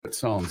it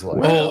sounds like.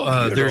 Well,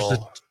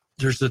 Well,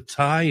 there's a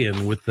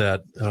tie-in with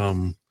that.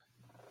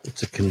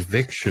 It's a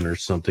conviction or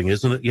something,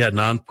 isn't it? Yeah,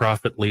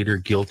 nonprofit leader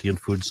guilty in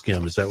food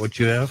scam. Is that what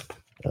you have?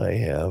 I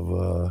have.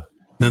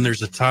 Then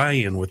there's a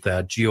tie-in with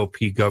that.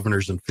 GOP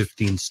governors in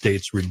 15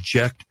 states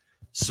reject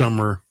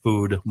summer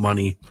food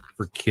money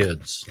for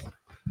kids.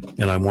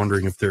 And I'm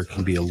wondering if there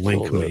can be a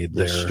link made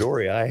there. The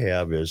story I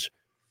have is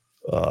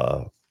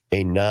a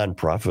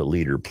nonprofit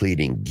leader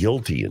pleading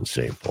guilty in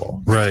St.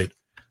 Paul. Right.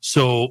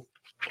 So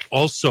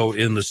also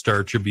in the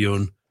Star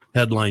Tribune,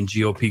 headline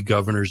GOP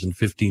governors in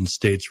 15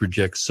 states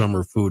reject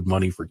summer food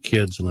money for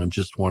kids. And I'm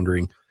just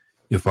wondering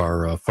if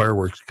our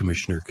fireworks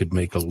commissioner could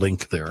make a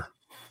link there.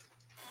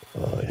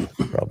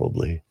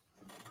 Probably.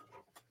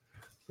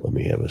 Let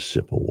me have a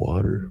sip of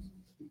water.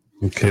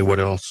 Okay, what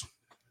else?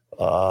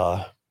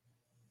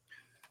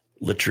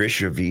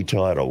 Latricia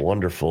Vito had a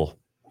wonderful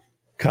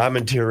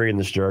commentary in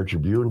the Star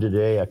Tribune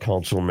today, a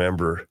council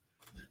member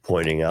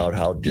pointing out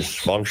how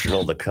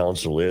dysfunctional the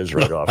council is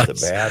right off the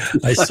bat.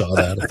 I saw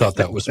that. I thought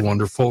that was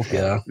wonderful.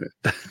 Yeah.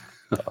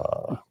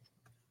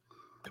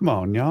 Come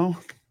on, y'all.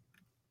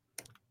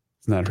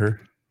 It's not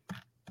her.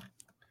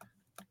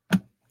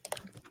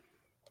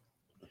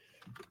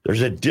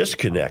 There's a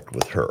disconnect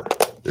with her.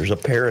 There's a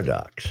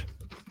paradox.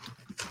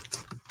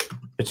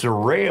 It's a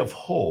ray of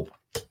hope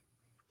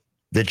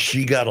that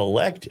she got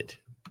elected.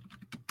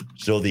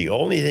 So the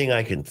only thing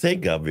I can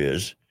think of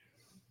is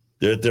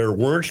that there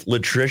weren't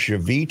Latricia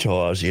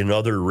Vitos in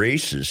other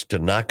races to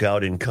knock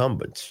out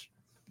incumbents.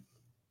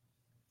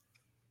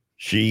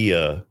 She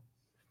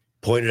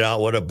pointed out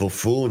what a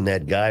buffoon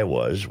that guy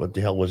was. What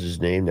the hell was his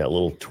name? That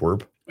little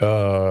twerp?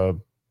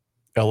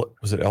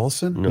 Was it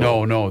Ellison?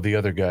 No. No, the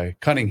other guy.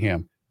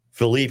 Cunningham.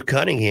 Philippe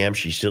Cunningham.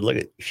 She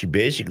said, she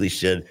basically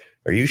said,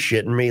 are you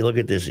shitting me? Look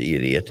at this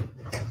idiot.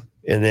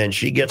 And then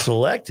she gets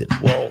elected.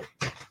 Well,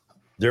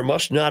 there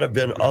must not have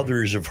been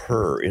others of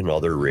her in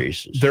other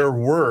races. There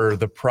were.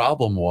 The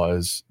problem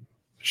was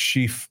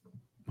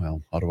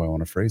how do I want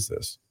to phrase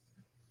this?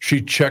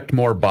 She checked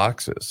more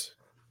boxes.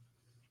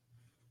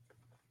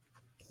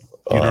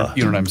 You know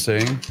what I'm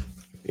saying?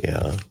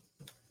 Yeah.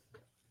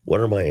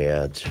 What are my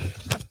ads?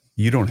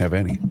 You don't have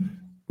any.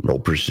 No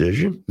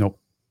precision? Nope.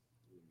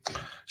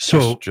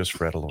 So just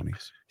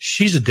Fratelloni's.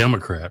 She's a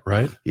Democrat,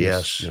 right?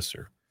 Yes. Yes,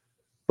 sir.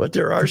 But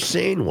there are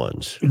sane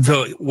ones.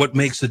 What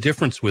makes the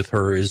difference with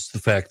her is the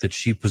fact that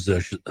she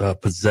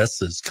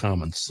possesses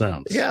common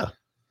sense. Yeah.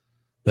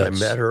 I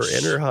met her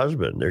and her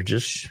husband. They're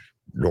just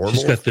normal.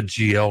 She's got the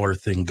GLer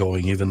thing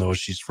going, even though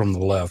she's from the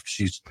left.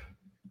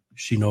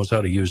 She knows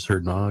how to use her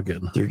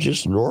noggin. They're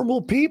just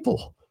normal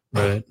people.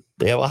 Right.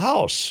 They have a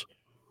house.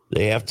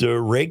 They have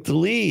to rake the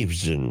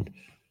leaves and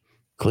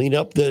clean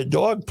up the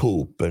dog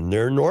poop, and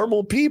they're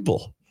normal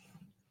people.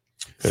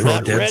 They're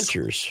not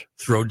renters.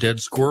 Throw dead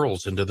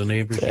squirrels into the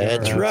neighbor's yard.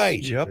 That's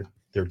right. Yep.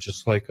 They're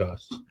just like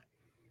us.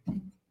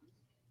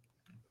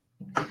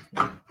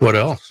 What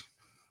else?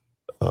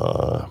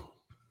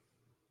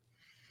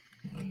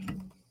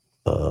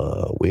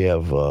 We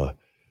have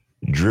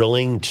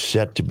drilling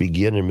set to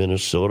begin in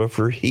Minnesota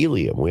for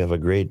helium. We have a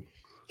great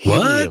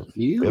helium.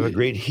 We have a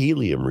great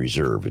helium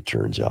reserve, it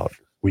turns out.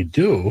 We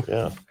do?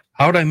 Yeah.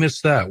 How'd I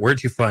miss that?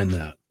 Where'd you find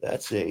that?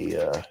 That's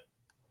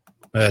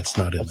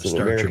not in the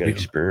Star American Tribune.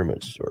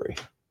 Experiment story.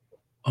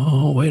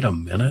 Oh, wait a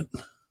minute.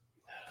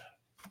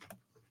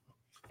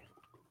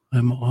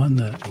 I'm on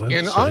that website.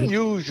 In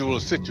unusual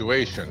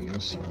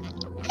situations,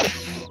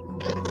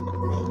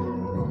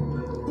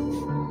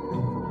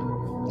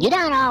 you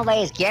don't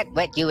always get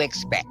what you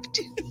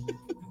expect.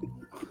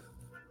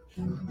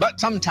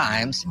 But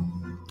sometimes,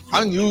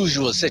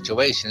 unusual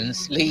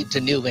situations lead to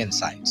new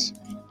insights.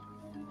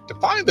 to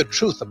find the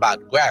truth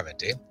about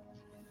gravity,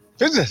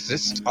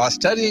 physicists are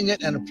studying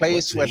it in a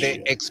place where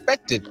they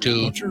expect it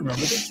to. Don't you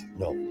remember this?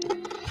 No.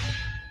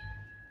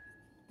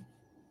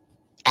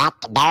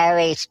 Act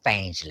very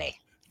strangely.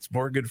 It's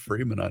Morgan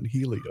Freeman on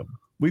helium.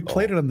 We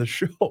played it on the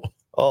show.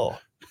 Oh,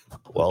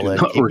 well, then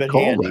keep it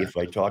handy if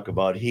I talk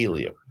about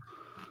helium.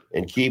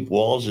 And keep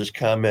Walls'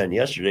 comment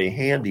yesterday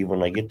handy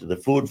when I get to the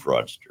food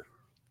fraudster.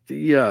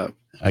 Yeah.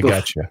 I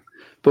got you.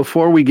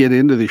 Before we get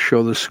into the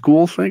show, the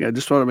school thing, I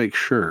just want to make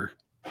sure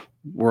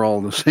we're all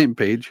on the same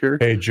page here.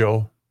 Hey,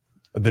 Joe,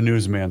 the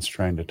newsman's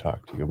trying to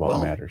talk to you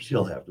about matters.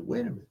 You'll have to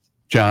wait a minute.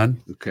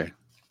 John, Okay.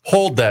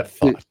 hold that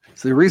thought.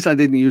 The reason I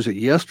didn't use it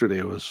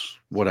yesterday was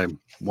what I'm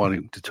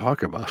wanting to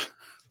talk about,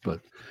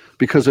 but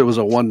because it was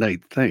a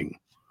one-night thing.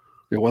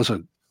 It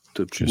wasn't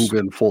to move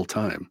in full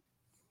time.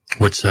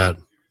 What's that?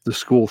 The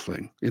school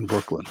thing in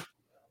Brooklyn.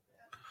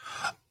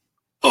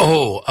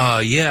 Oh,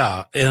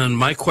 yeah. And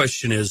my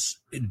question is,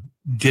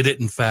 did it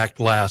in fact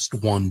last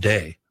one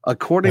day?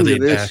 According to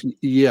this,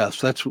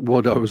 yes, that's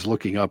what I was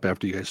looking up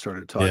after you guys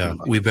started talking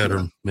about. We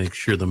better make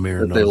sure the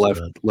mayor knows they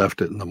that.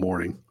 left it in the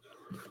morning.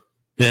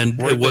 And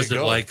it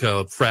wasn't like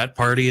a frat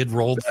party had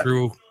rolled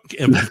through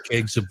empty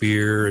kegs of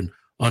beer and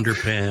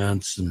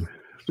underpants and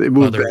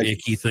other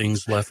icky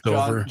things left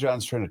over.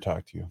 John's trying to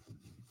talk to you.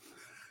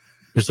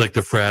 It's like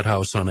the frat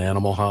house on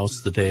Animal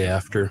House the day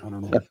after. I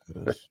don't know what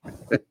it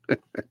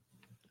is.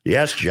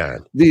 Yes,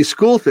 John. The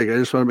school thing, I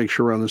just want to make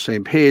sure we're on the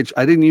same page.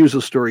 I didn't use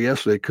the story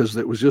yesterday because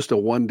it was just a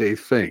one-day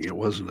thing. It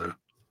wasn't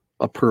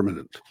a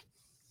permanent.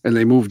 And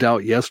they moved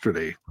out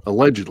yesterday,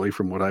 allegedly,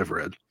 from what I've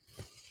read.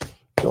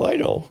 No, I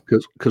know.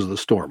 Because of the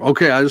storm.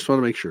 Okay, I just want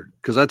to make sure.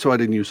 Because that's why I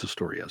didn't use the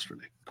story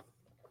yesterday.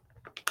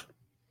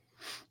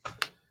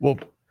 Well,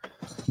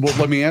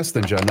 let me ask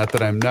then, John. Not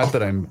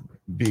that I'm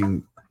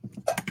being,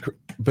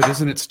 but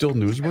isn't it still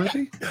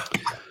newsworthy?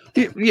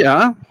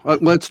 Yeah,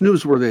 well, it's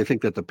newsworthy. I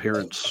think that the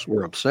parents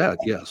were upset.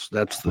 Yes,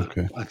 that's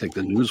I think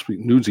the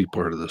newsy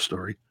part of the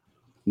story.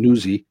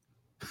 Newsy.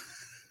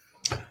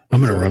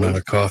 I'm going to run out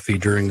of coffee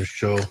during the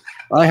show.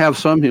 I have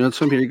some here.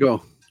 Here you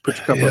go. Put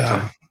your cup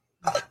up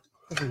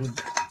there.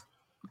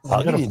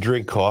 How can you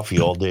drink coffee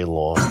all day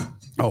long?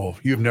 Oh,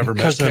 you've never met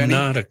Because Kenny?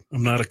 I'm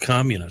not a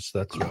communist.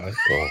 That's why.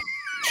 Oh.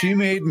 She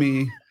made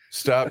me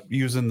stop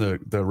using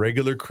the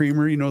regular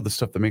creamer. You know, the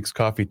stuff that makes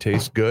coffee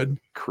taste good.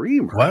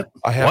 Creamer. What?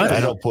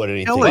 I don't put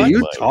anything. What are in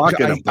you mine.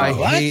 talking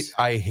about?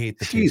 I hate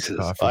the taste of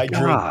coffee. I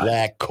drink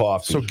black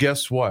coffee. So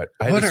guess what?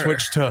 I had to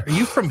switch to. Are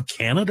you from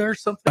Canada or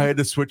something? I had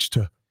to switch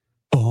to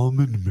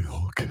almond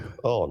milk.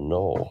 Oh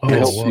no!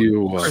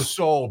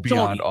 So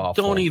beyond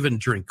awful. Don't even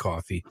drink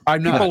coffee.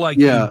 I'm not. People like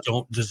you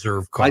don't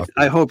deserve coffee.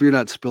 I hope you're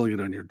not spilling it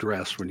on your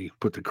dress when you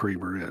put the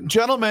creamer in.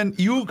 Gentlemen,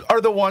 you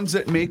are the ones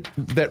that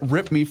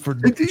rip me for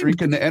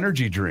drinking the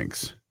energy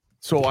drinks.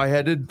 So I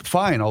had to,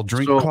 fine, I'll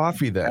drink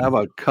coffee then. Have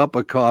a cup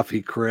of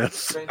coffee,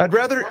 Chris. I'd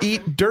rather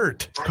eat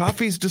dirt.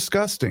 Coffee's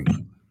disgusting.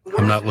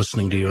 I'm not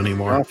listening to you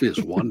anymore. Coffee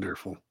is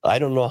wonderful. I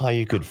don't know how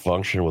you could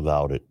function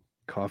without it.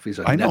 Coffee's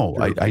I know.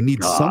 I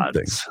need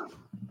something.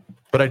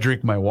 But I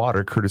drink my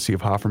water courtesy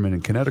of Hofferman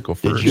and Connecticut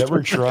first. Did you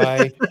ever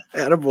try?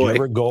 Did you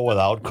ever go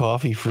without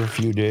coffee for a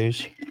few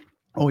days?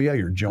 Oh yeah,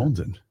 you're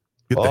jonesing.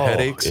 Get the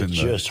headaches. It's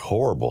just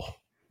horrible.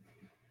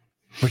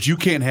 But you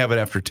can't have it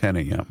after 10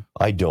 a.m.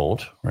 I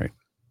don't. Right.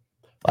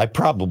 I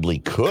probably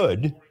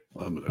could,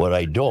 but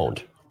I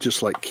don't.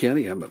 Just like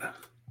Kenny, I'm gonna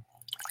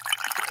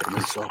get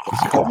myself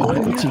a cup.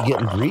 Is he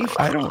getting briefed?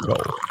 I don't know.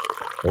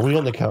 Are we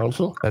on the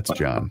council? That's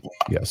John.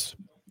 Yes.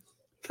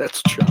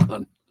 That's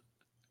John.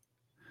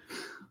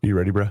 You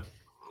ready, bro?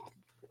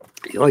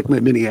 You like my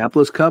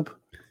Minneapolis cup?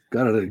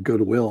 Got it at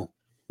Goodwill.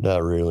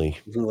 Not really.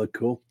 Doesn't it look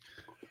cool?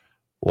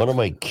 One of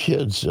my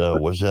kids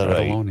was at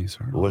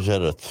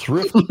a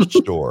thrift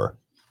store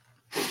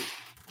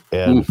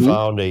and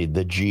found the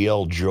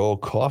GL Joe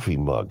coffee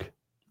mug.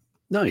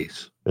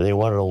 Nice. And they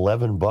wanted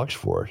 $11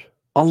 for it.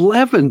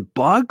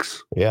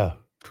 $11? Yeah.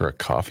 For a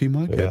coffee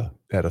mug? Yeah.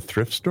 At a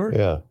thrift store?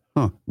 Yeah.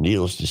 Huh.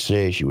 Needless to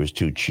say, she was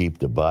too cheap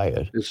to buy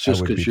it. It's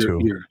just because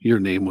your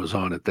name was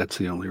on it. That's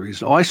the only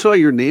reason. Oh, I saw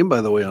your name, by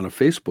the way, on a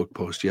Facebook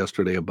post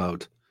yesterday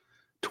about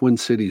Twin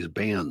Cities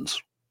bands.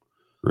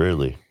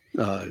 Really?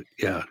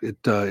 Yeah.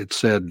 It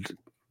said,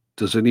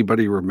 does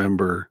anybody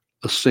remember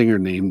a singer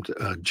named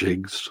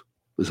Jigs?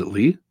 Is it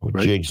Lee? Well,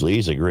 right? Jigs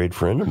Lee's a great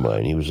friend of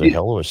mine. He was a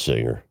hell of a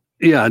singer.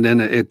 Yeah, and then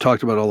it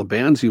talked about all the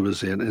bands he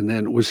was in. And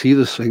then was he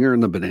the singer in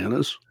the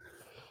Bananas?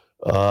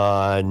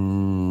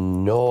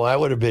 No, I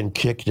would have been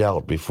kicked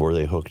out before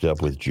they hooked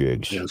up with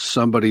Jigs. Yeah,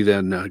 somebody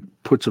then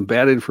put some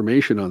bad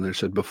information on there.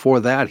 Said before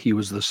that he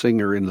was the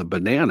singer in the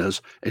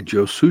Bananas, and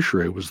Joe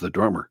Souchere was the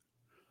drummer.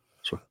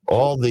 So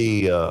all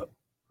the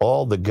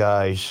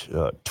guys,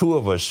 two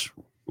of us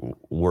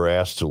were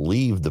asked to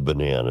leave the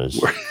Bananas,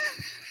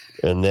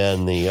 and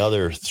then the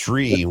other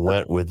three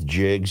went with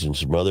Jigs and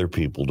some other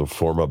people to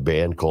form a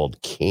band called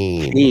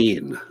Kane.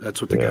 Kane, that's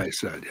what the guy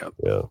said. Yeah.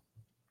 Yeah.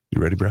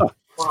 You ready, bro?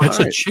 That's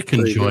a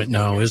chicken joint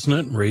now, isn't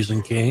it?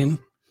 Raising Cane.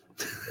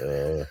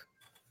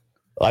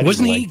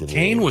 Wasn't he?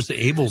 Cane was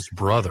Abel's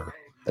brother.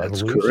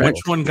 That's correct.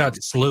 Which one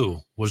got slew?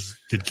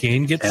 Did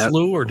Cane get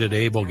slew or did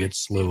Abel get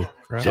slew?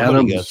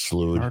 Adam got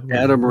slewed.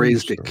 Adam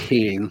raised a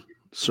Cain,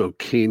 so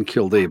Cain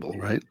killed Abel,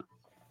 right?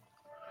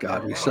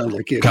 God, we sound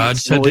like it. God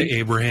said to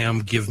Abraham,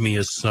 "Give me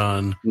a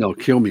son." No,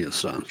 kill me a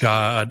son.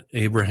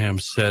 Abraham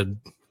said,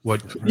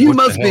 "What? You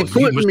must be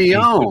putting me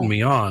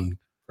on."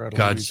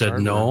 God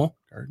said, "No."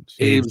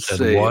 Abe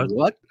said,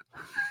 "What?"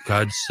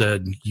 God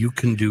said, "You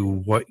can do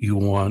what you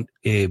want,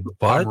 Abe,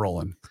 but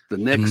the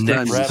next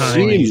time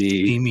you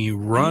see me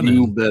running,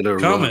 you better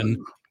coming,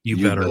 run. You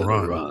better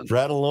run.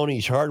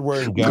 Fratelloni's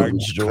Hardware and Garden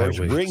Stores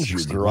brings you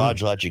the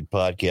Garage Logic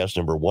Podcast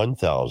number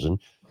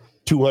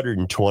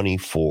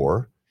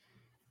 1224,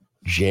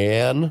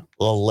 Jan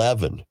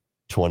 11,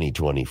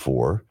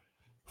 2024.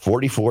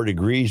 44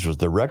 degrees was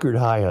the record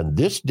high on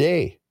this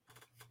day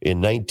in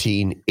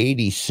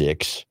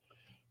 1986.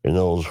 And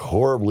those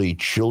horribly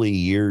chilly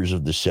years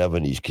of the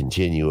 70s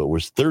continue. It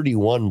was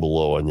 31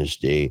 below on this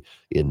day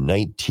in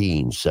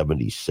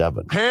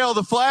 1977. Hail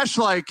the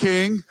flashlight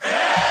king.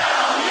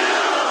 Hail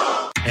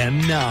you!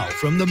 And now,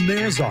 from the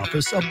mayor's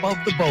office above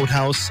the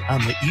boathouse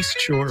on the east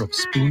shore of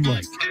Spoon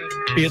Lake,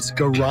 it's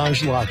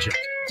Garage Logic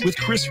with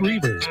Chris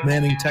Reavers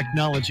manning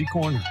Technology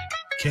Corner,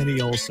 Kenny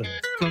Olson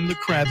from the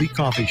Krabby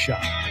Coffee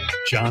Shop,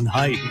 John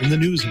Haidt in the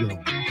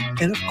newsroom,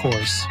 and of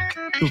course,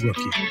 the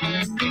Rookie.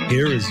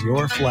 Here is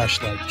your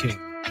flashlight king,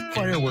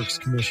 fireworks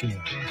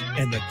commissioner,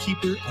 and the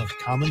keeper of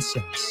common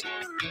sense,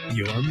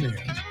 your mayor,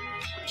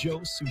 Joe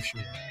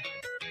Sushiro.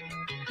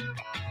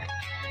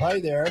 Hi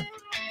there.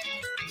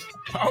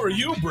 How are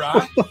you,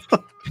 brah?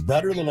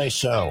 Better than I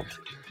sound.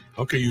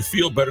 Okay, you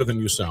feel better than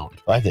you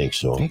sound. I think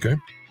so. Okay.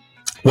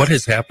 What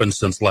has happened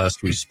since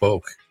last we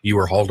spoke? You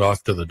were hauled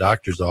off to the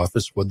doctor's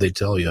office. What'd they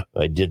tell you?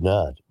 I did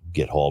not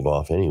get hauled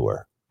off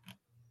anywhere.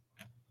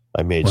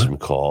 I made some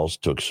calls,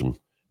 took some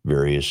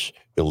various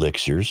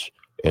elixirs,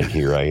 and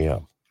here I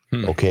am.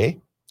 Okay?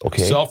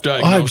 Okay? I'm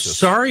Self-diagnosis.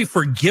 sorry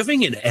for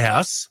giving an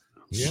S.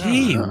 Yeah.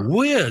 Gee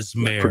whiz,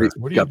 Mayor.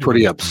 Got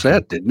pretty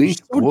upset, didn't he?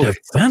 So Boy.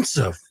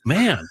 defensive,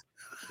 man.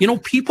 You know,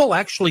 people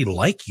actually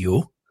like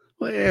you.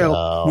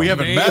 Well, we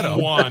haven't Name met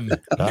him. one.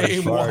 Not as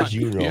Name far one. as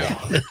you know.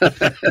 Yeah.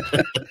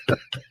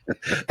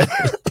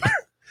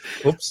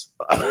 Oops.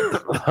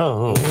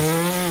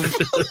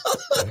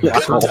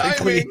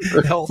 Perfectly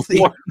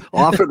healthy.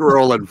 off and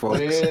rolling, folks.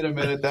 Wait a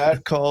minute.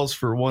 That calls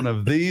for one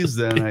of these,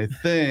 then I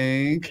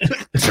think.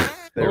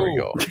 There we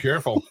go.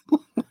 Careful.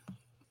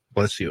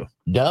 Bless you.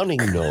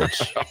 Downing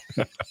notes.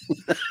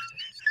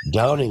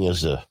 Downing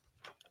is a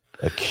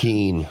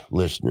keen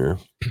listener.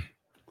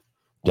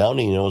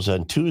 Downing knows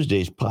on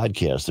Tuesday's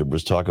podcast there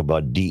was talk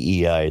about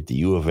DEI at the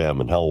U of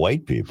M and how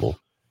white people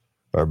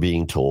are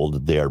being told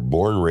that they are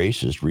born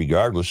racist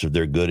regardless of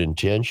their good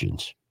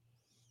intentions.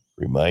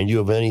 Remind you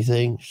of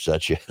anything?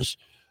 Such as,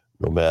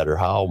 no matter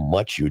how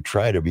much you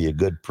try to be a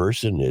good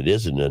person, it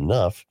isn't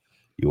enough.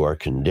 You are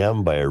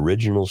condemned by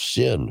original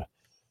sin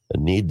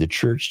and need the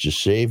church to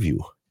save you.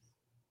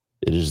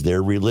 It is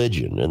their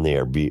religion, and they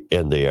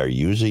are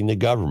using the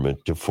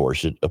government to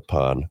force it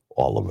upon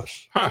all of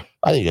us. Huh.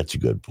 I think that's a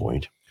good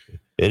point.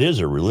 It is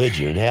a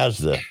religion. It has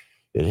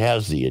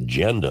the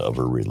agenda of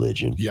a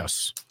religion.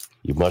 Yes.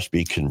 You must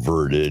be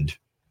converted.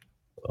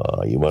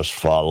 You must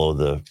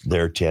follow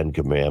their 10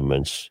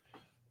 commandments,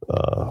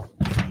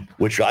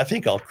 which I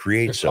think I'll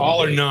create. It's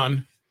all or someday.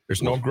 none.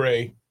 There's no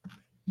gray.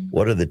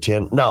 What are the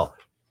 10? Now,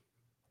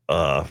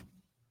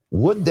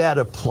 would that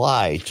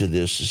apply to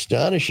this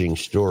astonishing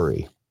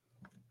story?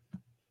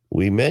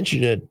 We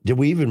mentioned it. Did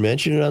we even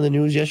mention it on the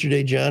news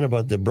yesterday, John,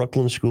 about the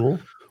Brooklyn school?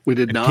 We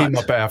did It not. came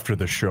up after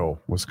the show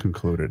was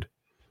concluded.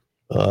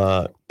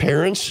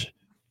 Parents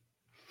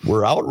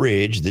were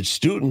outraged that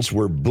students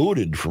were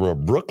booted from a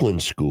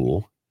Brooklyn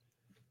school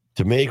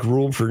to make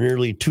room for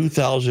nearly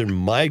 2,000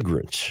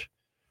 migrants.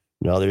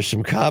 Now, there's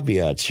some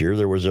caveats here.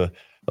 There was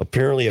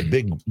apparently a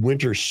big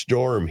winter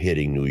storm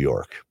hitting New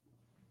York,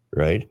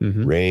 right?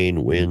 Mhm.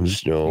 Rain, wind,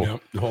 snow.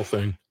 Yep, the whole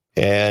thing.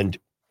 And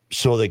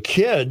so the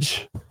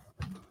kids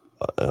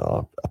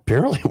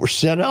apparently were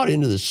sent out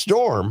into the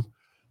storm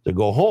to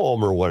go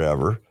home or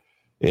whatever.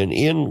 And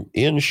in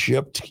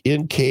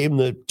came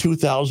the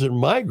 2,000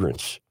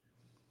 migrants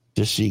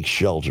to seek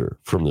shelter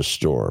from the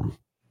storm.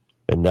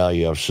 And now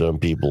you have some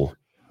people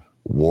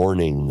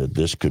warning that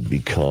this could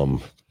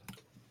become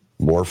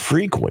more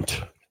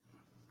frequent.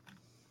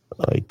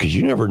 Because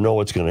you never know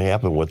what's going to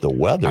happen with the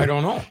weather. I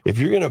don't know. If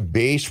you're going to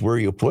base where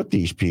you put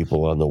these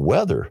people on the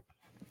weather,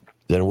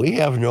 then we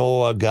have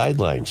no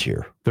guidelines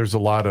here. There's a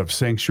lot of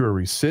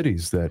sanctuary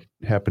cities that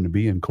happen to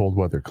be in cold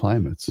weather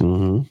climates.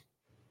 Mm-hmm.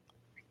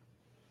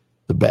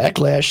 The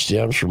backlash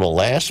stems from a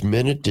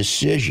last-minute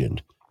decision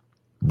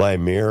by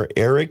Mayor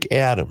Eric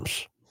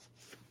Adams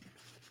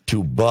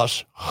to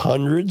bus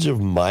hundreds of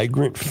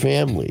migrant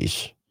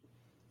families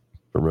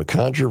from a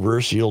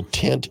controversial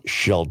tent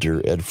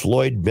shelter at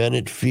Floyd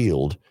Bennett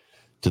Field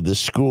to the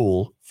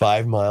school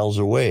 5 miles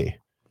away,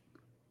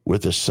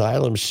 with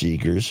asylum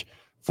seekers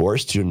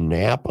forced to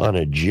nap on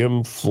a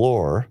gym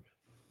floor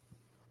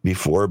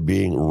before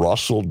being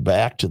rustled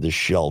back to the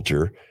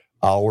shelter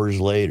hours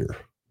later.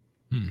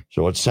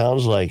 So it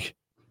sounds like,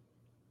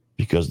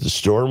 because the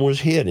storm was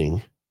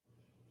hitting,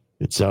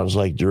 it sounds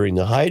like during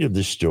the height of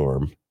the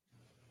storm,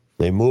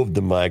 they moved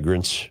the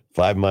migrants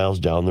 5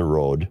 miles down the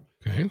road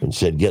and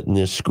said, get in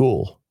this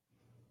school.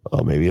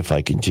 Maybe if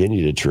I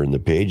continue to turn the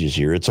pages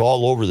here, it's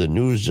all over the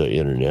news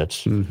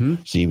internets,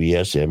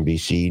 CBS,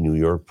 NBC, New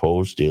York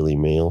Post, Daily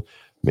Mail.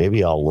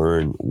 Maybe I'll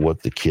learn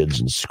what the kids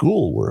in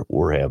school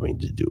were having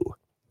to do.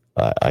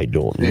 I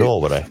don't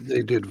know, but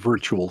they did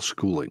virtual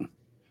schooling.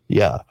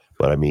 Yeah,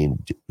 but I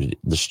mean,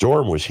 the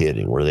storm was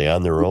hitting. Were they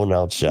on their own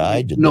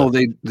outside? They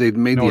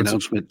made the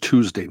announcement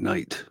Tuesday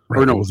night.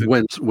 Right, Or no,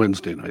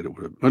 Wednesday night. It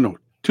would have. Oh, no,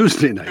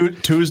 Tuesday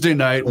night. Tuesday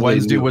night.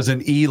 Wednesday was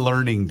an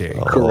e-learning day.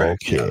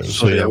 Correct. Okay. Yes.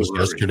 So that was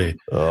yesterday.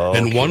 Okay.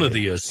 And one of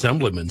the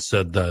assemblymen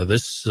said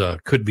this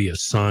could be a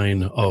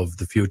sign of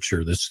the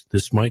future.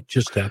 This might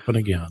just happen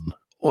again.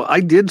 Well,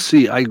 I did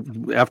see.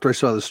 After I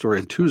saw the story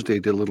on Tuesday,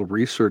 did a little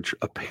research.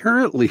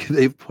 Apparently,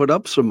 they've put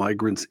up some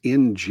migrants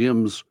in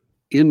gyms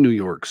in New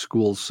York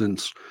schools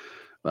since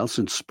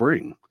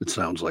spring. It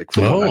sounds like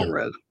from what I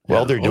read.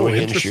 Well, they're doing it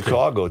in interesting.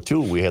 Chicago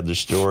too. We had the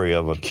story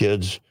of a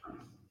kid's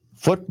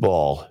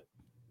football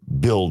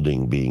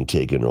building being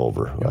taken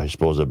over. I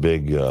suppose a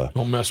big.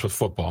 Don't mess with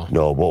football.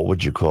 No, what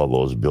would you call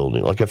those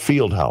buildings? Like a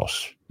field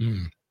house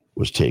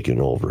was taken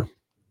over.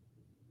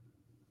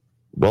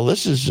 Well,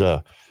 this is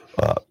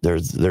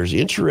there's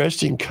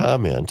interesting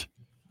comment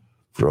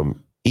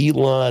from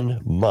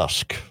Elon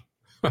Musk.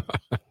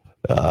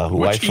 who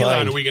Which I Elon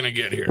find, are we going to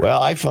get here?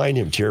 well, I find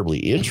him terribly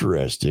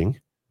interesting.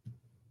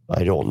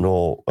 I don't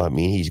know. I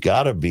mean, he's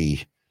got to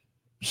be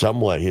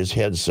his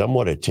head's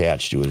somewhat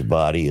attached to his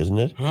body, isn't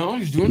it? Well,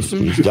 he's doing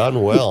some. He's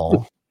done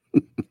well.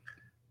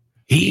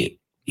 He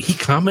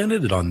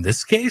commented on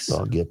this case.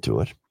 I'll get to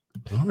it.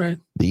 All right.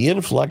 The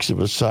influx of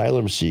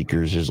asylum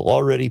seekers has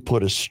already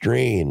put a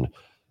strain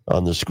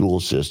on the school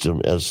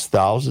system as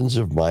thousands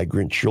of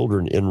migrant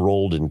children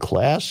enrolled in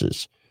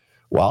classes,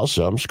 while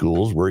some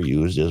schools were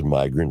used as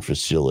migrant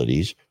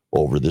facilities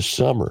over the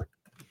summer.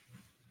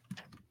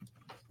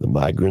 The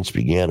migrants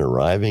began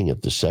arriving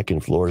at the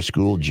second floor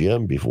school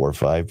gym before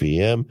 5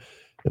 p.m.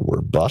 and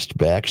were bussed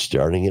back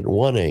starting at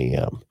 1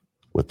 a.m.,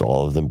 with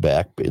all of them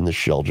back in the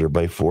shelter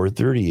by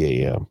 4:30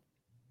 a.m.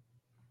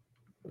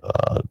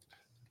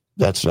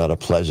 That's not a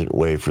pleasant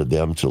way for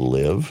them to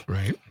live,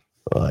 Right.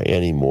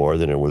 Any more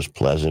than it was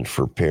pleasant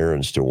for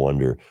parents to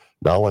wonder,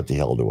 now what the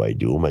hell do I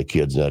do? My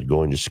kid's not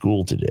going to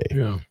school today.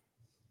 Yeah.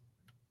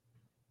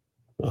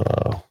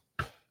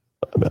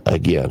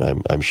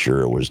 Again, I'm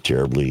sure it was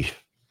terribly.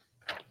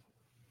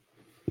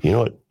 You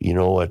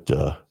know what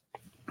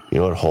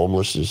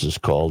homelessness is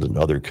called in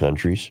other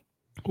countries?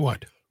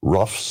 What?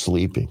 Rough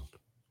sleeping.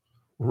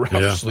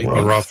 Yeah, sleeping.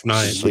 a rough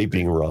night.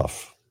 Sleeping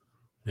rough.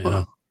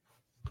 Yeah.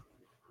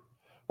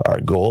 Our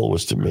goal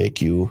was to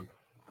make you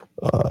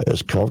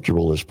as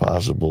comfortable as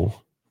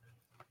possible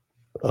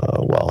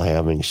while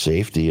having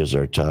safety as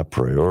our top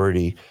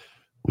priority.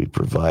 We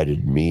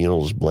provided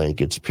meals,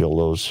 blankets,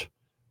 pillows.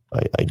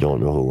 I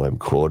don't know who I'm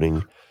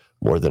quoting.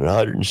 More than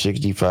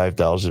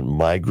 165,000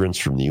 migrants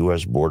from the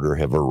U.S. border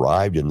have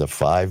arrived in the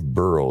 5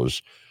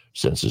 boroughs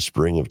since the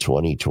spring of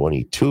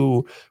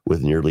 2022,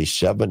 with nearly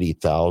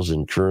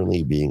 70,000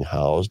 currently being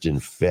housed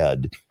and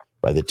fed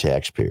by the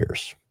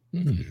taxpayers.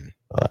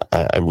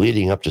 I'm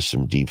leading up to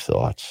some deep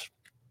thoughts,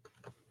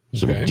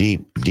 some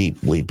deep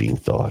leaping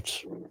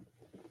thoughts.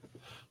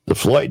 The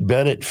Floyd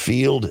Bennett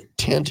Field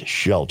tent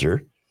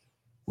shelter,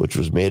 which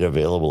was made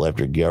available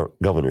after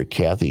Governor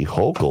Kathy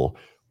Hochul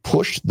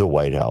pushed the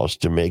White House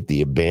to make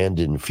the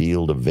abandoned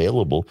field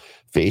available,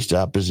 faced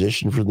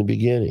opposition from the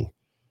beginning.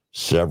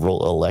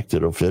 Several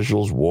elected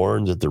officials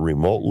warned that the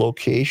remote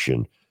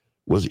location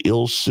was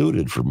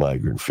ill-suited for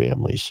migrant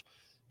families,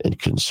 and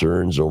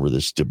concerns over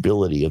the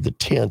stability of the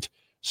tent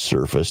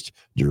surfaced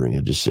during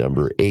a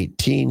December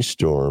 18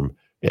 storm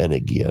and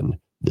again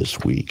this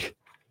week.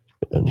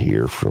 And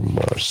here from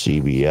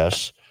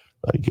CBS,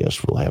 I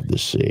guess we'll have the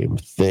same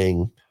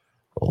thing,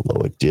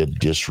 although it did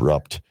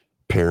disrupt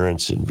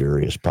parents and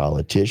various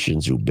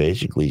politicians who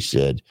basically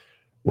said,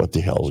 what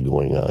the hell's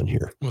going on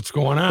here? What's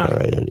going on? All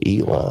right, and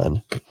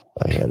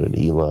I had an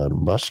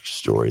Elon Musk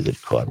story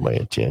that caught my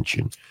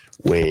attention,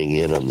 weighing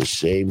in on the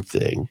same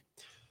thing,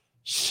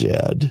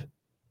 said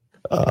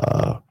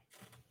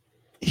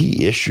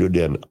he issued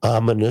an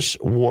ominous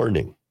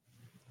warning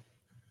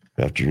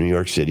after New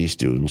York City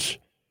students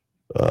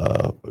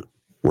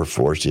were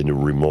forced into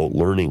remote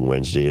learning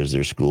Wednesday as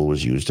their school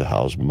was used to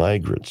house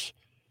migrants.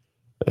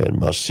 And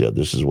Musk said,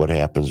 this is what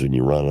happens when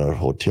you run out of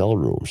hotel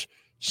rooms.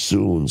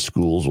 Soon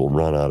schools will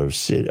run out of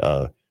cities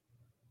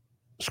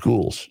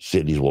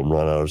will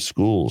run out of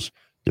schools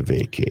to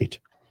vacate.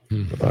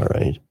 All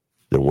right.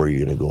 Then where are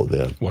you going to go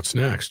then? What's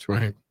next?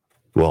 Right.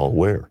 Well,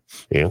 where?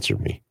 Answer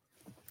me.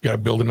 Got to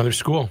build another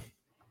school.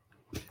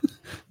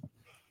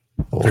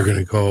 They're going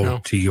to go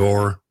to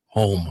your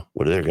home.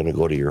 What, they're going to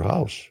go to your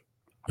house?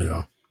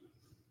 Yeah.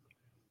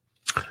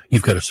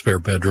 You've got a spare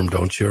bedroom,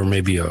 don't you? Or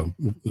maybe a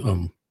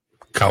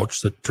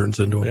couch that turns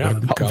into a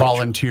bed. Couch.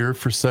 Volunteer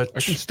for I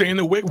can stay in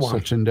the wigwam.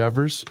 such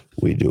endeavors.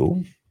 We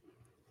do.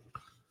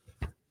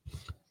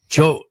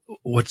 Joe,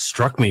 what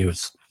struck me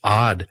was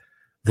odd.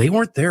 They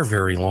weren't there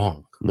very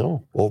long.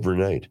 No,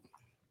 overnight.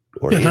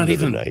 Or Yeah, into not the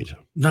even- night.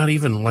 Not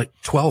even like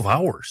 12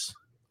 hours.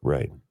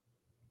 Right.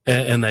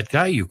 And that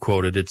guy you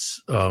quoted,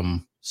 it's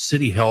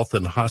City Health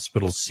and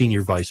Hospital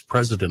Senior Vice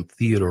President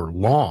Theodore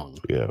Long.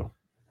 Yeah.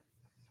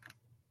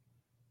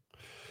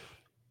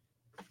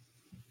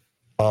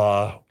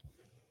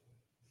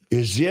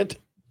 Is it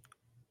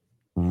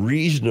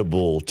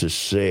reasonable to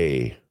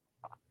say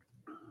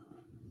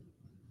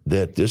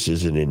that this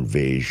is an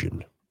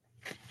invasion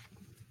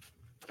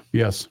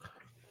Yes.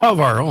 Of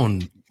our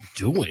own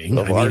doing.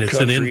 of our it's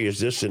country? Is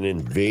this an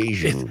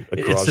invasion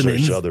across our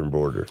southern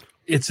border?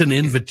 It's an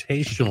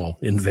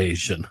invitational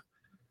invasion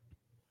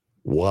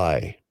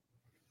Why?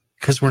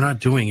 because we're not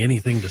doing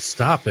anything to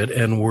stop it.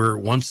 And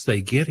once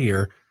they get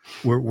here,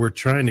 we're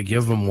trying to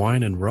give them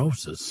wine and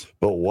roses.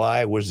 But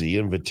why was the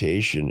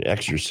invitation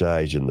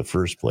exercised in the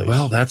first place?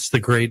 Well, that's the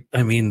great,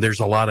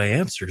 there's a lot of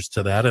answers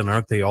to that. And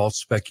aren't they all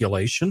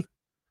speculation?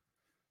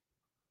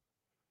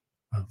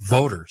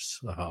 Voters,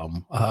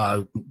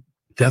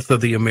 death of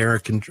the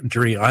American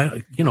dream.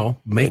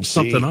 Make And see,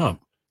 something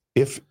up.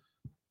 if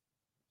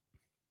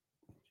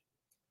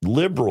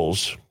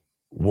liberals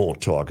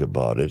won't talk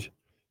about it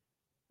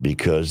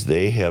because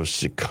they have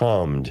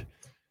succumbed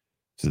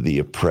to the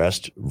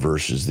oppressed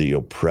versus the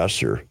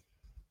oppressor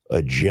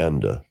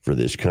agenda for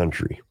this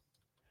country.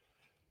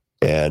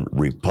 And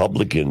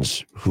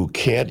Republicans who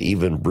can't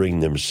even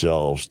bring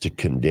themselves to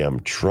condemn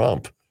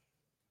Trump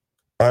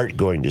aren't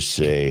going to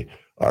say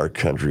our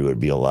country would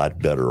be a lot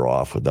better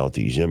off without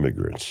these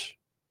immigrants,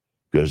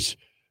 because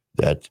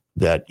that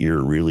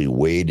you're really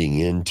wading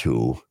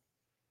into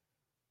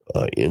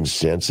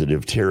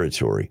insensitive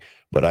territory.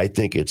 But I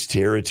think it's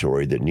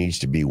territory that needs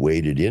to be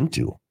waded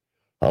into.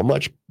 How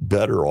much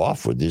better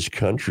off would this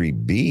country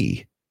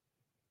be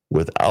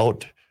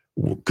without?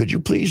 Could you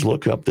please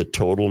look up the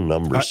total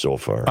numbers so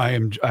far?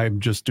 I'm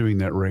just doing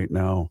that right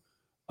now.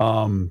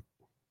 And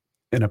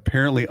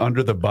apparently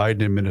under the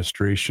Biden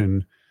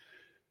administration,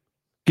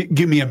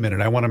 give me a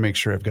minute. I want to make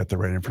sure I've got the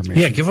right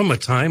information. Yeah, give them a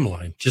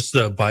timeline. Just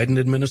the Biden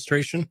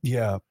administration?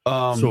 Yeah.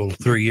 So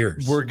 3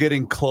 years. We're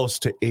getting close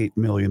to 8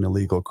 million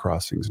illegal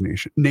crossings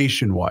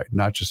nationwide,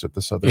 not just at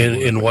the southern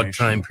border. In what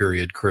time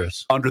period,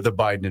 Chris? Under the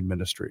Biden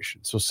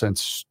administration. So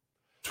since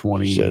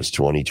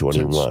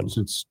 2021.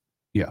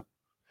 Yeah.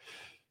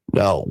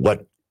 Now,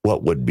 what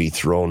would be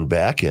thrown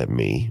back at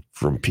me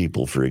from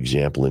people, for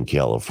example, in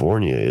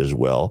California is,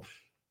 well,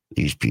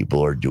 these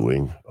people are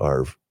doing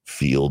our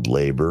field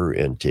labor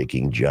and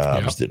taking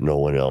jobs that no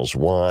one else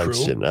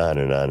wants. True. And on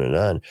and on and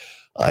on.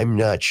 I'm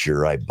not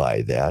sure I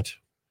buy that.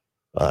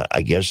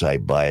 I guess I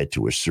buy it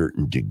to a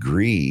certain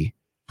degree.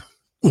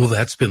 Well,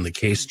 that's been the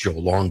case, Joe,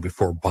 long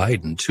before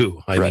Biden,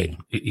 too. I mean,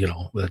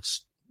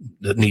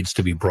 that needs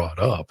to be brought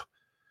up.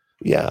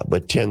 Yeah,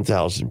 but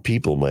 10,000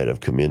 people might have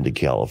come into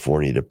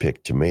California to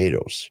pick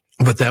tomatoes.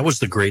 But that was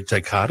the great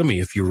dichotomy,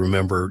 if you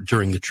remember,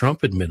 during the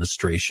Trump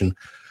administration,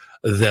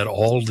 that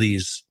all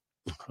these,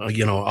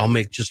 I'll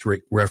make just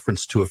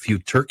reference to a few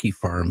turkey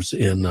farms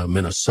in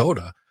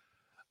Minnesota,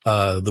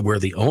 where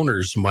the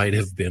owners might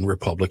have been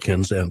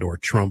Republicans and or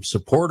Trump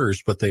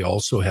supporters, but they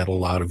also had a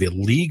lot of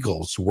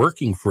illegals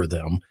working for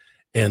them,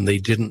 and they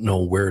didn't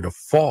know where to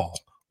fall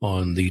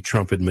on the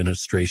Trump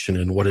administration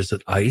and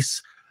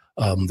ICE,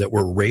 that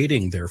were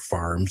raiding their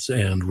farms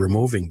and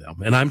removing them.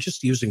 And I'm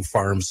just using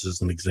farms as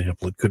an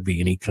example. It could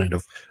be any kind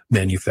of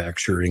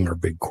manufacturing or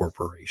big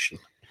corporation.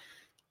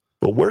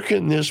 But where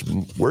can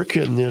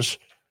this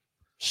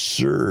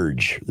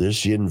surge,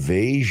 this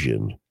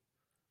invasion,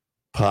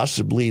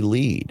 possibly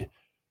lead?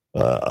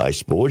 I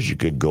suppose you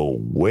could go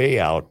way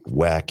out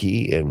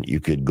wacky and you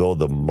could go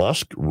the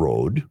Musk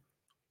road.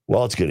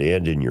 Well, it's going to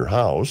end in your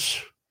house,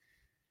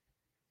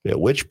 at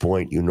which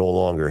point you no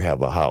longer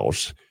have a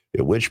house,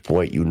 at which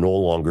point you no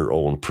longer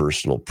own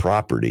personal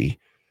property,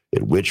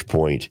 at which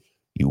point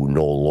you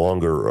no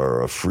longer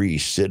are a free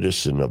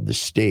citizen of the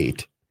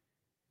state.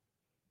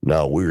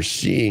 Now we're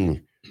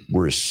seeing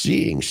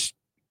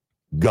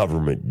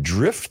government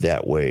drift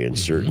that way in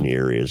certain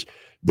areas.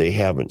 They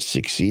haven't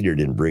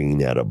succeeded in bringing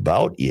that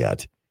about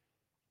yet,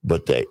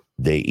 but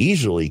they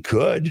easily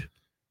could,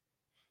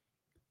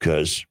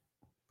 because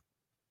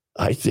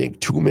I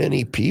think too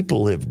many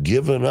people have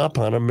given up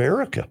on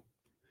America.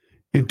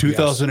 In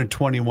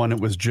 2021, it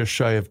was just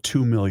shy of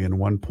 2 million,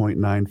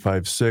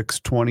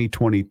 1.956.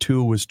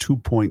 2022 was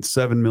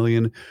 2.7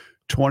 million.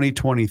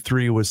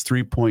 2023 was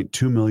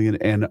 3.2 million.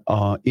 And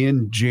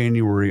in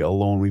January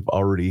alone, we've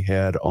already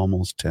had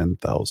almost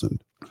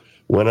 10,000.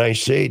 When I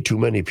say too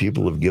many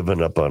people have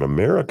given up on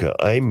America,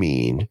 I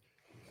mean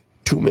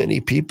too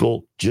many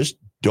people just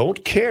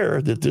don't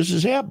care that this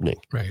is happening.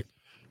 Right.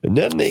 And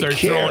then they're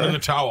throwing in the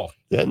towel.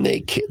 Then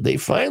they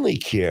finally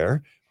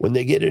care when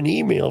they get an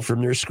email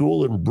from their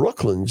school in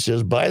Brooklyn that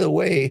says, by the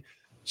way,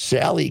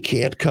 Sally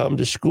can't come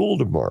to school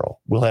tomorrow.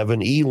 We'll have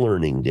an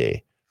e-learning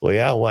day. Well,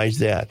 yeah, why is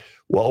that?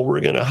 Well, we're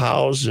going to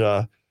house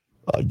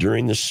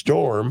during the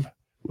storm.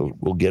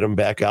 We'll get them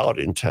back out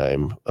in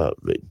time.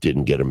 They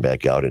didn't get them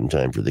back out in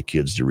time for the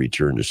kids to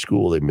return to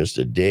school. They missed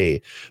a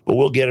day, but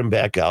we'll get them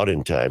back out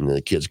in time, and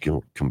the kids can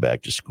come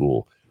back to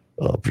school,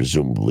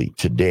 presumably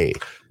today.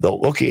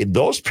 Though, okay,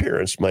 those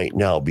parents might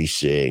now be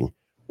saying,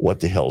 what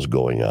the hell's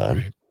going on?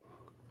 Right.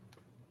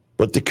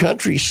 But the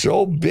country's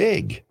so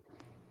big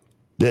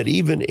that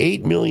even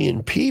 8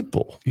 million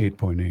people,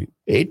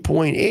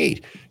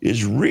 8.8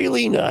 is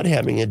really not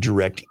having a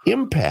direct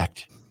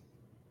impact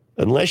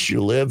unless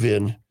you live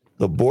in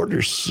the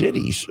border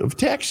cities of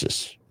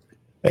Texas.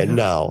 And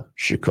now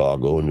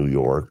Chicago, New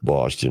York,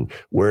 Boston,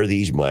 where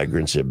these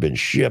migrants have been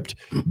shipped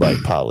by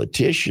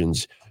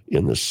politicians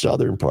in the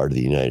southern part of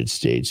the United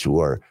States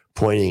who are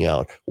pointing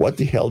out, what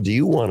the hell do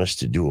you want us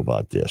to do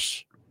about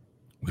this?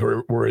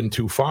 We're in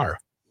too far.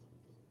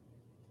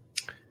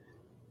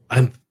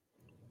 I'm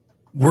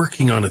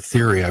working on a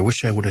theory. I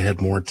wish I would have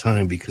had more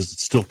time because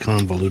it's still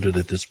convoluted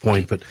at this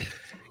point. But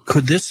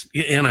could this,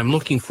 and I'm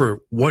looking for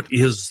what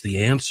is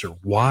the answer?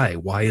 Why?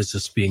 Why is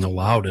this being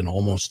allowed and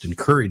almost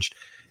encouraged?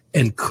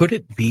 And could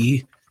it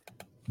be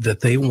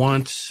that they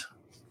want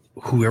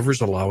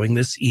whoever's allowing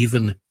this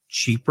even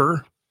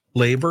cheaper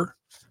labor?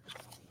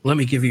 Let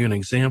me give you an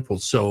example.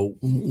 So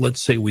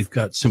let's say we've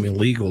got some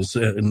illegals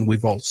and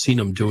we've all seen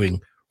them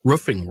doing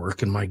roofing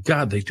work, and my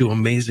God, they do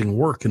amazing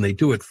work and they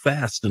do it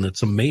fast and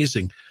it's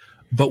amazing.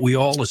 But we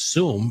all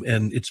assume,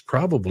 and it's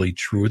probably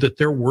true, that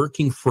they're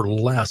working for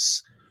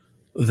less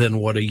than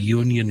what a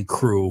union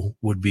crew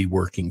would be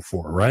working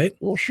for, right?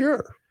 Well,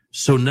 sure.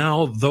 So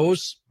now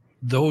those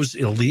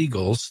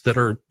illegals that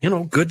are,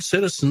 good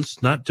citizens,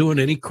 not doing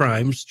any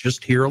crimes,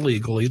 just here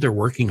illegally, they're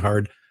working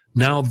hard.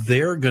 Now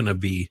they're going to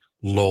be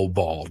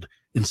lowballed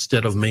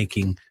instead of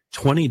making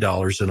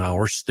 $20 an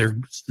hour.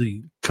 There's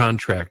the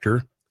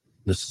contractor.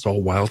 This is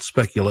all wild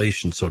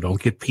speculation, so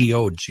don't get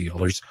PO'd,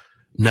 GLers.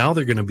 Now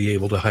they're going to be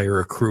able to hire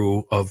a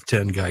crew of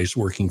 10 guys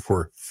working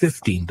for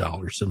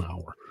 $15 an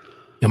hour.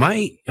 Am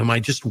I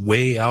just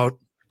way out?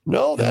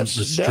 No, that's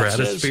the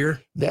stratosphere.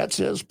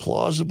 That's as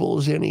plausible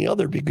as any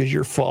other because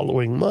you're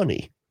following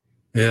money.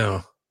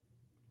 Yeah.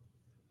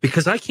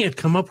 Because I can't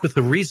come up with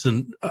a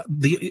reason.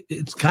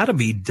 It's got to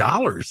be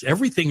dollars.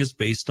 Everything is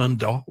based on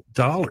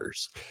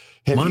dollars.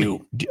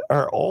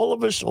 Are all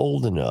of us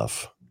old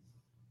enough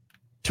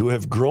to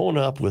have grown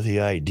up with the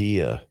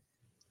idea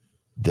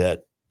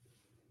that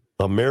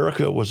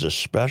America was a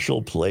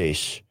special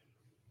place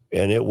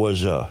and it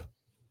was a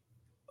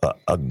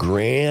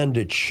grand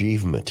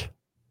achievement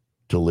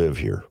to live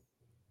here?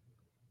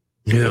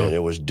 Yeah. And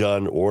it was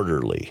done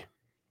orderly.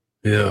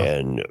 Yeah.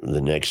 And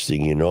the next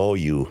thing you know,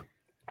 you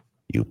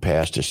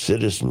passed a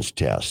citizen's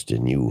test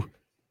and you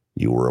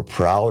were a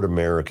proud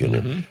American.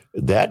 Mm-hmm.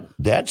 And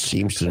that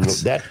seems to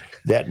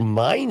that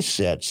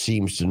mindset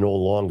seems to no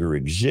longer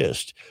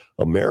exist.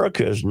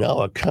 America is now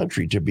a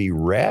country to be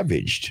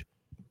ravaged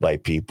by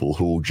people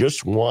who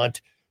just want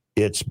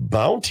its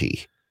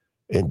bounty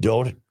and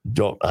don't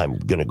I'm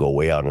going to go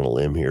way out on a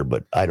limb here,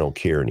 but I don't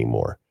care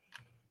anymore.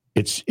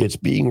 It's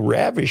being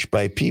ravished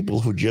by people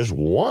who just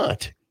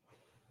want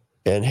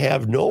and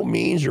have no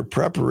means or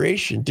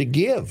preparation to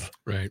give.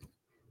 Right.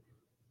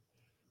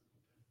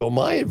 So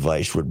my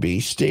advice would be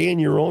stay in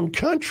your own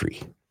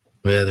country.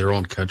 Yeah, their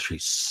own country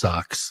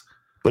sucks.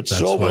 But That's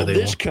so why will they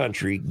this won't-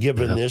 country,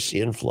 given this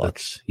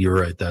influx. You're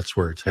right. That's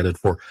where it's headed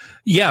for.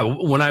 Yeah.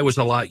 When I was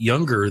a lot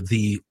younger,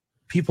 the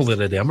people that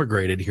had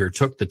emigrated here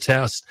took the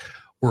test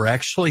were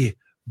actually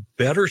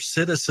better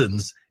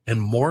citizens and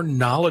more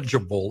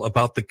knowledgeable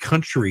about the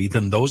country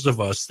than those of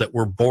us that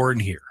were born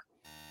here.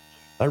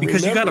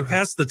 Because you got to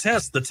pass the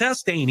test. The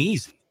test ain't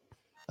easy.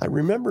 I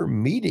remember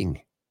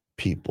meeting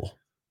people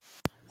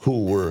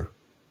who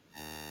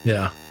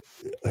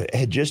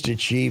had just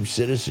achieved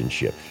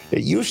citizenship.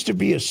 It used to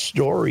be a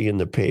story in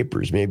the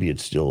papers, maybe it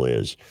still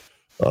is,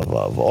 of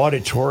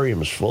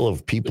auditoriums full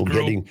of people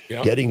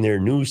getting their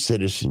new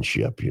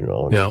citizenship,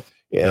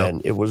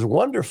 And it was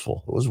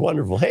wonderful. It was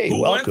wonderful. Hey,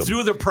 Who welcome. went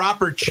through the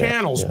proper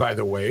channels, by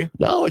the way.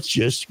 Now it's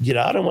just get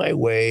out of my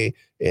way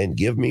and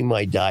give me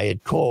my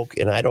Diet Coke,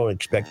 and I don't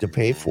expect to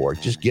pay for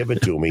it. Just give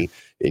it to me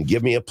and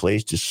give me a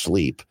place to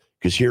sleep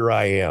because here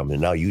I am, and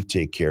now you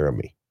take care of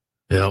me.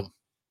 Yeah.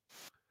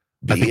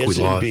 B as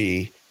in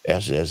B,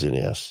 S as in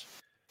S.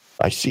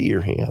 I see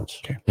your hands.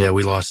 Okay. Yeah,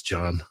 we lost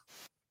John.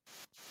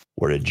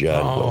 Where did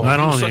John go? I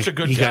don't know. He's such a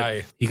good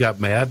guy. He got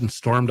mad and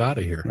stormed out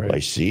of here. I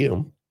see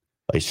him.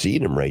 I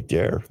seen him right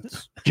there.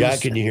 John,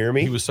 can you hear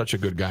me? He was such a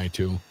good guy,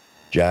 too.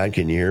 John,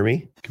 can you hear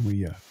me? Can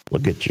we?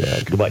 Look at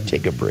John. Come on,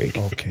 take a break.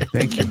 Okay,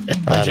 thank you.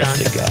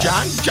 Honest to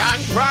God. John,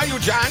 where are you,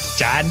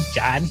 John?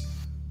 John.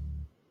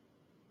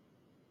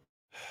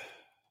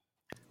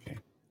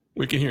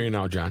 We can hear you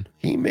now, John.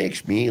 He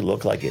makes me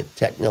look like a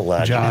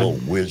technological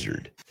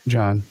wizard.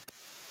 John.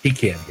 He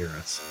can't hear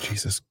us.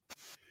 Jesus.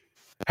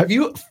 Have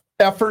you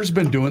effers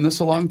been doing this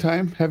a long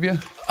time? Have you?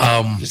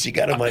 Does he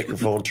got a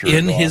microphone turned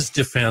In off? his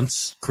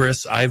defense,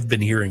 Chris, I've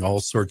been hearing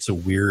all sorts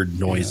of weird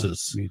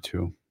noises. Yeah, me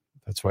too.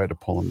 That's why I had to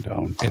pull him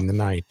down. In the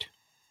night.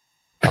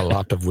 A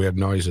lot of weird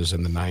noises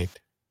in the night.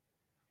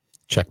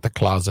 Check the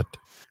closet.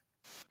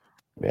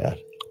 Yeah.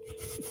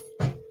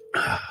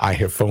 I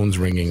hear phones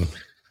ringing.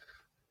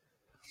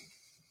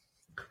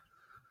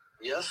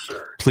 Yes,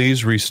 sir.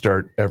 Please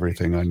restart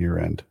everything on your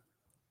end.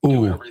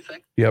 Do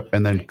everything? Yep,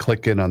 and then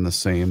click in on the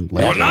same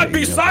link. Will not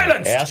be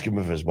silenced! Ask him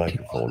if his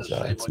microphone's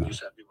on. It's not. You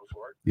sent me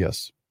before?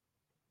 Yes.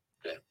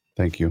 Okay.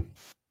 Thank you.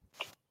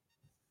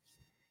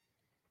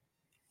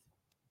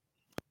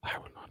 I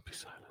will not be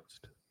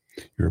silenced.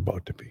 You're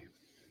about to be.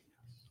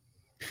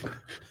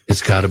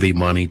 It's got to be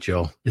money,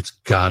 Joe. It's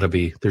got to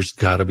be. There's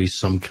got to be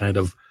some kind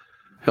of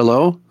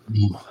Hello?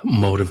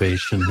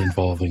 motivation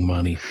involving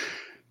money.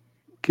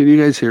 Can you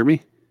guys hear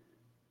me?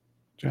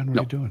 John, what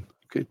are you doing?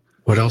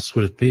 What else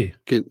would it be?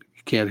 You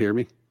can't hear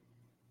me?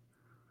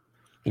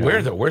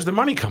 Where's the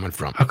money coming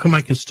from? How come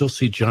I can still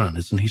see John?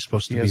 Isn't he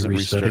supposed to He be hasn't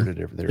resetting?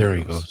 restarted it. There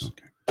he goes.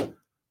 Okay.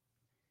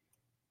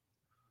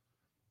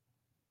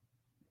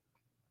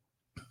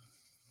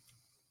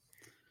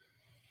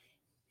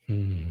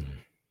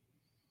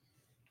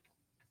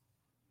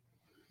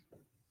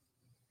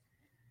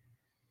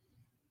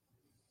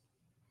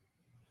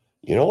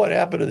 You know what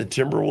happened to the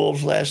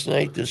Timberwolves last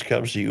night? This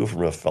comes to you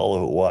from a fellow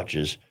who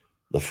watches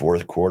the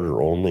fourth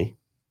quarter only.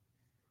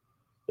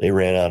 They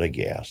ran out of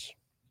gas.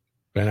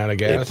 Ran out of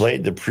They gas?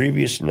 played the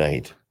previous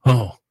night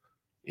Oh,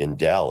 in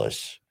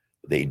Dallas.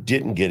 They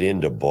didn't get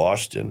into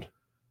Boston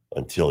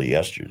until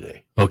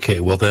yesterday. Okay,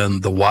 well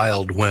then the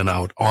Wild went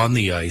out on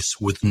the ice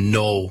with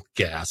no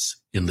gas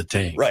in the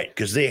tank. Right,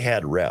 because they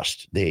had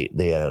rest. They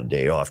had a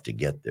day off to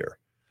get there.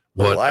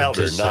 The What a Wild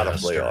are not a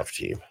disaster. playoff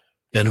team.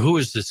 And who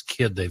is this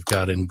kid they've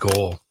got in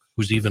goal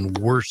who's even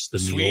worse than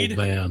Swede? the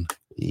old man?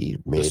 He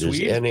made his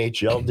Swede?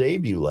 NHL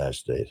debut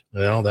last night.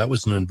 Well, that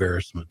was an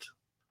embarrassment.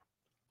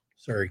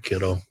 Sorry,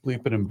 kiddo.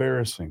 Bleeping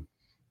embarrassing.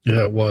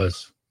 Yeah, it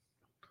was.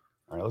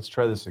 All right, let's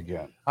try this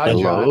again. Hi,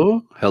 John.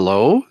 Hello,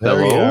 hello,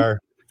 There you hello. are.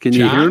 Can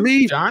you hear John?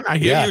 me? John, I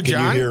hear you, Can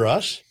John. you hear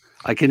us?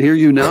 I can hear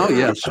you now.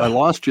 Yes, I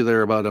lost you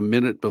there about a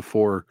minute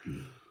before,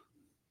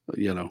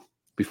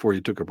 before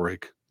you took a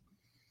break.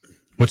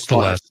 What's the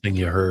What? last thing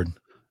you heard?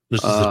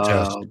 This is a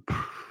test.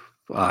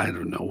 I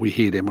don't know. We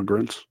hate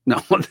immigrants.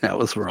 No, that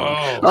was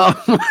wrong.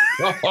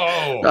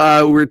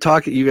 Oh. We're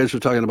talking. You guys were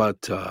talking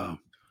about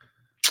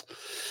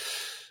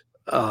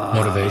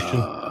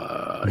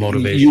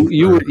Motivation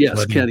You for were, yes,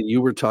 letting- Kenny.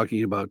 You were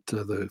talking about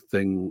the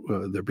thing.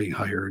 They're being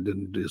hired,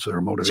 and is there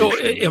a motivation?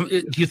 So,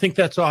 do you think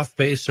that's off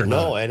base or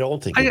No, not? I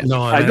don't think. I, it is.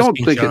 No, I'm I don't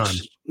asking think John.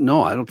 it's.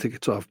 No, I don't think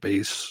it's off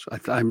base.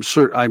 I'm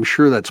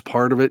sure that's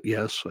part of it.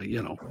 Yes,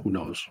 who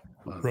knows?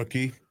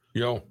 Rookie,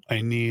 Yo,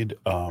 I need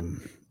God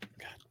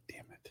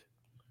damn it.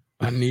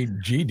 I need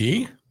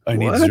GD. I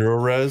need What?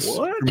 zero res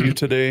What? from you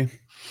today.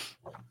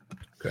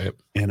 Okay.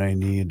 And I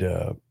need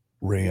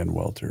Ray and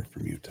Welter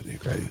from you today,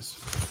 please.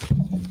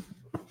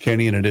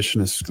 Kenny, in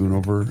addition to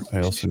Schoonover, I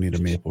also need a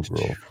Maple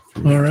Grove.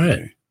 from you All right.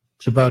 today.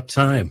 It's about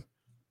time.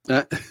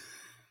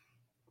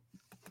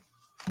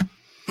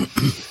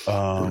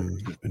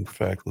 In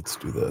fact, let's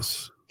do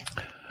this.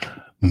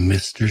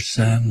 Mr.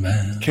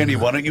 Sandman. Kenny,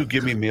 why don't you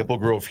give me Maple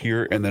Grove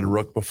here, and then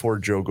Rook, before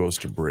Joe goes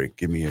to break,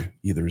 give me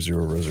either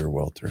zero res or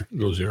Welter.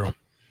 Go 0.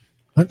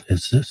 What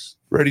is this?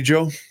 Ready,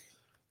 Joe?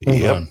 Hold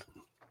Yep.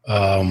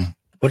 on.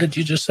 What did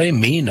you just say?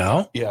 Me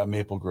now? Yeah,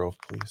 Maple Grove,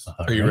 please.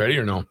 All Are you right. ready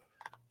or no?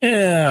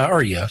 Yeah,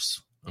 or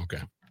yes. Okay.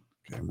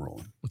 Okay, I'm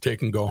rolling. We'll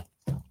take and go.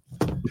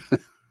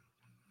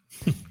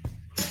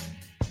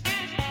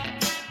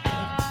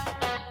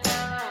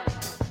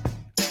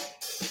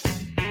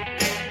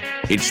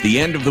 It's the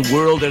end of the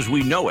world as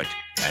we know it,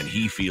 and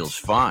he feels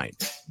fine.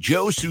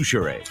 Joe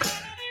Souchere.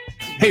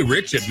 Hey,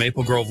 Rich at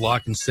Maple Grove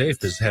Lock and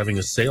Safe is having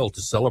a sale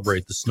to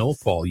celebrate the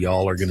snowfall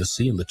y'all are going to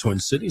see in the Twin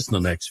Cities in the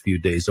next few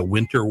days. A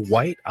winter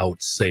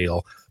whiteout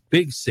sale.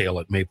 Big sale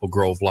at Maple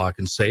Grove Lock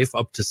and Safe.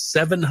 Up to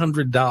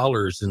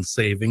 $700 in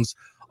savings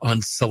on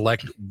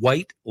select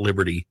white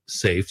Liberty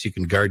safes. You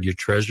can guard your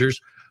treasures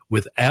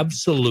with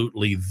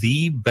absolutely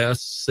the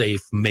best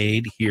safe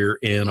made here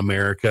in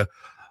America.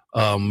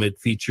 It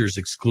features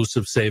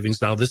exclusive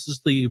savings. Now, this is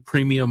the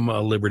premium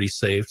Liberty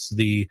safes,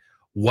 the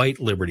white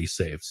Liberty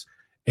safes.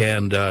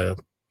 And you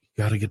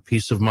got to get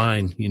peace of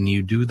mind. And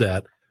you do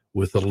that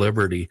with a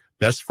Liberty.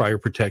 Best fire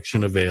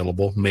protection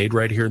available, made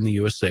right here in the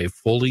USA,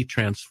 fully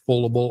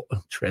transfoldable. I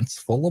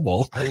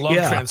love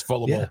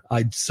transfoldable. Yeah,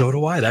 so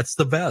do I. That's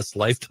the best.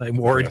 Lifetime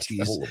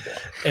warranties.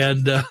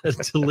 And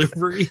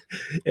delivery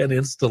and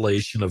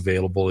installation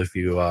available if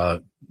you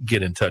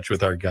get in touch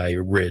with our guy,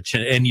 Rich.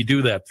 And you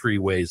do that 3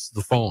 ways.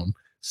 The phone,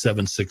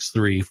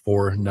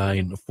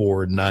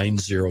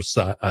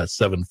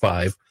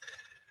 763-494-9075.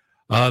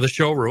 The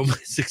showroom,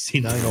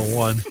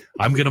 6901.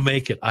 I'm going to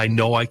make it. I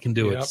know I can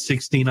do it. Yep.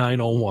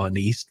 6901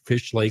 East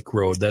Fish Lake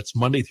Road. That's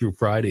Monday through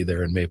Friday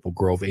there in Maple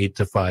Grove, 8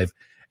 to 5.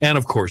 And,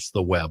 of course,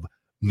 the web,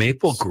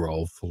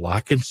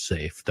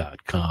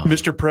 maplegrovelockandsafe.com.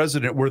 Mr.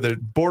 President, were the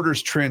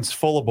borders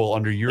transfoldable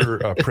under your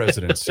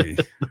presidency?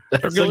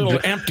 They're a little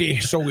empty,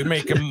 so we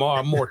make them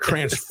more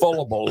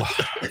transfoldable.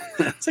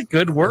 That's a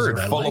good word.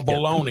 They're I full like of it.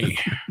 baloney.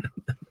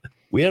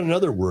 We had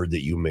another word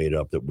that you made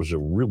up that was a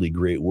really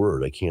great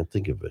word. I can't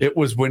think of it. It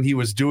was when he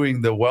was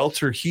doing the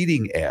Welter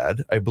heating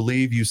ad. I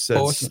believe you said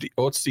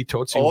Oatsy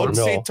Tootsie.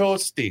 Oatsy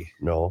Toasty.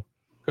 No,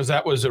 Because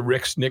that was a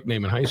Rick's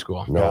nickname in high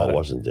school. no, it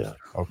wasn't that.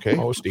 Okay.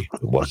 Oasty.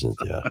 It wasn't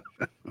that.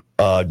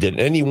 Did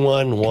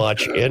anyone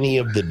watch any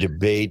of the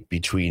debate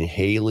between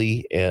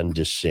Haley and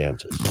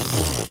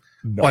DeSantis?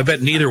 Well, I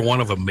bet neither one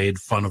of them made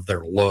fun of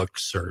their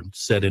looks or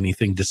said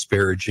anything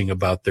disparaging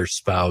about their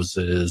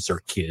spouses or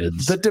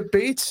kids. The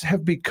debates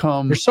have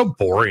become They're so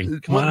boring.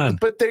 Come on.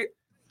 But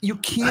you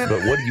can't.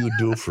 But what do you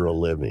do for a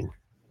living?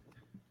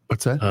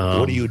 What's that?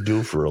 What do you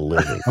do for a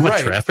living? I'm a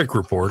Right. traffic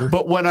reporter.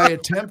 But when I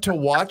attempt to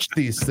watch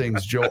these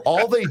things, Joe,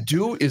 all they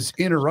do is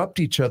interrupt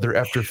each other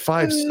after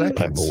 5 I'm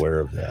seconds. aware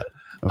of that.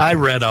 I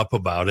read up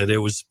about it. It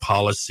was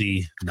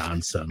policy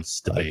nonsense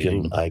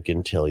debating. I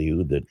can tell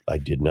you that I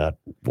did not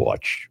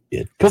watch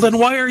it. Well, then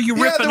why are you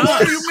ripping then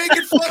why us? are you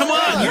making fun Come of on,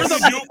 us? you're What do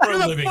you do for a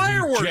the living, you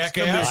fireworks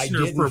jackass?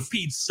 commissioner, I for didn't-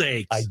 Pete's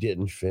sakes. I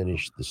didn't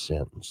finish the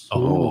sentence.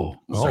 Oh,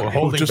 Oh,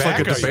 holding Just back.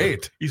 like a are you?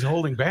 debate. He's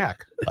holding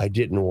back. I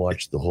didn't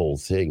watch the whole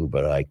thing,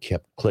 but I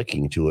kept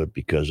clicking to it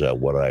because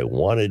what I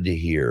wanted to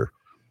hear,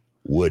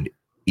 would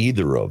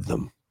either of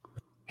them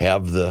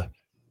have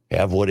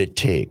what it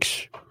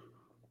takes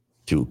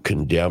to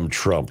condemn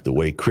Trump the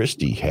way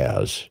Christie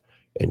has?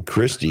 And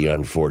Christie,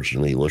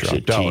 unfortunately, looks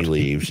Dropped at tea out.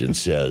 leaves and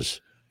says,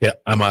 Yeah,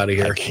 I'm out of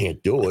I here.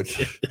 can't do it.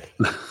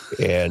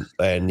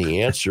 and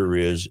the answer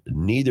is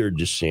neither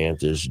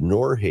DeSantis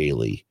nor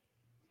Haley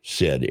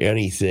said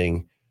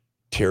anything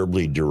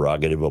terribly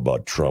derogative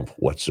about Trump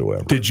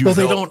whatsoever. Did you? Well,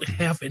 they don't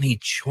have any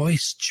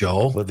choice,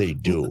 Joe. Well, they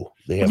do.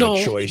 They have No,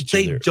 a choice.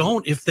 they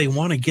don't. If they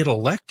want to get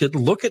elected,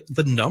 look at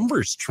the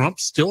numbers. Trump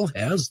still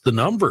has the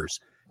numbers.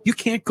 You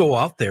can't go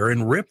out there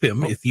and rip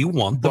him if you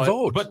want the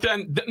vote. But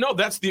then, no,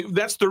 that's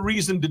the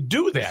reason to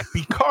do that,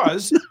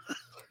 because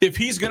if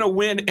he's going to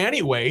win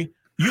anyway,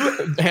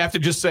 you have to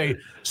just say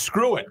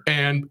screw it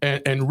and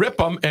rip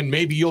him, and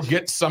maybe you'll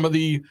get some of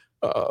the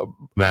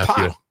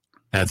pot.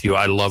 Matthew,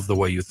 I love the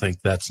way you think.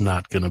 That's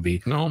not going to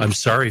be. No, I'm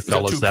sorry,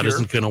 fellas, that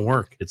isn't going to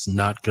work. It's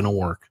not going to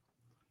work.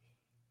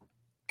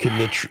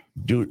 Can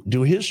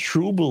do his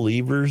true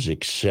believers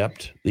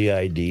accept the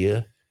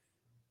idea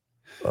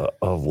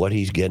of what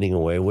he's getting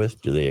away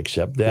with? Do they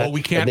accept that? Well,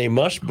 we can't. And they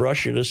must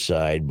brush it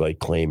aside by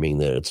claiming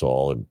that it's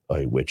all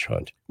a witch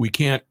hunt. We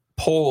can't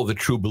poll the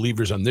true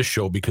believers on this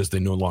show because they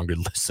no longer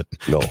listen.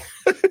 No,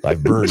 I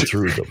burned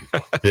through them.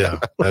 Yeah,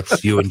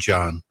 that's you and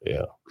John.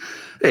 Yeah.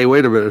 Hey,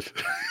 wait a minute.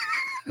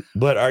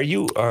 But are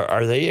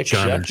they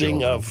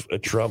accepting of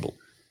Trump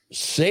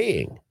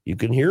saying, you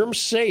can hear him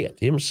say it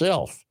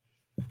himself,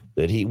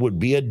 that he would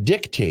be a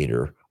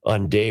dictator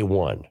on day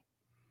one?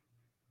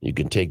 You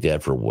can take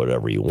that for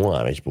whatever you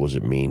want. I suppose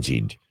it means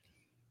he'd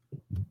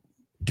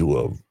do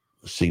a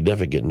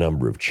significant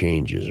number of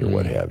changes or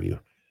what have you,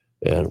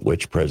 and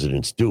which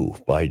presidents do.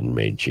 Biden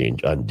made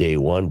change on day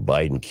one.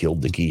 Biden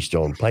killed the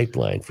Keystone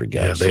Pipeline, for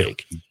God's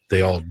sake.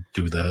 They all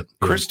do that.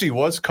 Christie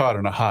was caught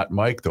on a hot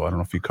mic, though. I don't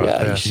know if you caught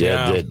that. He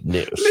said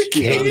that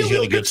Kennedy's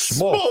going to get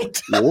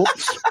smoked.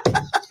 Whoops.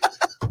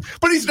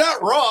 But he's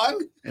not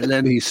wrong. And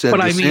then he said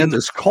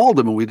DeSantis called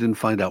him, and we didn't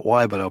find out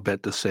why, but I'll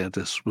bet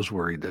DeSantis was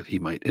worried that he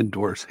might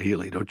endorse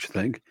Haley, don't you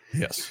think?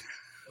 Yes.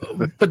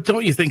 But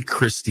don't you think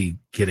Christie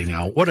getting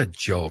out? What a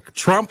joke.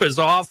 Trump is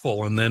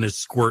awful, and then his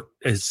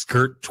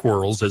skirt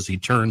twirls as he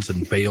turns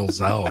and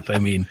bails out. I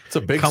mean, it's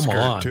a big come skirt,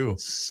 on, too.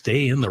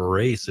 Stay in the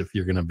race if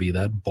you're going to be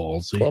that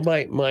ballsy. Well,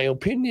 my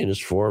opinion is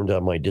formed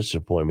on my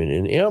disappointment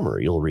in Emmer.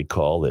 You'll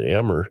recall that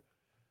Emmer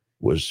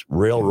was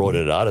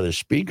railroaded out of the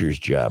speaker's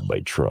job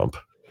by Trump.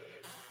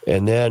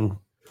 And then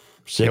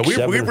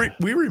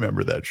we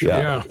remember that show.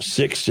 Yeah,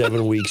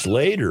 6-7 weeks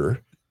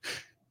later,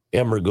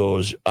 Emmer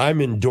goes,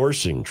 I'm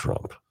endorsing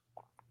Trump.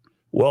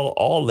 Well,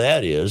 all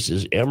that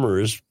is Emmer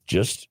is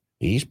just,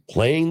 he's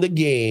playing the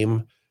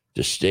game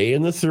to stay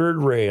in the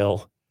third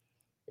rail,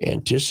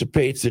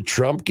 anticipates that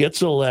Trump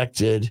gets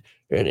elected,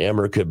 and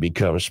Emmer could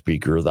become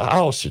Speaker of the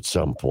House at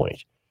some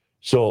point.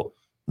 So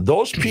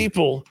those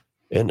people,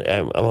 and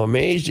I'm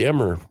amazed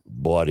Emmer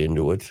bought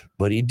into it,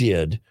 but he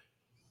did.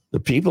 The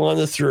people on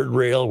the third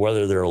rail,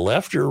 whether they're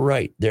left or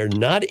right, they're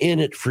not in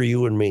it for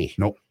you and me.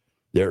 Nope.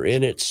 They're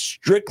in it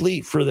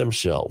strictly for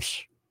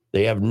themselves.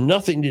 They have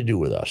nothing to do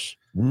with us.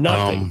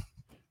 Nothing.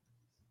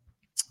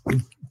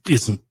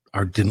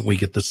 Didn't we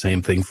get the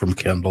same thing from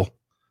Kendall?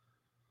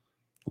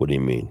 What do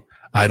you mean?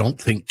 I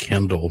don't think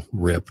Kendall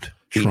ripped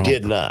Trump. He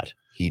did not.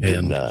 He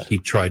did not. He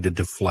tried to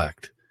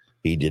deflect.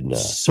 He did not.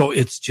 So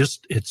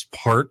it's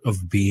part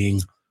of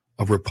being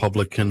a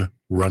Republican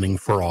running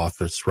for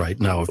office right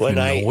now. And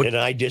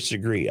I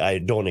disagree. I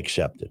don't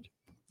accept it.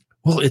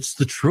 Well, it's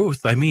the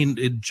truth. I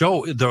mean,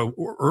 Joe,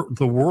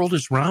 the world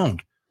is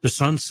round. The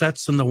sun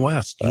sets in the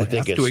west. You have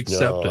to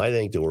accept it. I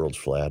think the world's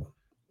flat.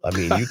 I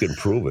mean, you can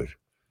prove it.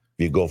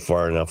 If you go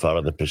far enough out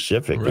of the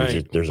Pacific,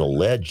 there's a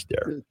ledge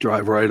there.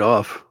 Drive right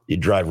off. You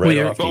drive right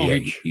off the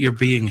edge. You're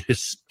being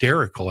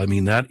hysterical. I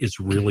mean, that is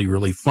really,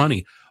 really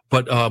funny.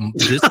 But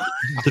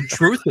the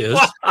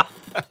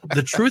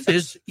truth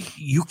is,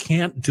 you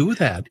can't do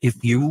that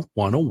if you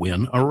want to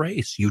win a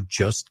race. You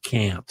just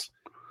can't.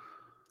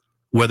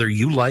 Whether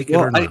you like it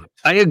or not.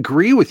 I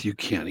agree with you,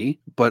 Kenny,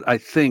 but I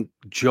think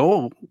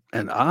Joe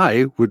and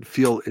I would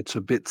feel it's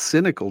a bit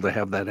cynical to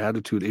have that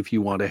attitude if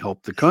you want to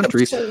help the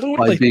country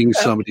by being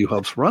somebody who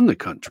helps run the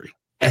country.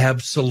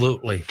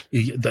 Absolutely.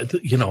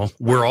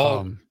 We're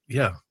all,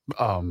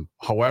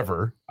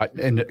 however,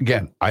 and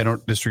again, I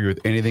don't disagree with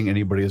anything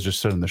anybody has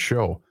just said in the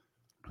show,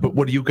 but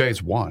what do you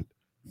guys want?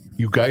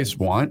 You guys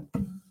want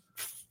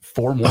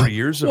 4 more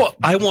years?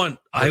 I want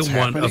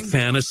a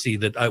fantasy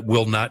that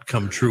will not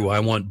come true. I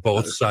want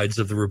both sides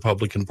of the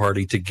Republican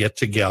Party to get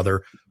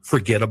together,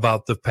 forget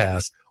about the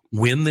past,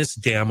 win this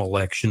damn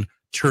election,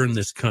 turn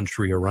this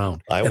country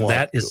around.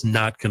 That is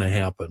not going to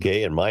happen.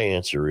 Okay, and my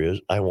answer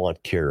is I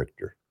want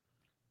character.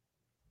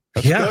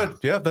 That's good.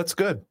 Yeah, that's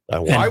good.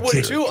 I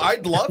would too.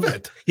 I'd love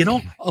it.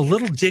 A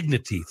little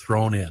dignity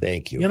thrown in.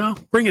 Thank you.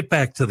 Bring it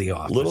back to the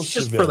office. Little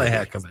just civility. for the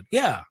heck of it.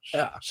 Yeah.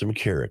 Some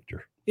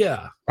character.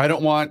 Yeah. I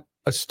don't want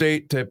a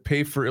state to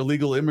pay for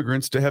illegal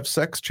immigrants to have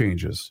sex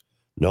changes.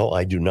 No,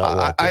 I do not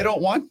want that. I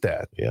don't want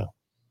that. Yeah.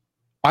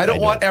 I don't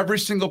want every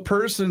single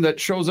person that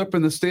shows up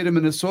in the state of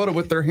Minnesota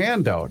with their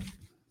hand out.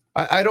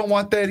 I don't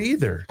want that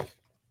either.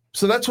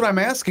 So that's what I'm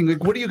asking.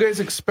 Like, what do you guys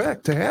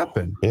expect to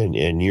happen?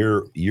 And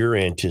you're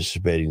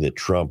anticipating that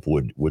Trump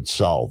would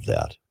solve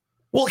that.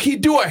 Well,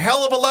 he'd do a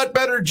hell of a lot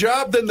better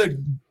job than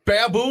the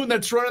baboon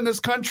that's running this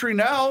country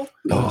now.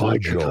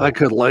 I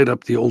could light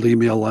up the old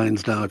email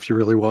lines now if you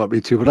really want me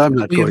to, but I'm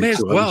not Well, you going may to.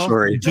 as well I'm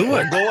sorry. do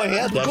it. Go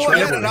ahead. That's Go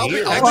right. ahead, and I'll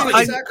be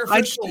Actually,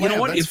 sacrificial. You know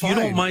what? If you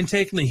don't mind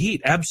taking the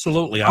heat,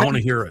 absolutely, I want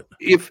to hear it.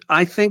 If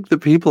I think the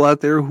people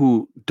out there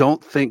who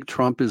don't think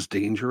Trump is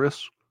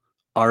dangerous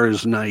are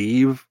as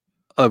naive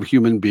of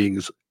human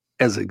beings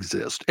as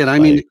exist, and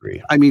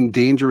I mean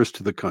dangerous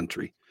to the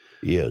country.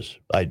 He is.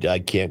 I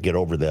can't get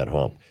over that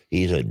hump.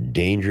 He's a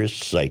dangerous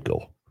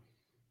psycho.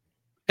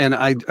 And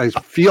I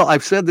feel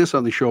I've said this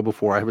on the show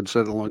before. I haven't said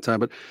it in a long time,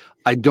 but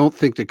I don't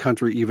think the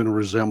country even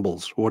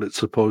resembles what it's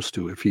supposed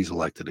to if he's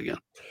elected again.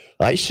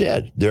 I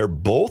said they're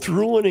both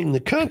ruining the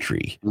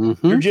country.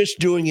 Mm-hmm. They're just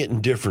doing it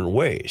in different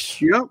ways.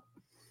 Yep.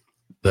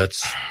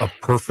 That's a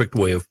perfect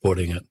way of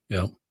putting it.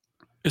 Yeah.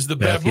 Is the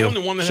baboon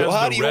the one that has So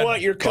how the do you red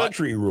want your butt?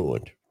 country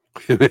ruined?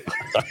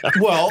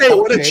 Well, Hey,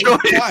 what a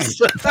choice.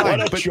 Fine.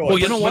 What a But, choice. Well,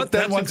 you know what? But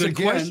then That's a once good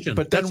again, question.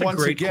 but then That's a once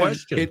great again,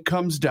 question. it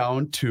comes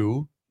down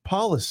to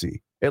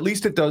policy. At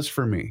least it does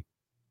for me.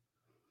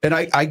 And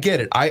I get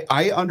it.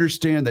 I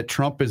understand that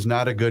Trump is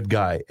not a good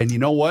guy. And you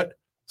know what?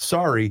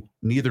 Sorry,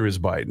 neither is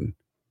Biden.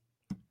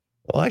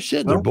 Well, I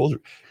said they're both.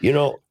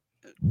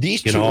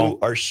 These two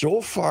are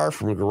so far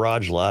from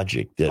garage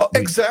logic that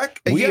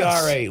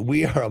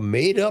we are a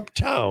made up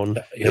town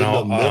in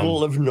the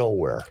middle of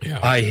nowhere. Yeah.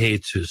 I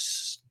hate to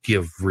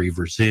give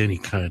Reavers any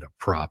kind of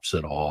props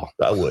at all.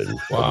 I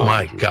wouldn't. Wow.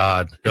 My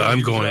God,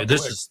 I'm going.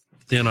 This is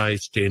thin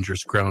ice,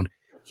 dangerous ground.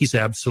 He's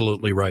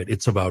absolutely right.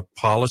 It's about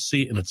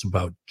policy and it's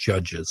about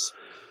judges.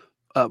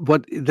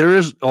 But there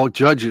is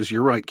judges.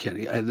 You're right,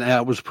 Kenny, and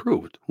that was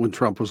proved when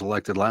Trump was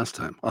elected last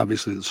time.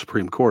 Obviously, the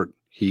Supreme Court.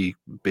 He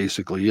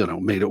basically,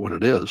 made it what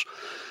it is.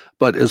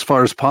 But as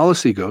far as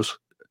policy goes,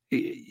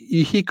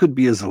 he could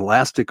be as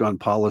elastic on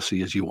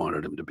policy as you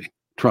wanted him to be.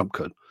 Trump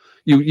could.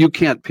 You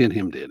can't pin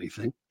him to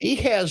anything. He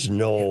has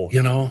no.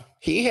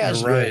 He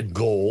has no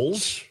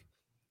goals.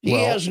 He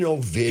has no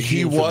vision.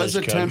 He was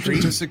attempting country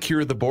to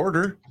secure the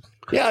border.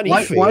 Yeah, and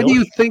why do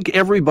you think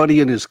everybody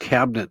in his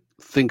cabinet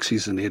thinks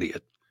he's an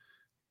idiot?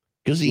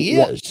 Because he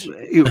is.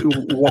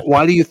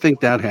 Why do you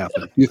think that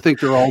happened? You think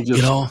they're all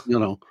just,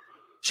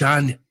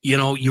 John,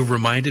 you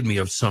reminded me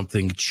of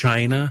something,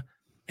 China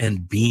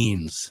and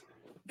beans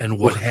and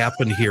what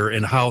happened here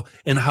and how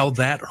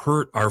that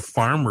hurt our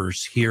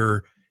farmers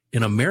here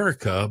in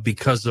America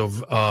because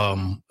of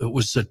it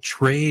was a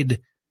trade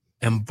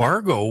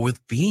embargo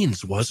with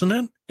beans, wasn't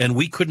it? And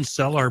we couldn't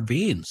sell our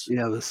beans.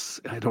 Yeah,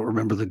 I don't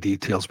remember the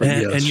details, but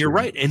yes. And you're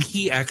right. And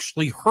he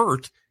actually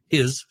hurt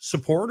his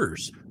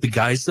supporters, the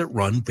guys that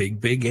run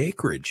big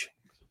acreage.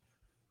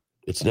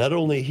 It's not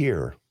only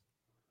here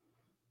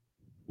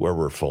where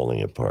we're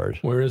falling apart.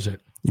 Where is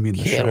it? You mean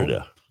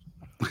Canada?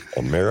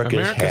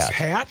 America's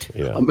hat.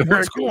 Yeah.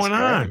 What's going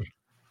on?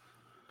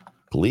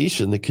 Police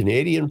in the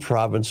Canadian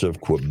province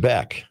of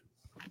Quebec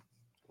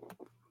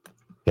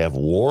have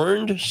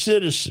warned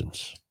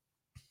citizens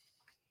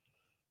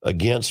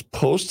against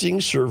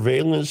posting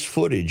surveillance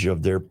footage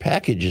of their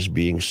packages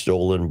being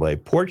stolen by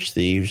porch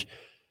thieves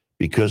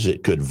because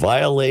it could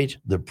violate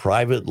the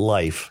private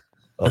life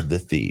of the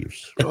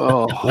thieves.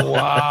 Oh,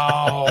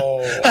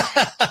 wow.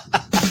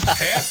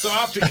 Hats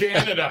off to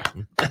Canada.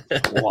 Wow. They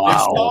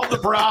solved the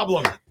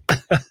problem.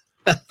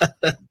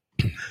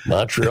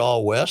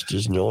 Montreal West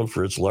is known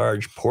for its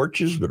large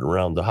porches, but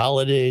around the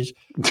holidays,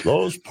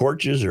 those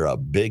porches are a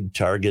big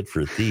target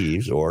for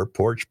thieves or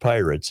porch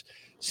pirates.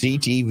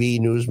 CTV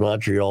News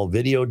Montreal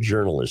video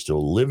journalist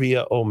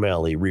Olivia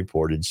O'Malley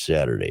reported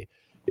Saturday.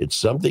 It's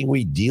something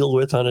we deal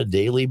with on a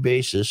daily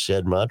basis,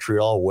 said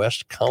Montreal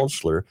West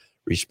counselor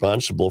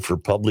responsible for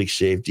public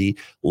safety,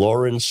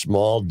 Lauren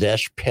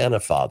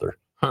Small-Panafather.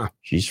 Huh.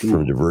 She's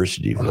from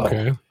Diversityville.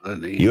 Okay.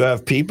 You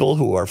have people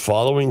who are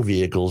following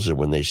vehicles, and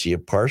when they see a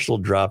parcel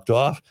dropped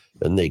off,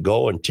 then they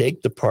go and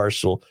take the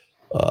parcel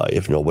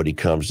if nobody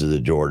comes to the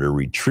door to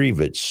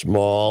retrieve it.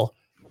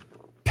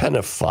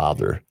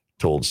 Small-Panafather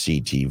told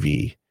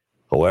CTV.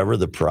 However,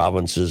 the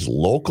province's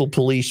local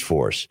police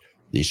force,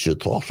 the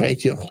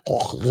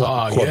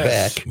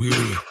Quebec,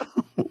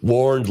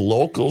 warned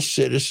local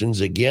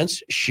citizens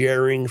against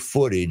sharing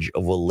footage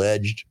of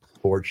alleged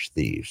porch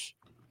thieves.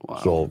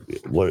 Wow. So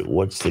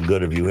what's the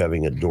good of you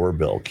having a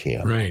doorbell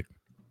cam? Right.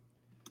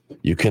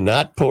 You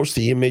cannot post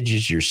the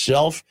images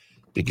yourself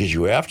because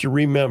you have to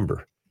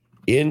remember,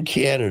 in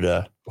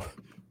Canada,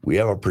 we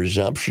have a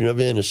presumption of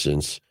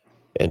innocence,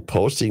 and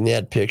posting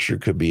that picture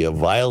could be a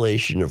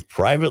violation of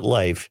private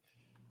life.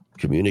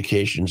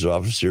 Communications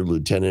Officer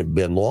Lieutenant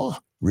Benoit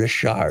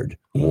Richard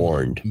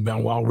warned.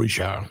 Benoit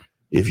Richard.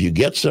 If you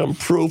get some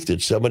proof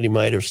that somebody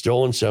might have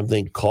stolen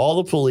something,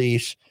 call the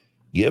police.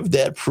 Give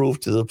that proof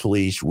to the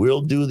police.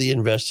 We'll do the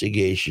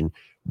investigation.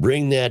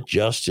 Bring that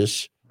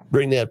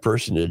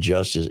person to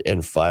justice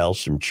and file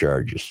some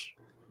charges.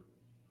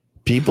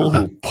 People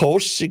who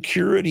post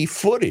security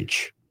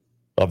footage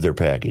of their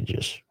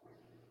packages.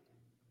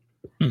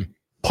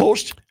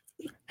 Post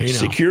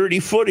security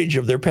footage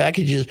of their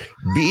packages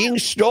being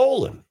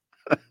stolen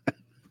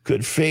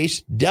could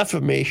face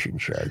defamation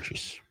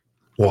charges.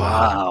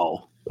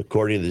 Wow.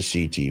 according to the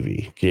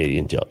CTV,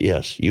 Canadian Tel.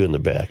 Yes, you in the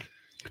back.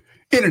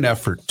 In an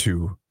effort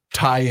to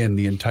tie in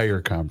the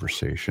entire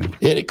conversation.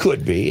 And it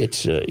could be.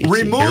 It's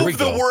remove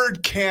the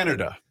word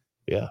Canada.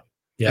 Yeah.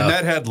 In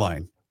that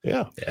headline.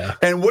 Yeah. Yeah.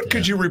 And what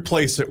could you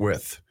replace it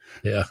with?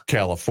 Yeah.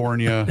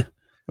 California,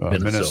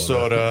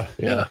 Minnesota,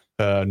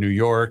 New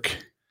York.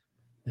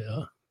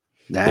 Yeah.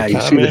 Nah,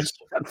 you see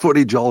that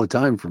footage all the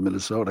time from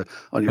Minnesota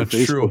on your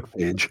Facebook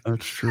page.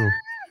 That's true.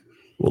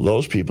 Well,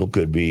 those people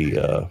could be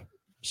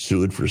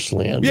sued for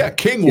slander. Yeah,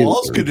 King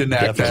Walls could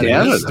enact that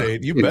in this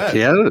state. You bet.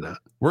 Canada.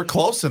 We're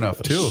close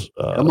enough, too.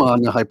 Come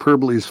on, the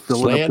hyperbole's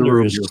filling up the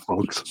room here,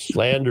 folks.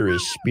 Slander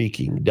is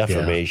speaking.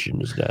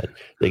 Defamation is not.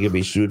 They could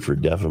be sued for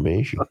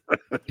defamation.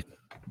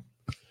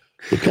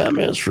 The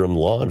comments from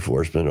law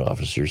enforcement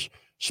officers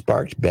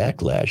sparked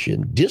backlash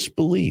and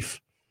disbelief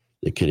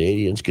that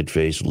Canadians could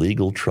face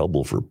legal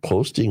trouble for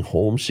posting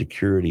home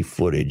security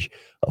footage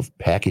of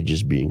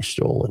packages being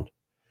stolen.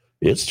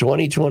 It's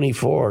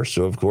 2024,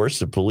 so of course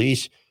the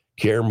police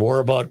care more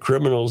about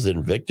criminals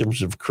than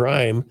victims of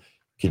crime,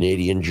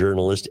 Canadian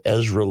journalist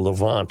Ezra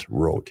Levant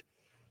wrote.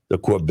 The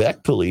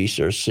Quebec police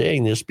are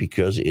saying this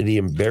because it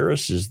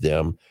embarrasses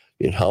them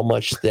in how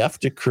much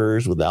theft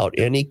occurs without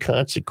any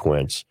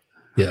consequence.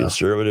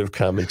 Conservative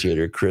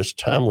commentator Chris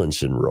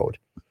Tomlinson wrote.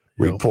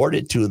 Report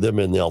it to them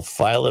and they'll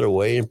file it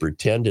away and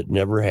pretend it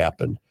never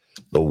happened.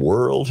 The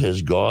world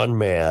has gone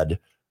mad,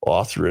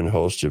 author and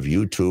host of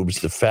YouTube's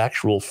The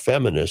Factual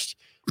Feminist,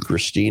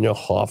 Christina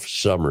Hoff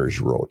Summers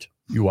wrote.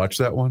 You watch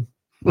that one?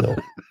 No.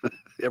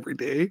 Every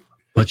day?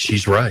 But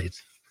she's right.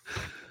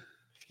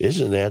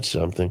 Isn't that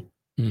something?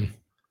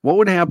 What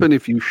would happen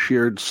if you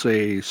shared,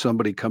 say,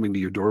 somebody coming to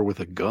your door with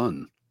a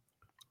gun?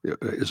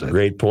 Is that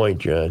Great point,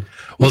 John.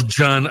 Well,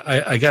 John,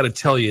 I got to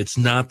tell you, it's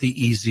not the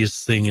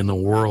easiest thing in the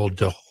world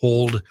to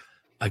hold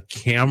a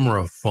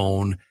camera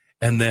phone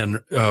and then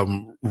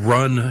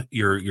run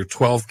your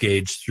 12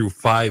 gauge through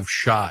 5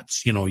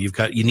 shots. You know, you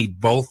need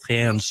both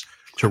hands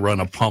to run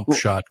a pump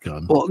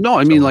shotgun. Well, no,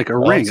 I mean like a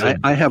ring.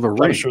 I have a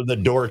ring. For the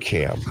door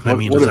cam. I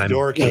mean, what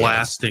I'm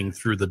blasting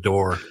through the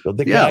door. So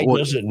the guy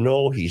doesn't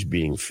know he's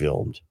being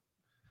filmed.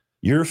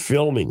 You're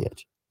filming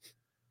it.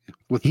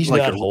 He's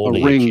like not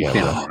holding a ring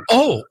camera.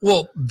 Oh,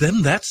 well,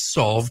 then that's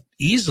solved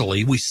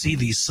easily. We see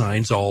these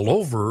signs all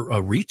over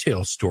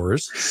retail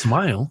stores.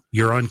 Smile,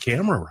 you're on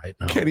camera right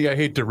now. Kenny, I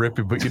hate to rip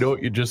you, but you know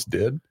what you just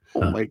did?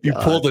 Oh my God. You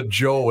pulled a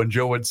Joe, and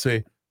Joe would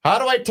say, "How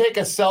do I take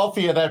a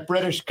selfie of that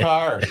British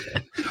car?"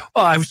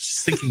 Well, I was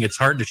just thinking it's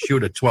hard to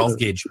shoot a 12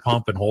 gauge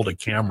pump and hold a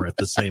camera at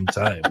the same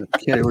time.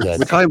 We're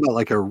talking about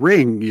like a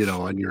ring,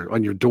 on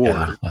your door.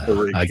 Yeah,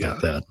 I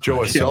got that.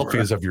 Joe, a selfie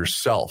is of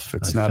yourself.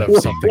 It's not of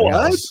something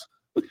else.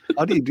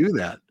 How do you do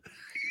that?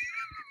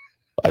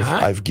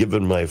 I've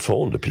given my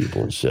phone to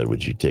people and said,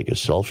 "Would you take a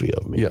selfie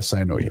of me?" Yes,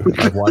 I know you.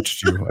 I've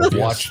watched you. I've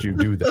watched you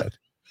do that.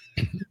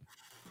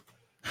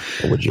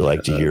 Would you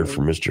like to hear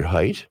from Mr.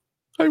 Height?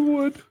 I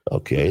would.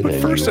 Okay.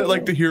 But first, I'd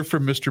like to hear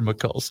from Mr.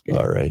 Mikulski.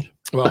 All right.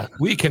 Well,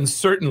 we can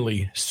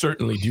certainly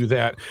do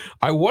that.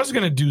 I was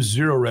going to do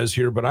zero res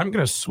here, but I'm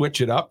going to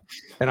switch it up,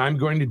 and I'm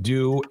going to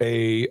do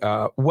a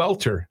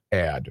welter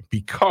ad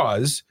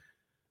because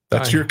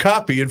that's your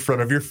copy in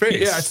front of your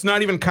face. Yeah, it's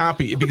not even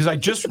copy because I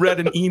just read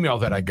an email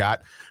that I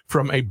got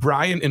from a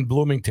Brian in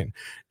Bloomington.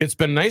 It's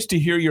been nice to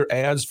hear your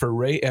ads for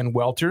Ray and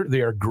Welter.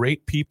 They are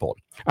great people.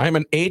 I'm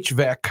an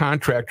HVAC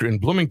contractor in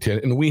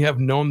Bloomington, and we have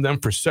known them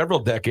for several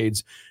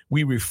decades.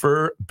 We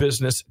refer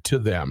business to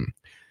them.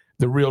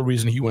 The real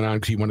reason he went on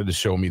because he wanted to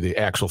show me the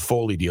actual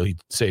Foley deal. He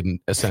said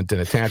sent an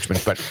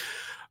attachment. But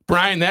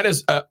Brian, that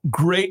is a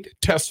great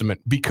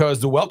testament because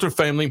the Welter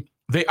family,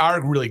 they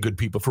are really good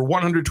people. For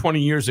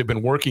 120 years, they've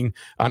been working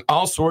on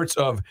all sorts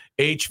of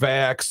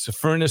HVACs,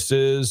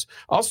 furnaces,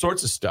 all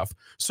sorts of stuff.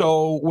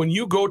 So when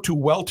you go to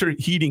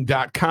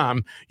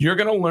welterheating.com, you're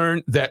going to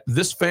learn that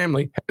this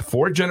family,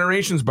 4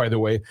 generations, by the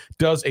way,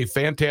 does a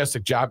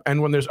fantastic job.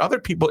 And when there's other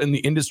people in the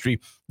industry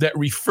that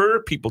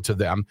refer people to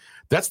them,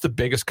 that's the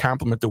biggest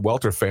compliment the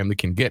Welter family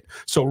can get.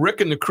 So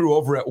Rick and the crew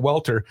over at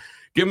Welter,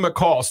 give them a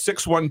call,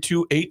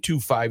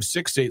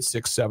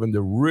 612-825-6867.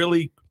 They're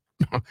really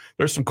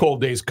there's some cold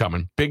days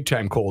coming, big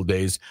time cold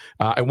days.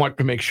 I want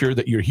to make sure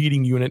that your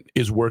heating unit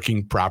is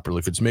working properly.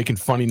 If it's making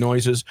funny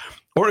noises,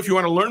 or if you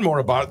want to learn more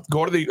about it,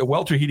 go to the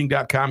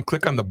welterheating.com,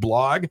 click on the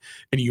blog,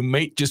 and you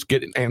might just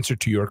get an answer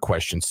to your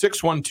question.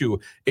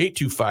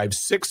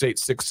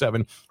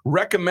 612-825-6867,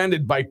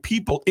 recommended by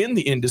people in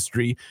the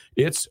industry.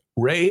 It's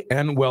Ray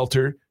and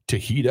Welter to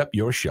heat up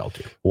your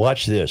shelter.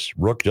 Watch this.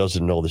 Rook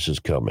doesn't know this is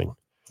coming.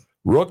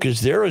 Rook,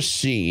 is there a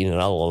scene, and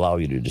I'll allow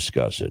you to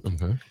discuss it.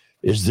 Mm-hmm.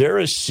 Is there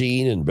a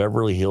scene in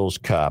Beverly Hills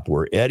Cop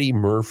where Eddie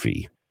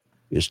Murphy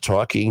is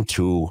talking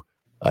to,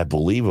 I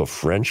believe, a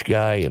French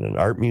guy in an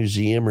art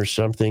museum or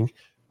something,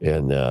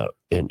 and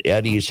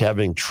Eddie is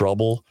having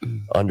trouble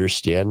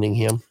understanding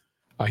him?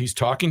 He's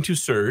talking to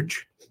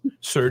Serge.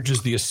 Serge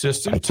is the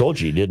assistant. I told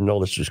you didn't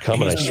know this was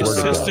coming. He's the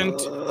assistant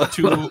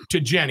to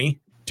Jenny.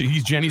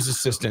 He's Jenny's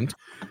assistant,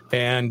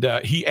 and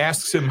he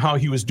asks him how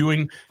he was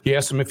doing. He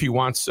asks him if he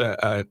wants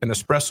an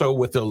espresso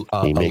with a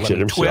he makes it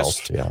himself.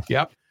 Twist. Yeah.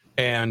 Yep.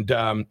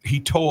 and he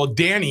told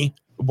Danny,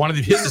 one of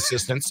his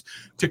assistants,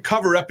 to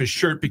cover up his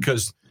shirt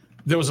because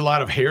there was a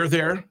lot of hair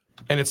there,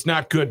 and it's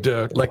not good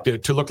to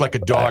look like a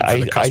dog for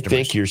the I customers.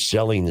 think you're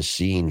selling the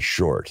scene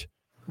short.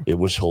 It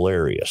was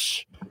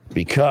hilarious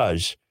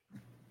because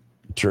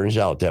it turns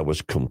out that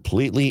was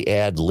completely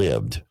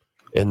ad-libbed,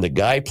 and the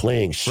guy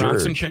playing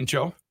Bronson Serge,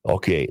 Pinchot.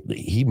 okay,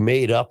 he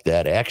made up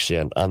that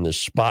accent on the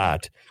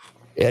spot.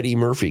 Eddie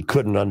Murphy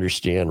couldn't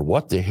understand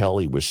what the hell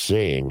he was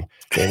saying,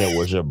 and it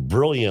was a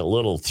brilliant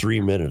little 3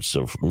 minutes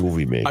of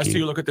movie making. I see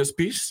you look at this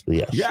piece.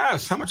 Yes.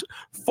 Yes. How much?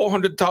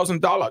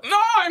 $400,000.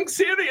 No, I'm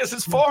serious.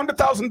 It's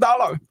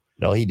 $400,000.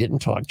 No, he didn't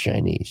talk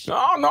Chinese.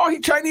 No, he's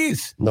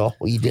Chinese. No,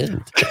 he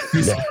didn't.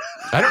 No,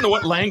 I don't know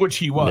what language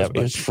he was. it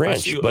was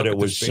French, but it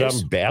was some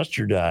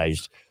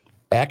bastardized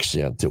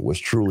accent that was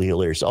truly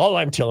hilarious. All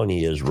I'm telling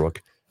you is,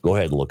 Rook, go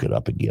ahead and look it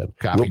up again.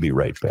 Copy. We'll be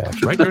right back.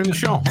 Right during the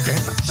show.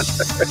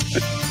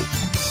 Okay.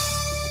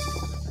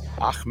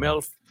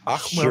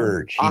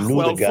 Serge. He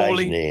knew the guy's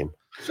Foley. name.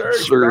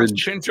 Serge.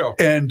 Pinchot.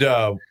 And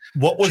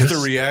what was the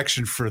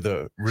reaction for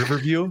the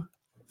Riverview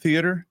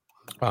Theater?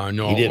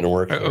 No. He didn't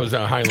work It there. was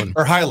Highland.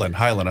 Or Highland,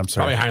 I'm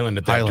sorry. Probably Highland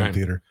at that Highland time.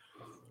 Theater.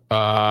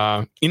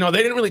 They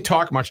didn't really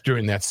talk much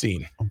during that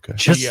scene. Okay.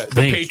 The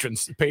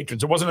patrons.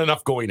 There wasn't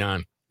enough going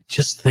on.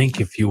 Just think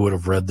if you would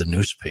have read the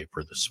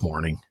newspaper this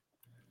morning.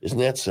 Isn't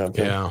that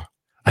something? Yeah.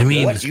 I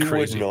mean, What you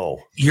would know.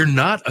 you're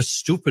not a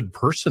stupid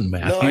person,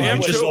 Matthew. No, I you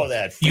wouldn't know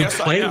that. you Yes,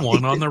 I play am.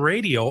 one on the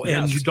radio,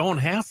 and Yes. you don't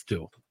have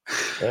to.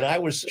 And I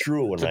was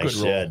true when It's a I good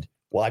said,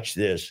 watch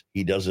this.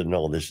 He doesn't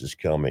know this is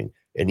coming.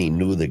 And he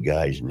knew the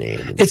guy's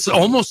name. It's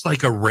almost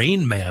like a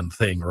Rain Man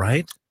thing,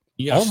 right?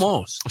 Yes.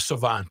 Almost.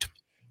 Savant.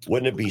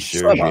 Wouldn't it be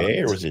Serge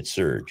or was it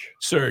Serge?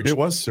 Serge. It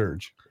was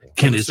Surge.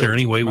 Is there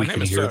any way My we name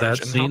can is hear Serge, that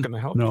and how scene? can I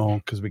help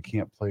No, because we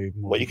can't play.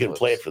 Well, you can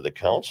play it for the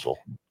council,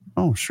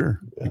 Oh, sure.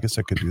 I guess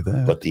I could do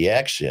that. but the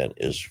accent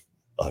is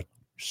a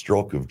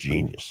stroke of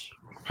genius.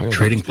 you?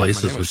 Trading My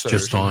Places name was is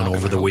just Serge, and on how can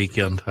over I the help?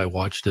 weekend. I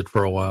watched it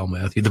for a while,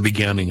 Matthew. The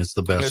beginning is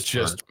the best. It's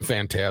just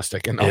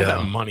fantastic. And Yeah.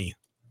 all that money.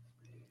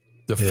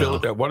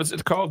 Yeah. What is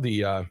it called?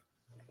 Yeah,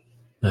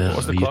 what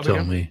was the you club tell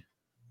again? me.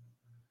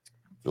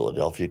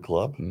 Philadelphia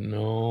Club?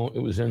 No, it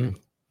was in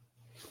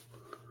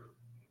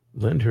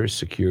Lyndhurst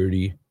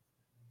Security.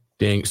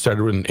 Dang,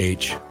 started with an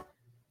H.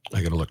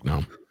 I gotta look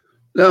now.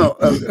 No,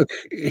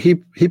 he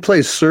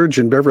plays Serge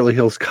in Beverly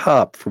Hills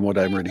Cop, from what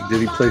I'm reading.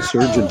 Did he play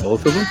Serge in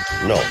both of them?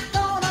 No.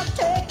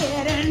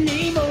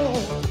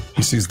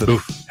 He sees the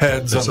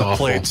heads That's on the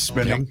awful. plate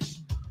spinning.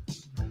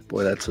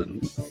 Boy, that's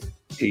an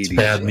 80s.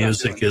 Bad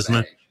music, isn't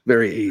it?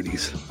 Very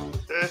 80s.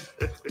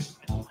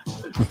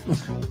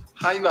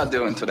 How you all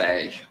doing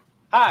today?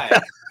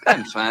 Hi.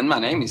 I'm fine. My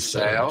name is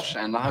Serge,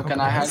 and how can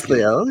I help you?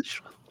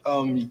 Serge?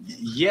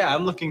 Yeah,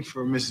 I'm looking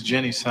for Miss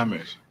Jenny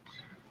Summers.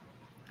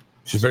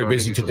 She's very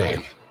busy today.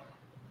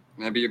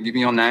 Maybe you give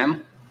me your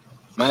name?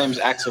 My name is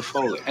Axel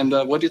Foley. And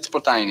what it's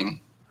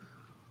pertaining?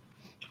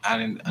 I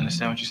didn't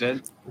understand what you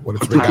said. What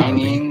it's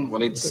Pertaining,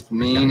 what it's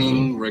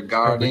meaning,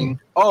 regarding.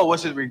 Oh,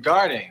 what's it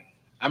regarding?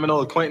 I'm an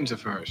old acquaintance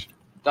of hers.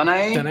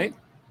 Danae? Tonight?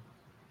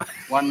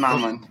 One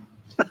moment.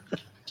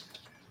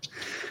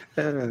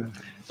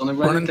 Don't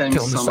Vernon, tell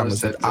tell me Summers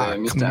something. that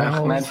Mr.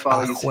 Ahmed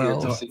Foley is here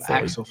to see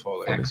Axel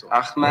Foley.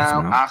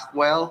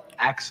 Ahmed,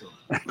 Axel.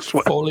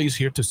 Foley's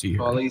here to see her.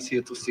 Foley is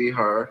here to see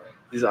her.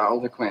 These are all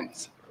the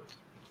acquaintances.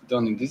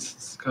 Donnie,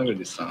 this cover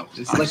this up.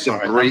 This is like sorry,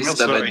 the I'm brace real of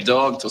a sorry.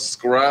 dog to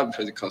scrub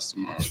for the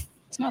customer.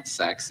 It's not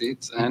sexy.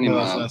 It's animal.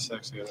 No, it's not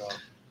sexy at all.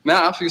 May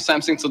I offer you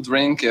something to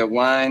drink? A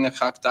wine, a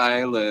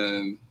cocktail,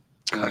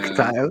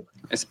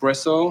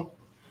 espresso?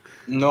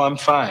 No, I'm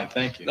fine.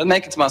 Thank you. I'll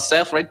make it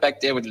myself right back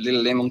there with a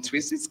little lemon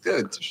twist. It's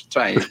good. You should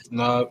try it.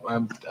 No,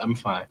 I'm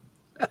fine.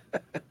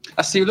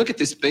 I see you look at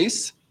this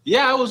piece.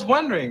 Yeah, I was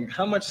wondering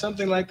how much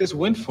something like this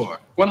went for.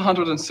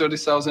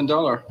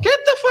 $130,000. Get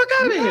the fuck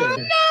out of here.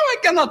 No, I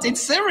cannot.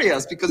 It's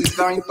serious because it's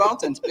very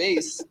important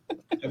piece.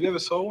 Have you ever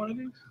sold one of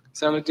these?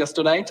 Sold it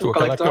yesterday to To a a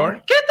collector.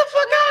 collector? Get the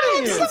fuck out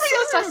of here.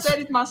 Serious. I said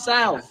it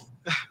myself.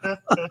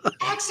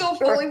 Axel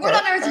Foley, what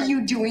on earth are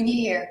you doing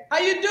here? How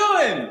you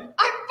doing?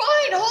 I'm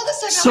fine. Hold a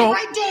second. So- I'll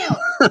write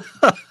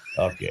down.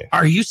 Okay.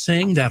 Are you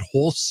saying that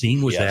whole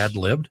scene was Yes.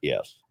 ad-libbed?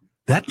 Yes.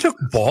 That took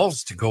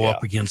balls to go Yeah.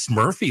 up against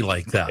Murphy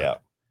like that. Yeah.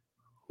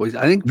 Well,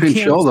 I think You can't-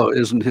 Pinchot, though,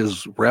 isn't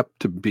his rep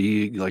to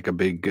be like a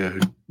big,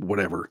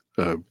 whatever,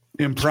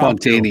 Impromptu.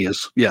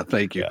 spontaneous. Yeah,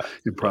 thank you. Yeah.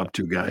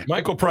 Impromptu guy.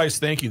 Michael Price,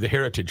 thank you. The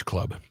Heritage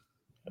Club.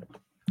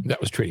 That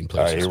was Trading All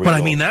right, Places. here we But go.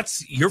 I mean,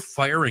 you're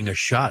firing a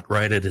shot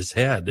right at his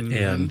head,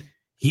 and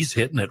he's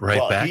hitting it right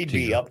well, back he'd to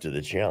be you. up to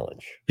the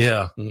challenge.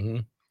 Yeah,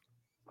 Mhm.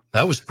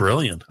 that was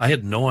brilliant. I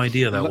had no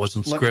idea that Let-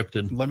 wasn't let-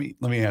 scripted. Let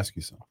me ask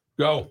you something.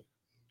 Go.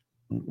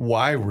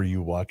 Why were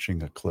you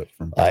watching a clip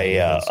from?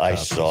 I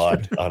saw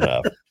it on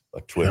a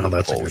Twitter No,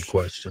 that's a post. good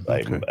question.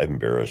 I'm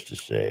embarrassed to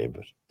say,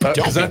 but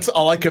Because that's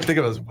all I kept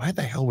thinking of. Was why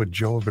the hell would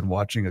Joe have been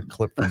watching a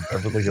clip from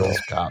Beverly Hills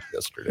Cop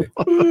yesterday?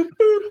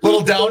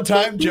 Little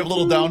downtime. Do you have a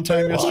little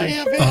downtime yesterday?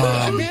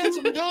 I've had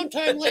some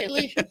downtime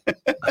lately.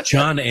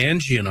 John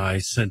Angie and I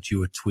sent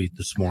you a tweet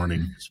this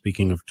morning.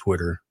 Speaking of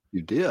Twitter,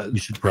 You did. You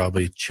should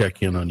probably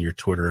check in on your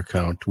Twitter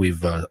account.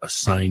 We've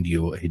assigned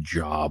you a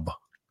job,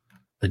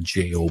 a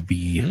job.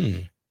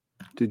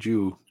 Did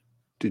you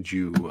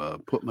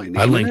put my name?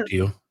 I in linked it?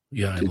 you.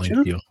 Yeah, I Did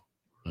linked you?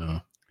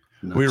 you.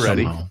 We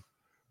ready? Somehow.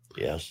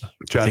 Yes.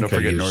 John, don't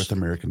forget used- North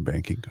American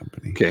Banking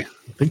Company. Okay.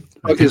 I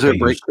Is there I a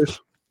break, used- Chris?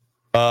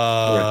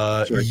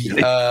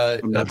 Sorry.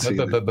 I'm not seeing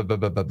Let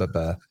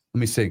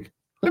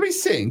me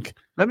think.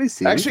 Let me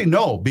see. it. Actually,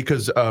 no,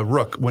 because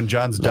Rook, when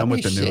John's done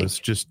with the me think. news,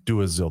 just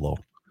do a Zillow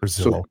or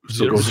So- Zillow.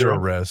 so go Zero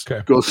through. res.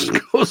 Okay. Go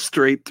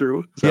straight through.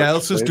 Is that Yeah, what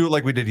let's you're just saying? do it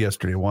like we did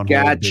yesterday. One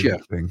whole Gotcha.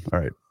 big thing. All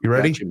right, you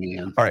ready? Gotcha,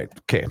 man. All right.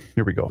 Okay,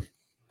 here we go.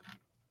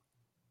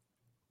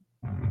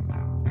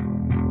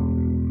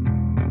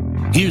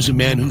 Here's a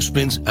man who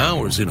spends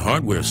hours in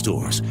hardware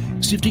stores,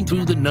 sifting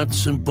through the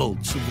nuts and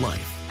bolts of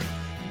life.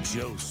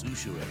 Joe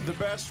Souchere. The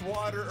best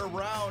water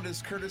around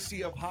is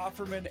courtesy of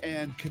Hofferman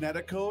and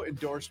Connecticut,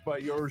 endorsed by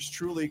yours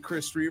truly,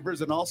 Chris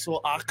Reavers, and also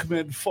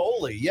Ahmed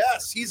Foley.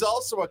 Yes, he's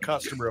also a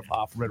customer of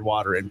Hofferman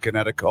Water in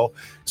Connecticut.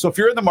 So if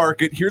you're in the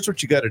market, here's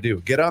what you got to do.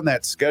 Get on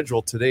that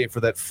schedule today for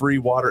that free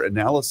water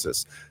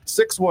analysis.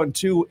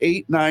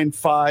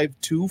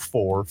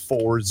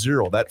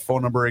 612-895-2440. That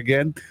phone number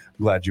again,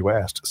 glad you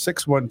asked.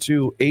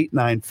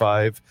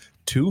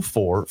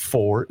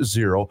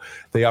 612-895-2440.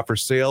 They offer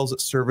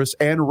sales, service,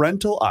 and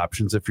rental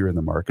options if you're in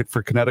the market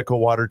for Connecticut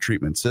water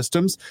treatment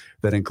systems.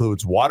 That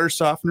includes water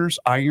softeners,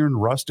 iron,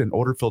 rust, and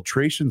odor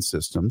filtration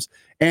systems,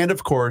 and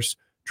of course,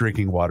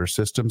 drinking water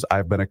systems.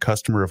 I've been a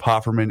customer of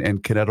Hofferman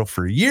and Connecticut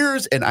for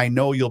years, and I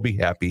know you'll be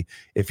happy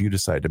if you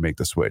decide to make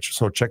the switch.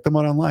 So check them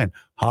out online,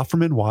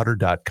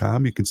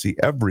 HoffermanWater.com. You can see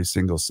every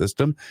single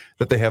system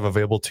that they have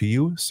available to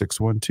you.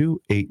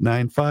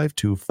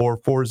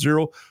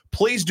 612-895-2440.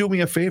 Please do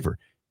me a favor.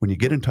 When you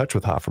get in touch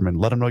with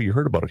Hofferman, let them know you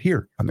heard about it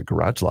here on the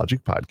Garage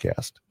Logic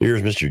podcast.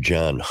 Here's Mr.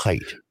 John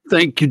Haidt.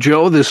 Thank you,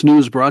 Joe. This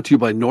news brought to you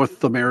by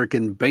North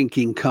American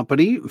Banking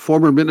Company.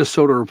 Former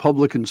Minnesota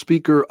Republican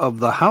Speaker of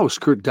the House,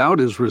 Kurt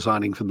Dowd, is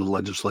resigning from the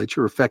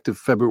legislature effective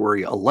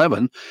February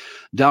 11.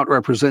 Dowd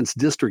represents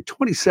District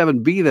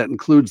 27B. That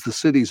includes the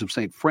cities of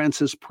St.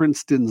 Francis,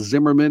 Princeton,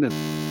 Zimmerman, and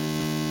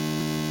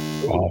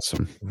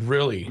Awesome.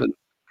 Really?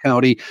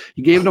 County.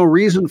 He gave no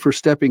reason for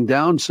stepping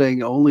down,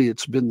 saying only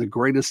it's been the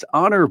greatest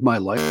honor of my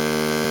life.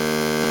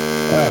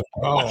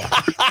 Oh,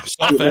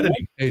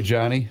 self-editing. Hey,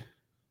 Johnny.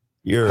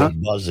 You're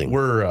buzzing.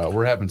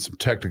 We're having some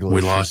technical We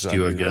issues lost on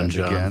you your again, end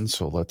John.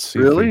 so let's see.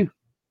 Really?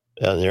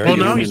 Yeah, there Oh,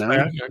 you now go. he's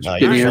back. Now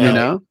Can you hear me you're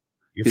now?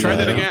 You're Try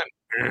fine. that again.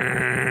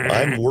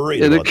 I'm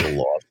worried And about the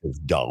loss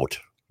of Dot.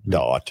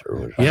 Or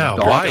whatever. Yeah,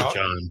 Dog. why,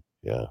 John?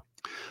 Yeah.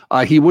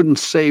 He wouldn't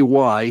say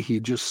why. He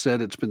just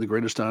said it's been the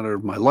greatest honor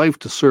of my life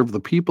to serve the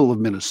people of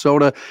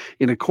Minnesota.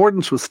 In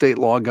accordance with state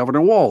law,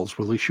 Governor Walz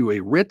will issue a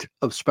writ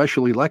of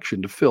special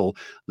election to fill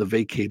the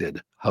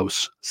vacated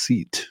House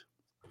seat.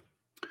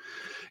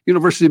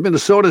 University of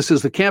Minnesota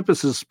says the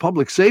campus's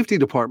public safety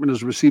department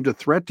has received a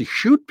threat to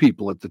shoot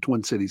people at the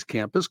Twin Cities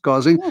campus,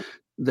 causing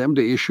them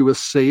to issue a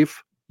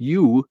safe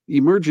U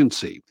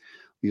emergency.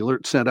 The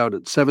alert sent out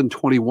at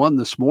 7:21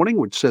 this morning,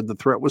 which said the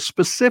threat was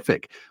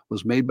specific,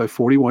 was made by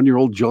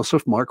 41-year-old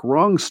Joseph Mark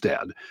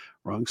Rongstad.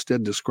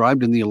 Rongstad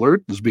described in the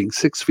alert as being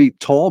 6 feet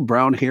tall,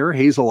 brown hair,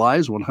 hazel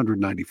eyes,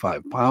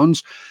 195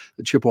 pounds.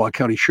 The Chippewa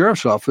County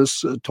Sheriff's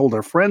Office told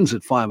our friends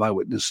at 5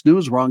 Eyewitness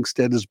News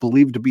Rongstad is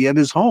believed to be at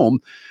his home,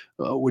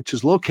 which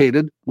is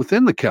located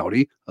within the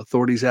county.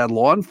 Authorities add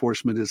law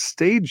enforcement is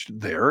staged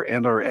there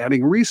and are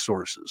adding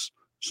resources,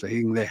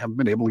 saying they haven't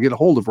been able to get a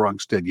hold of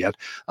Rongstad yet.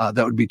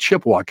 That would be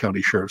Chippewa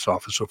County Sheriff's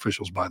Office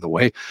officials, by the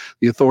way.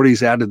 The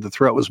authorities added the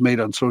threat was made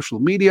on social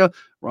media.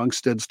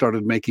 Rongstad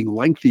started making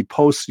lengthy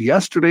posts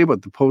yesterday,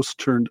 but the posts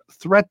turned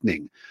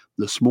threatening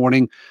this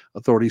morning.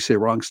 Authorities say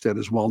Rongstad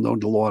is well known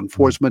to law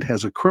enforcement,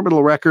 has a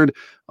criminal record.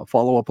 A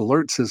follow-up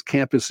alert says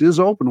campus is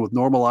open with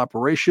normal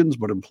operations,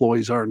 but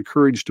employees are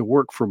encouraged to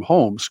work from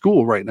home.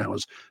 School right now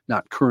is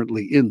not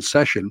currently in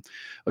session.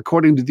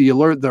 According to the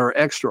alert, there are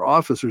extra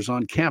officers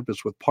on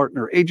campus with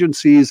partner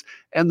agencies,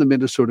 and the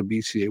Minnesota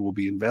BCA will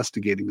be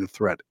investigating the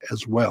threat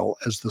as well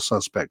as the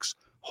suspect's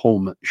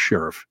home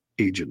sheriff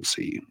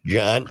agency.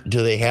 John,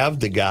 do they have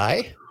the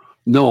guy?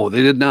 No,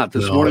 they did not.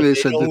 This morning they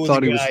said know they who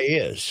thought the he was. guy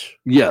is.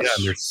 Yes.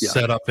 Yeah, they're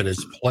set up at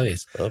his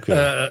place.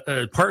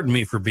 Okay. Pardon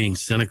me for being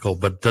cynical,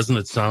 but doesn't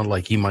it sound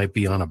like he might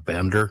be on a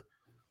bender?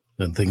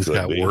 And things Could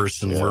got be.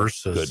 worse and Yeah,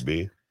 worse. Could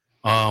be.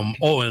 And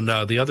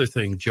the other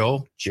thing,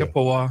 Joe,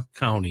 Chippewa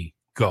County,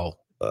 go.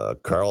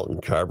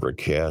 Carlton, Carver,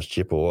 Cass,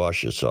 Chippewa,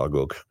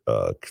 Chisago,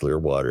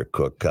 Clearwater,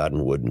 Cook,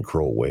 Cottonwood, and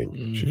Crow Wing.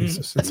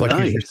 Jesus, it's like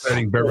he's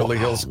reciting Beverly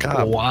Hills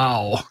Cop.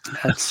 Wow.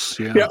 That's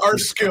Yeah, our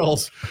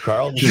skills.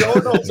 Carlton. Joe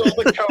knows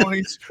all the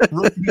counties.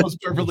 Rick knows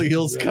Beverly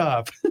Hills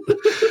Cop.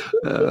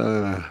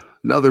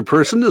 Another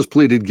person has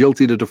pleaded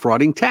guilty to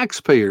defrauding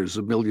taxpayers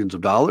of millions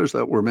of dollars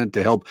that were meant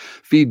to help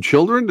feed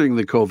children during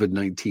the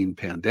COVID-19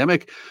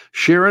 pandemic.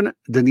 Sharon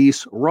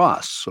Denise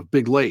Ross of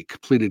Big Lake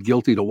pleaded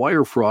guilty to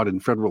wire fraud in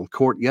federal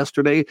court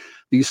yesterday,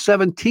 the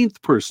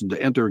 17th person to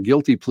enter a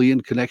guilty plea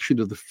in connection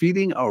to the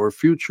Feeding Our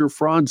Future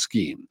fraud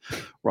scheme.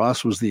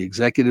 Ross was the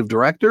executive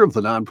director of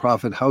the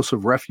nonprofit House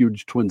of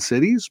Refuge Twin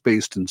Cities,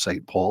 based in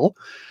St. Paul.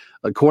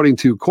 According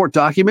to court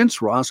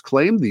documents, Ross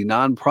claimed the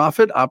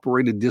nonprofit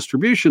operated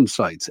distribution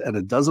sites at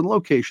a dozen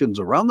locations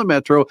around the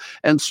metro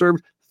and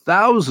served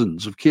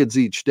thousands of kids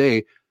each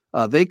day.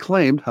 They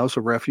claimed House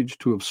of Refuge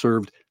to have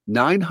served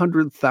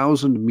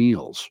 900,000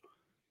 meals.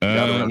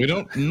 We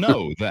don't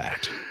know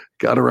that.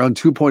 Got around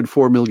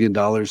 $2.4 million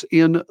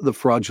in the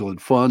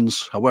fraudulent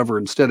funds. However,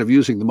 instead of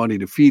using the money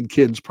to feed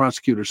kids,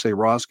 prosecutors say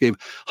Ross gave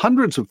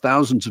hundreds of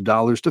thousands of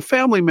dollars to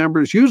family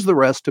members, used the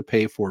rest to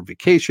pay for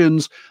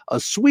vacations, a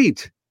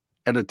suite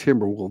at a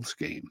Timberwolves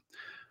game.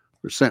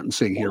 Her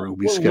sentencing hearing will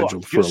be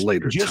scheduled for a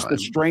later just time. The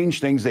strange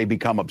things they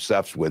become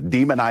obsessed with,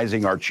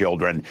 demonizing our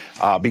children,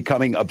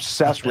 becoming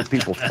obsessed with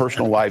people's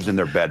personal lives in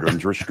their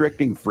bedrooms,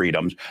 restricting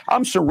freedoms.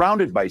 I'm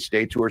surrounded by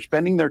states who are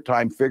spending their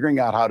time figuring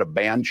out how to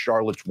ban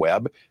Charlotte's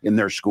Web in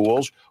their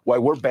schools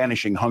while we're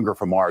banishing hunger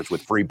from ours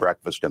with free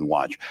breakfast and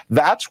lunch.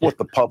 That's what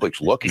the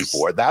public's looking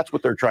for. That's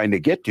what they're trying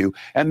to get to.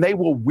 And they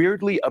will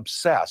weirdly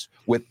obsess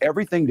with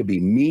everything to be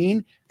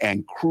mean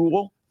and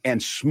cruel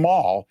and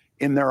small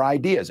in their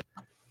ideas.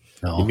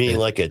 You mean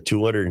like a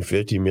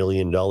 $250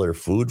 million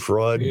food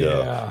fraud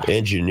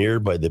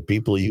engineered by the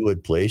people you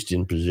had placed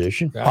in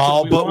position?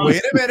 But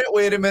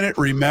wait a minute.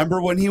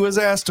 Remember when he was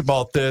asked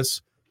about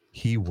this?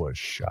 He was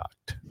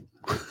shocked.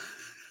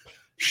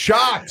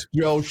 Shocked,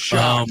 Joe,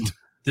 shocked.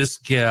 This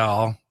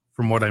gal,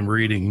 from what I'm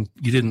reading,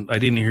 I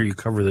didn't hear you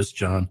cover this,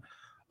 John.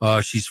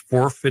 She's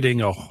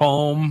forfeiting a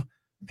home,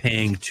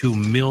 paying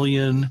 $2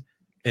 million,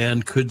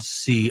 and could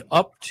see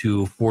up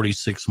to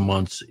 46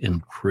 months in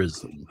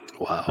prison.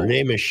 Wow. Her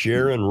name is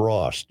Sharon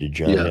Ross. Did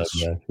John have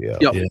that? Yeah.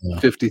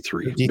 Yep.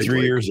 53.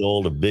 53 years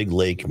old of Big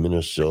Lake,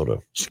 Minnesota.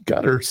 She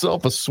got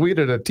herself a suite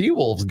at a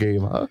T-Wolves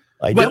game, huh?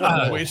 I But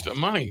know. waste of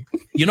money.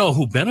 You know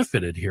who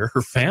benefited here?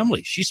 Her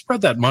family. She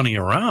spread that money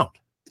around.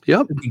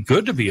 Yep. It'd be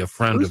good to be a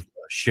friend of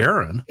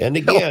Sharon. And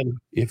again,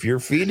 if you're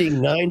feeding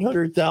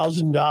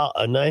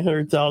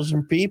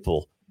 900,000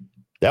 people,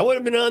 that would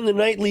have been on the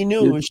nightly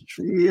news.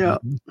 Yeah.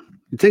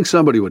 You'd think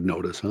somebody would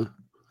notice, huh?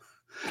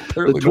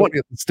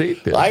 The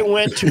state did. I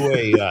went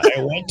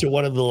to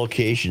one of the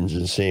locations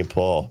in St.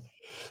 Paul.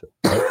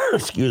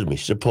 Excuse me,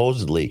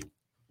 supposedly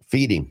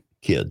feeding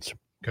kids.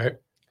 Okay.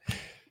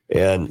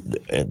 And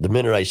the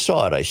minute I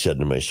saw it, I said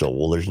to myself,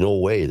 well, there's no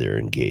way they're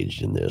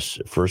engaged in this.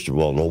 First of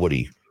all,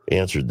 nobody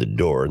answered the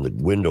door, and the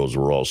windows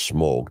were all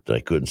smoked.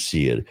 I couldn't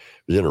see it. It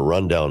was in a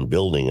rundown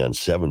building on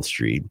 7th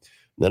Street.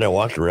 Then I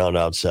walked around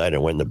outside. I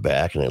went in the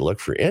back and I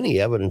looked for any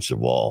evidence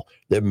of all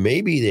that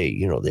maybe they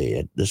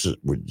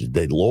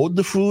load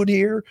the food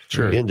here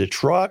into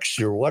trucks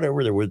or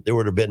whatever. There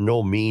would have been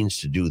no means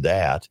to do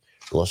that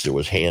unless it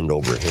was hand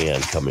over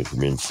hand coming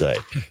from inside.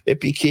 It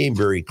became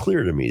very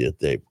clear to me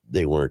that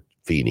they weren't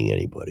feeding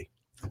anybody.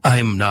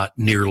 I'm not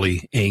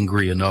nearly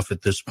angry enough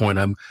at this point.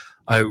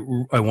 I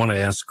want to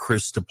ask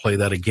Chris to play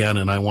that again,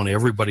 and I want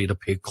everybody to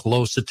pay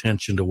close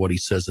attention to what he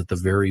says at the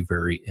very,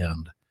 very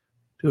end.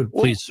 Dude,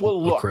 please,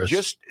 well, look,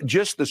 Chris.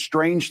 just the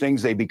strange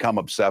things they become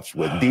obsessed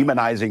with,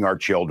 demonizing our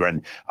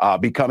children,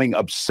 becoming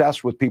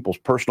obsessed with people's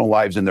personal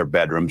lives in their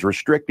bedrooms,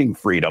 restricting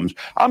freedoms.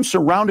 I'm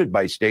surrounded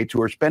by states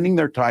who are spending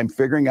their time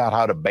figuring out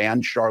how to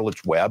ban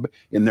Charlotte's Web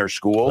in their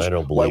schools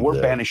while we're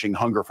banishing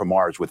hunger from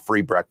ours with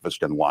free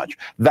breakfast and lunch.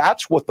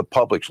 That's what the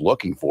public's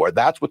looking for.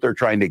 That's what they're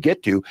trying to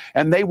get to.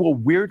 And they will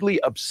weirdly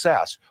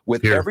obsess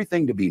with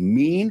everything to be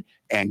mean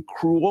and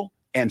cruel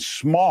and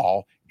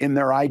small in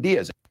their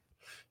ideas.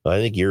 I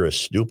think you're a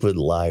stupid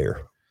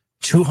liar.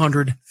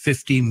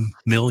 250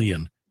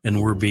 million,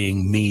 and we're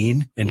being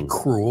mean and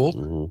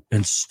cruel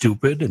and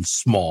stupid and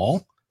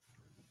small.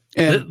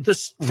 And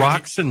this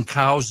rocks and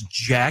cows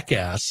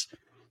jackass,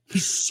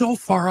 he's so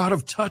far out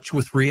of touch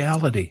with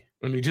reality.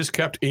 And he just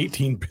kept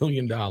 $18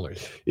 billion.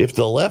 If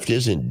the left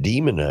isn't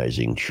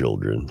demonizing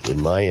children,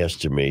 in my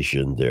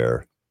estimation,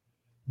 they're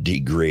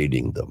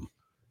degrading them.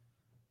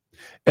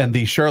 And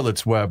the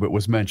Charlotte's Web, it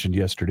was mentioned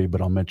yesterday,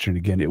 but I'll mention it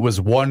again. It was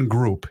one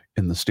group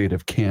in the state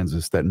of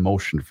Kansas that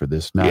motioned for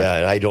this. Yeah,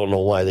 and I don't know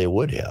why they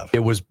would have.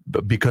 It was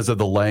because of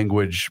the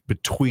language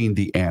between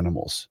the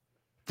animals.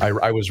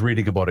 I was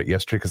reading about it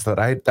yesterday because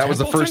that was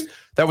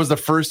the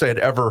first I had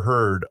ever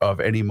heard of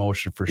any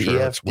motion for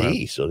Charlotte's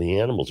Web. So the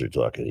animals are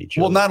talking to each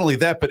other. Well, not only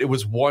that, but it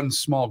was one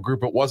small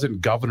group. It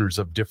wasn't governors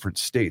of different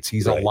states.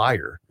 He's a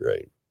liar.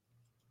 Right.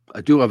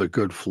 I do have a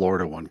good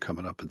Florida one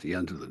coming up at the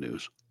end of the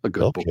news. A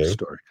good book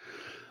story.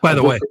 By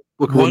the way,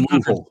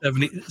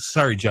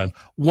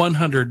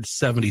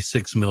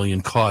 176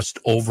 million cost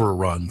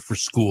overrun for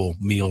school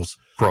meals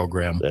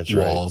program. That's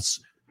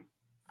walls. Right.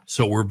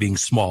 So we're being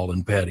small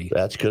and petty.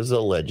 That's because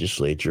the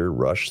legislature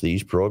rushed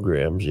these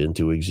programs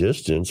into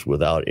existence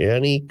without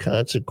any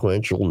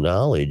consequential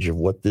knowledge of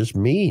what this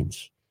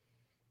means.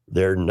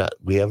 they're not.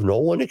 We have no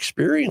one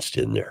experienced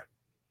in there.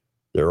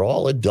 They're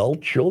all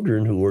adult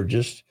children who are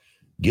just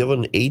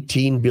given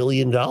 $18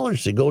 billion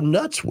to go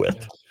nuts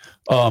with.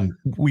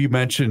 We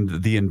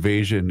mentioned the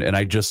invasion, and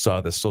I just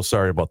saw this. So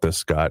sorry about this,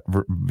 Scott,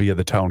 via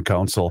the town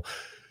council.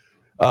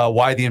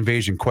 Why the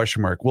invasion? ?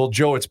 Well,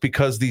 Joe, it's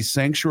because these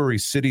sanctuary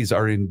cities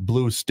are in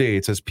blue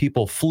states. As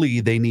people flee,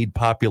 they need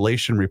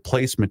population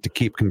replacement to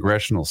keep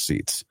congressional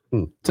seats.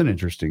 It's an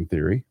interesting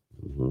theory.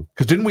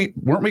 Because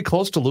weren't we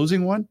close to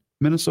losing one,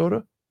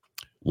 Minnesota?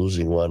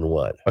 Losing one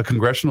what? A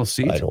congressional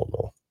seat? I don't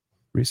know.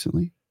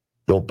 Recently?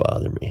 Don't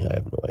bother me. I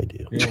have no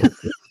idea.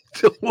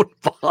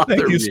 Don't bother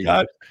Thank you, me.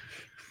 Scott.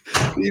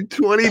 The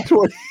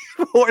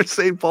 2024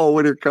 St. Paul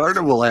Winter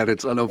Carnival had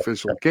its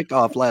unofficial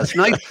kickoff last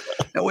night,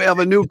 and we have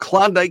a new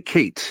Klondike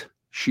Kate.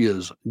 She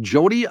is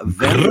Jody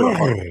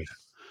Vanderhart.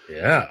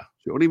 Yeah.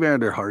 Jody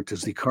Vanderhart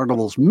is the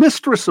carnival's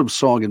mistress of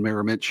song and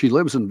merriment. She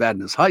lives in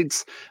Vadnais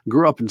Heights,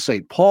 grew up in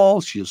St.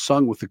 Paul. She has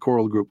sung with the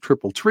choral group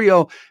Triple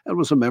Trio and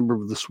was a member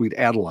of the Sweet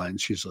Adeline.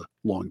 She's a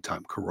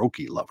longtime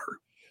karaoke lover.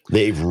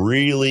 They've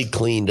really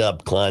cleaned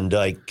up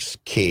Klondike's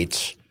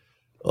Kate's.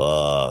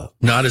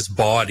 Not his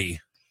body.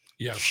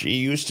 Yeah. She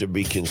used to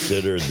be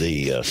considered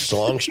the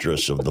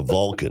songstress of the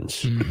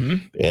Vulcans,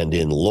 and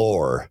in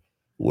lore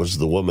was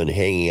the woman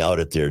hanging out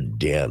at their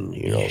den,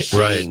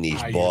 singing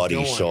these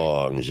bawdy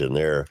songs, and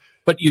they're.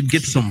 But you'd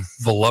get some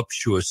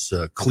voluptuous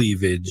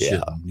cleavage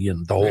and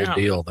the whole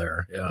deal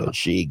there. Yeah. And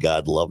she,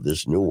 God love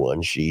this new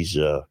one, she's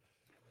going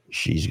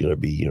to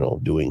be,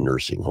 doing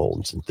nursing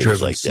homes and things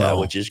Driven like that, slow.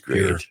 which is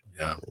great.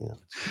 Yeah.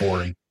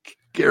 Boring.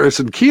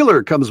 Garrison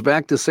Keillor comes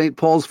back to St.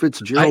 Paul's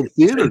Fitzgerald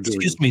Theater.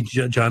 Excuse me,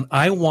 John.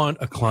 I want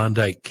a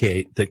Klondike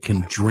Kate that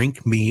can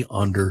drink me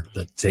under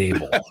the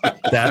table.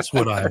 That's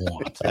what I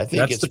want. I think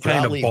That's it's the kind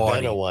of probably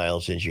body. been a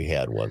while since you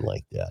had one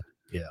like that.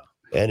 Yeah.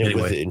 And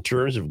Anyway. in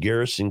terms of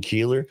Garrison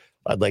Keillor,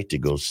 I'd like to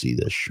go see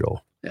this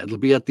show. It'll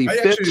be at the I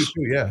actually Fitz.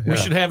 do, yeah. We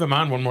should have him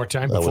on one more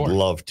time I before. would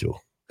love to.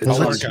 Well, I'll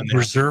let's work on that.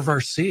 reserve our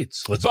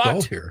seats. Let's But-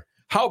 go here.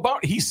 How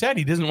about he said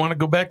he doesn't want to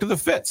go back to the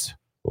Fitz?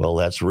 Well,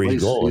 that's where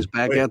he's going. He's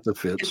back at the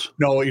Fitz.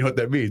 No, you know what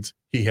that means?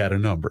 He had a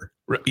number.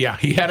 Yeah,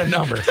 he had a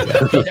number. He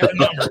had a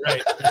number,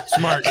 right.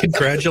 Smart.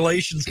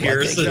 Congratulations,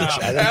 Garrison. I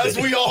think As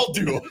we all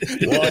do.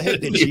 Well, I think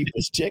the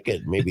cheapest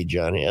ticket, maybe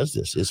John has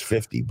this, is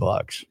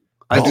 $50.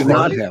 I do Oh,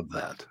 not really? have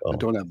that. I Oh,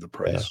 don't have the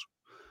price.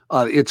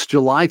 It's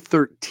July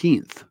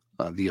 13th,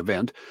 the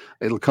event.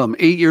 It'll come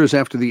 8 years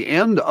after the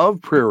end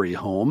of Prairie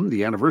Home.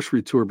 The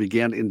anniversary tour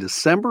began in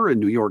December in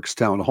New York's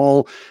Town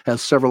Hall,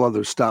 has several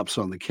other stops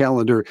on the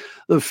calendar.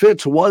 The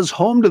Fitz was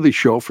home to the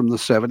show from the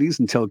 70s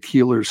until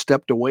Keillor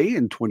stepped away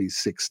in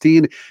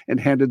 2016 and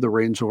handed the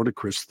reins over to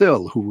Chris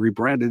Thill, who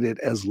rebranded it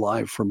as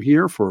Live From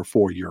Here for a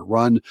 4-year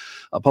run.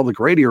 A public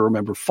radio,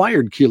 remember,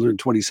 fired Keillor in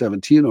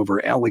 2017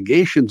 over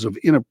allegations of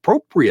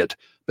inappropriate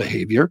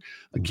behavior.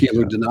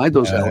 Keillor denied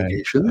those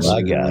allegations.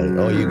 I got it.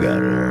 Oh, you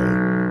got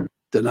it.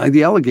 Denied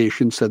the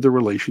allegation, said the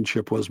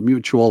relationship was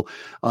mutual.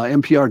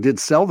 NPR did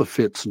sell the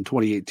Fitz in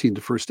 2018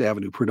 to First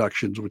Avenue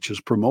Productions, which is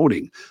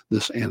promoting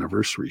this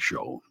anniversary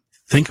show.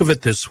 Think of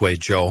it this way,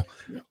 Joe.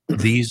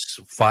 These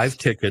 5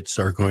 tickets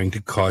are going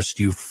to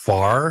cost you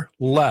far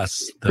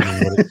less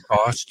than what it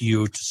cost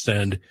you to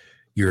send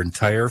your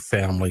entire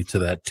family to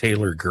that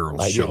Taylor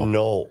Girls show.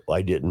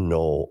 I didn't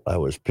know I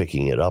was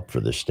picking it up for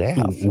the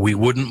staff. We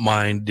wouldn't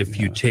mind if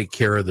you take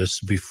care of this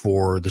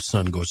before the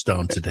sun goes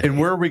down today. And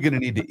where are we going to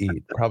need to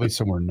eat? Probably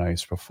somewhere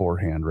nice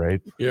beforehand,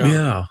 right?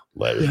 Yeah.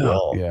 Might as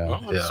well. Yeah.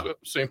 Well,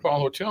 it's St. Paul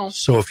Hotel.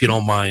 So if you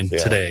don't mind Yeah.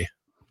 today,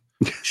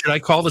 should I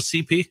call the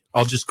CP?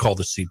 I'll just call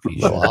the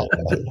CP. Well,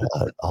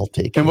 I'll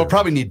take it. And we'll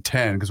probably need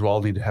 10 because we'll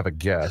all need to have a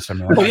guest. I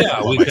mean, Oh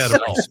yeah, we got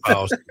a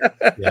spouse.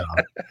 Yeah.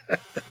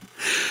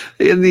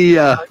 In the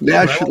I won't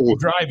national be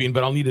driving,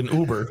 but I'll need an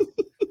Uber.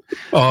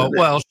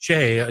 Well,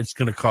 Shay, it's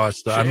going to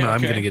cost. I'm Shay,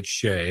 going okay. to get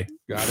Shay.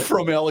 Got it.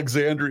 from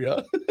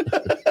Alexandria.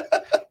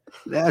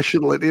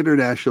 national and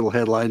international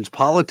headlines,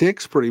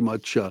 politics pretty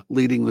much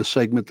leading the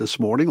segment this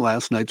morning.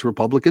 Last night's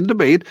Republican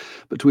debate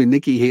between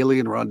Nikki Haley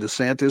and Ron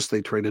DeSantis.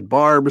 They traded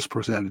barbs,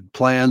 presented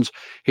plans.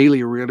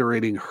 Haley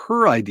reiterating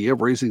her idea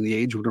of raising the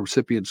age when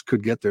recipients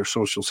could get their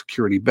Social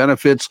Security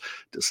benefits.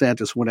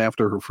 DeSantis went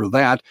after her for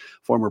that.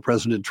 Former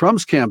President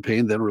Trump's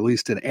campaign then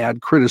released an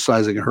ad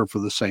criticizing her for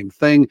the same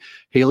thing.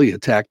 Haley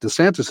attacked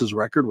DeSantis's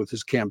record with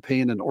his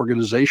campaign and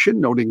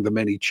organization, noting the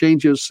many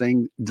changes,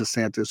 saying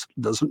DeSantis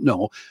doesn't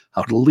know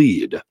how to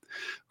lead.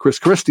 Chris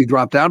Christie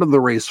dropped out of the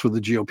race for the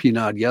GOP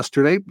nod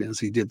yesterday. As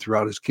he did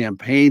throughout his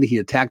campaign, he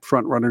attacked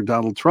frontrunner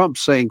Donald Trump,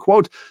 saying,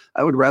 quote,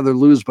 "I would rather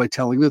lose by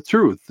telling the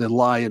truth than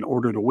lie in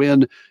order to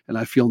win. And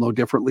I feel no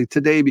differently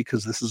today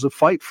because this is a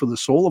fight for the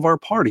soul of our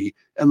party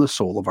and the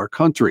soul of our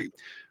country."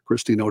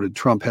 Christie noted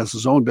Trump has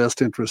his own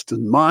best interest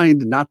in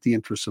mind, not the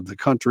interests of the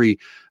country.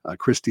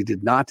 Christie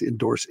did not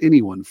endorse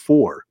anyone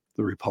for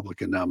the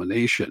Republican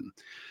nomination.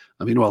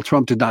 Meanwhile,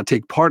 Trump did not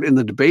take part in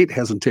the debate,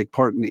 hasn't taken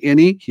part in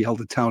any. He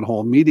held a town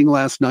hall meeting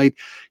last night.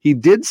 He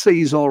did say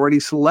he's already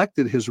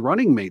selected his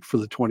running mate for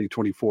the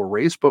 2024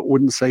 race, but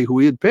wouldn't say who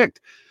he had picked.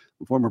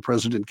 The former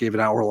president gave an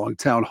hour-long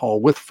town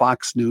hall with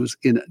Fox News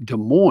in Des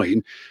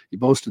Moines. He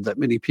boasted that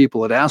many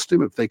people had asked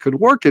him if they could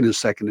work in his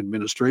second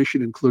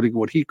administration, including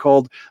what he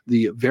called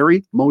the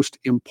very most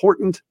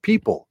important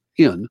people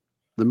in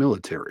the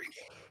military.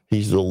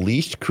 He's the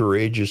least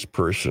courageous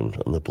person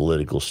on the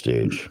political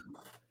stage.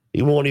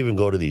 He won't even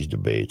go to these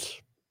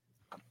debates.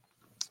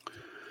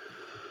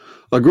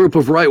 A group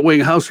of right-wing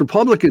House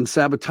Republicans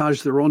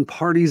sabotaged their own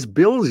party's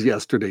bills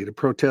yesterday to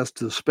protest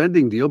the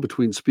spending deal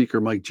between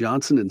Speaker Mike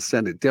Johnson and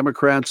Senate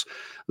Democrats.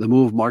 The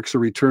move marks a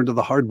return to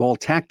the hardball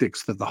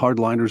tactics that the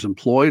hardliners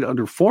employed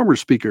under former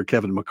Speaker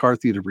Kevin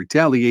McCarthy to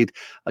retaliate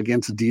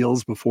against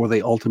deals before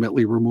they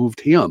ultimately removed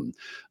him.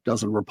 A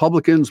dozen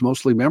Republicans,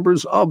 mostly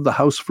members of the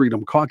House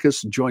Freedom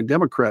Caucus, joined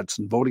Democrats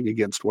in voting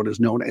against what is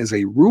known as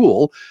a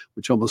rule,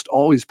 which almost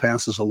always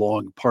passes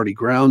along party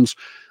grounds.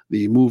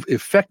 The move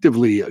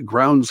effectively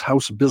grounds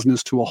House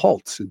business to a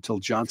halt until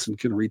Johnson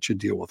can reach a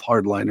deal with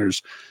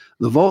hardliners.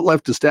 The vote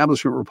left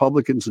establishment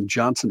Republicans and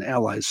Johnson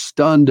allies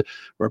stunned.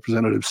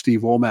 Representative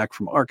Steve Womack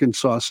from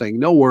Arkansas saying,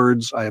 "No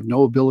words. I have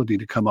no ability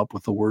to come up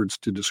with the words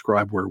to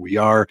describe where we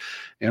are."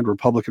 And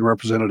Republican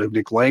Representative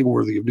Nick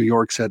Langworthy of New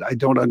York said, "I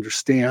don't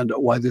understand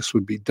why this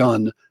would be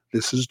done.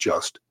 This is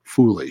just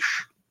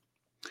foolish."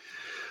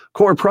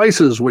 Core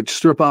prices, which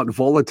strip out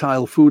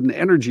volatile food and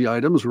energy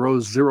items,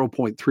 rose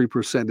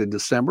 0.3% in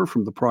December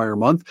from the prior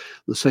month.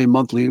 The same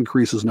monthly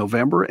increase as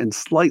November, and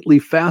slightly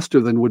faster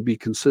than would be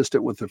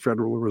consistent with the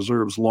Federal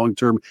Reserve's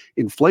long-term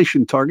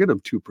inflation target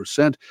of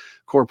 2%.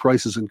 Core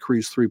prices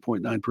increased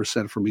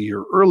 3.9% from a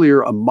year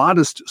earlier, a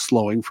modest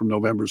slowing from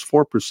November's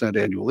 4%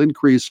 annual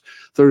increase.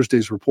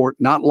 Thursday's report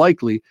not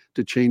likely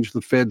to change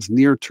the Fed's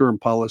near-term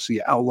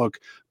policy outlook.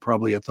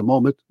 Probably at the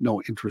moment,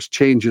 no interest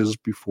changes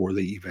before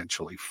they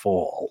eventually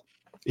fall.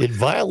 It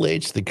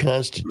violates the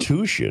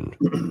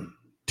Constitution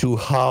to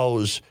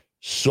house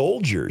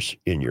soldiers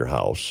in your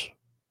house.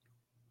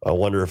 I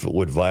wonder if it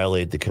would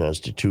violate the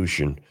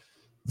Constitution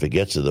if it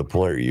gets to the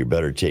point where you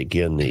better take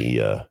in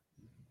the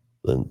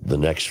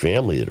next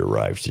family that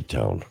arrives to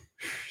town.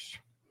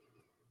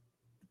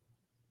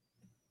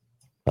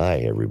 Hi,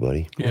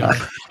 everybody. Yeah,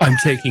 I'm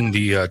taking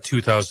the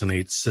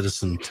 2008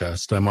 citizen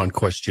test. I'm on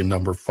question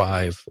number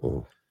 5.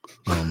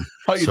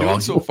 How you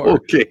doing so far?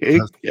 Okay.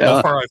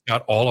 So far, I've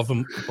got all of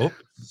them.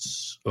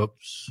 Oops.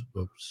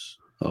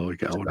 Oh, we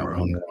got one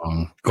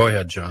wrong. Go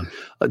ahead, John.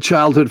 A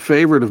childhood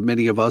favorite of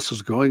many of us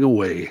is going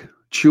away.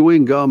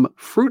 Chewing gum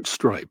Fruit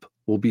Stripe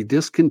will be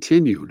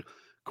discontinued,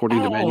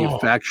 according to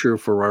manufacturer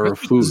Ferrara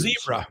Foods.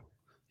 Zebra.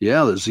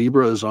 Yeah, the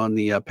zebra is on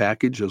the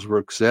package, as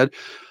Rook said.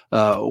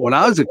 When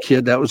I was a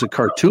kid, that was a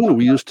cartoon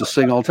we used to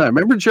sing all the time.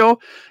 Remember, Joe?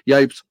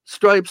 Yipes,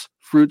 stripes,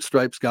 fruit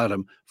stripes, got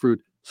him. Fruit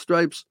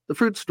stripes, the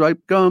fruit stripe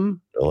gum.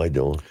 No, I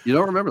don't. You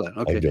don't remember that?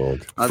 Okay. I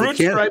don't. Fruit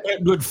stripe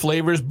had good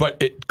flavors, but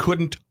it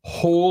couldn't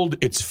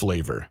hold its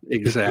flavor.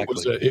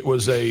 Exactly. It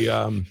was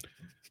a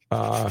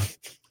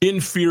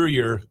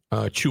inferior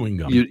chewing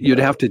gum. You'd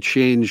have to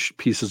change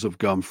pieces of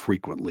gum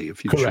frequently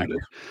if you Correct.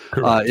 chewed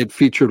it. It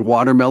featured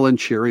watermelon,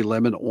 cherry,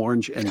 lemon,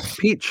 orange, and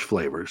peach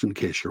flavors, in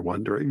case you're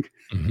wondering.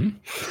 Mm-hmm.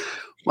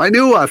 My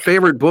new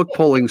favorite book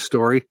pulling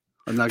story.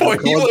 I'm not going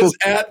to he call it was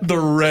book. at the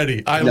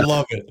ready. I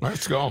love it.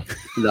 Let's go.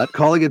 I'm not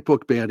calling it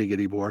book banning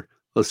anymore.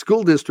 A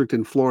school district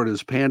in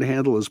Florida's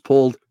Panhandle has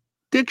pulled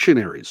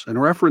dictionaries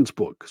and reference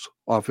books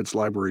off its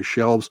library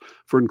shelves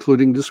for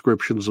including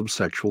descriptions of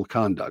sexual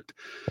conduct.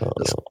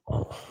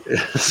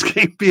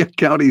 Escapia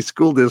County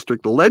School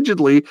District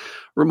allegedly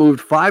removed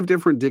 5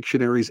 different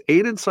dictionaries,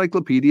 8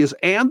 encyclopedias,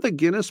 and the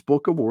Guinness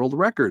Book of World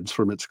Records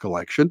from its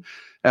collection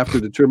after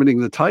determining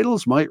the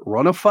titles might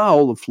run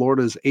afoul of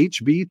Florida's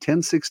HB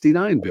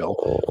 1069 bill,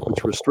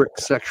 which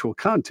restricts sexual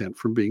content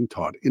from being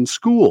taught in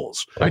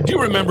schools. I do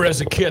remember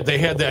as a kid, they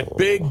had that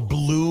big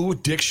blue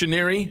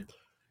dictionary.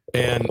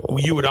 And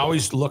you would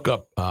always look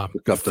up the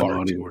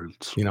naughty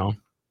words. You know,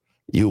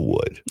 you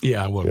would.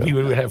 Yeah, well, we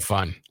would have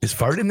fun. Is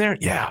fart in there?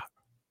 Yeah.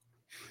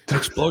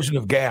 Explosion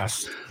of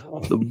gas.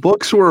 The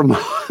books were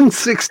among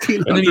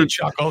 1,600. And then you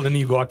chuckle, and then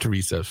you go out to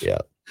recess. Yeah.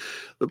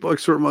 The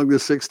books were among the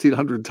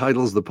 1,600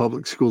 titles the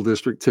public school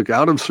district took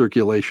out of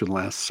circulation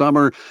last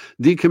summer.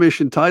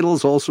 Decommissioned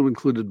titles also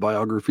included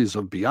biographies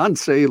of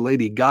Beyonce,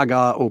 Lady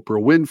Gaga,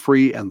 Oprah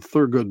Winfrey, and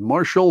Thurgood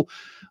Marshall.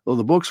 Though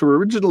the books were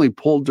originally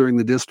pulled during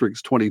the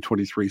district's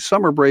 2023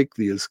 summer break,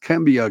 the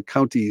Escambia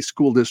County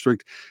School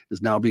District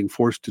is now being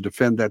forced to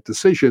defend that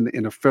decision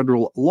in a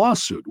federal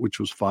lawsuit, which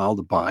was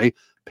filed by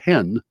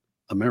PEN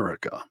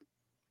America.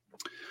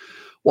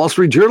 Wall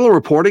Street Journal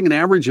reporting an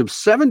average of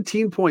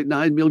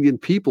 17.9 million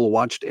people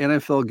watched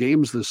NFL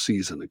games this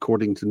season.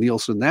 According to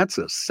Nielsen, that's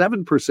a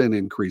 7%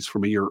 increase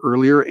from a year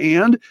earlier,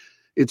 and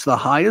it's the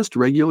highest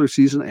regular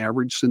season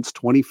average since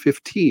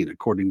 2015,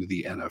 according to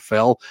the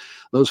NFL.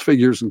 Those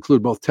figures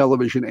include both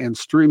television and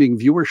streaming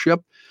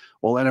viewership.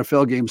 While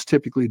NFL games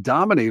typically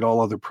dominate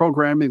all other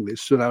programming, they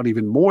stood out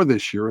even more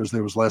this year as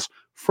there was less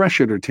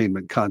fresh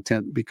entertainment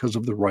content because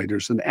of the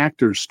writers and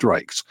actors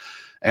strikes.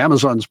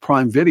 Amazon's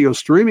Prime Video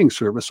streaming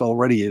service,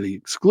 already the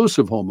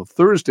exclusive home of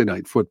Thursday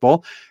Night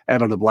Football,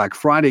 added a Black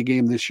Friday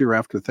game this year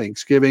after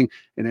Thanksgiving,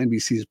 and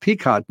NBC's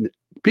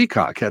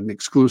Peacock had an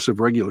exclusive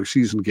regular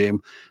season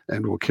game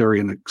and will carry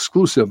an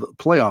exclusive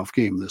playoff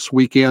game this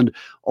weekend.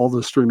 All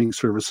the streaming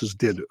services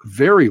did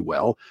very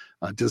well.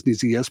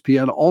 Disney's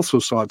ESPN also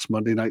saw its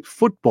Monday Night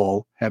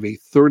Football have a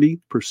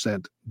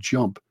 30%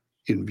 jump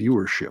in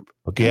viewership.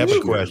 Okay, I have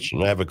a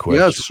question.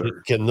 Yes,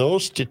 sir. Can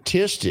those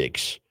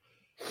statistics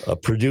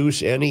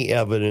produce any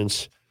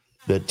evidence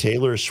that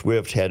Taylor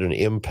Swift had an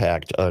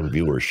impact on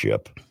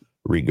viewership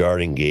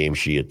regarding games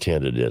she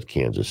attended at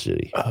Kansas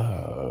City?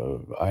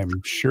 I'm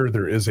sure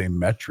there is a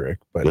metric,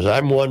 but because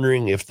I'm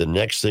wondering if the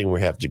next thing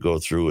we have to go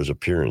through is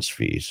appearance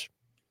fees.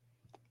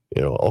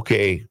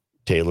 Okay,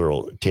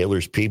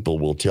 Taylor's people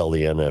will tell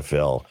the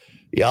NFL,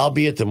 yeah, I'll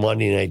be at the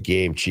Monday night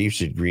game,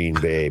 Chiefs at Green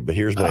Bay, but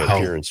here's my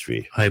appearance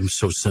fee. I'm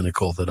so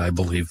cynical that I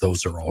believe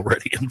those are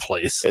already in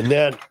place. And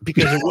then,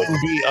 because it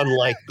wouldn't be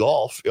unlike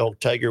golf,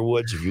 Tiger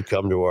Woods, if you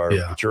come to our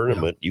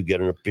tournament, you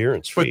get an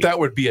appearance fee. But that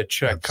would be a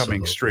check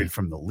coming straight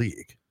from the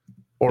league.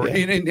 Or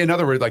in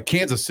other words, like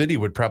Kansas City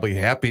would probably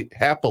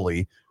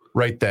happily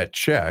write that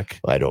check.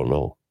 I don't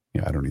know.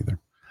 Yeah, I don't either.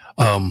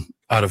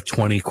 Out of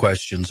 20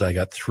 questions, I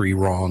got 3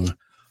 wrong.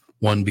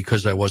 1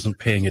 because I wasn't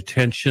paying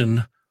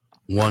attention.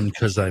 1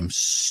 because I'm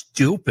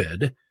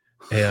stupid,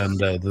 and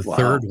the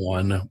third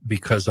one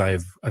because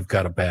I've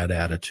got a bad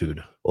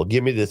attitude. Well,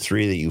 give me the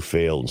 3 that you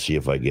failed and see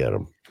if I get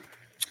them.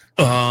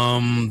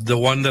 The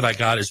one that I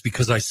got is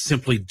because I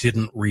simply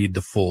didn't read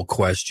the full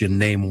question.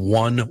 Name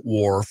one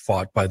war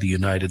fought by the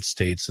United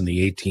States in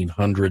the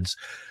 1800s.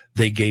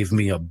 They gave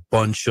me a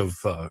bunch of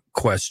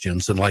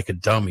questions, and like a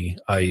dummy,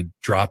 I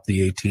dropped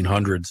the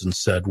 1800s and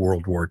said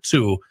World War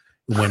II,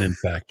 when in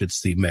fact it's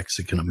the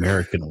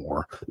Mexican-American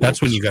War.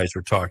 That's when you guys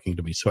were talking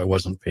to me, so I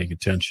wasn't paying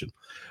attention.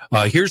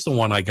 Here's the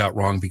one I got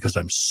wrong because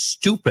I'm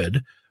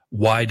stupid.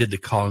 Why did the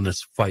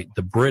colonists fight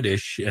the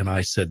British? And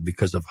I said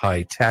because of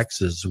high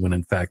taxes, when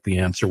in fact the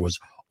answer was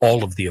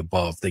all of the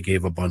above. They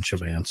gave a bunch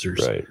of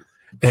answers. Right.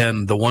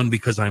 And the one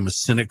because I'm a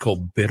cynical,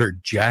 bitter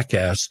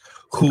jackass,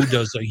 who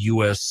does a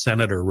U.S.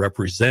 senator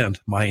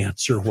represent? My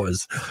answer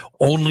was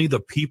only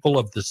the people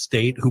of the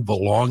state who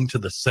belong to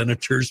the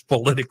senator's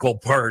political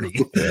party.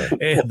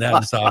 And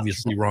that is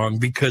obviously wrong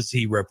because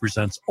he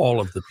represents all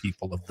of the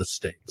people of the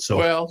state.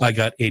 So I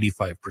got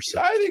 85%.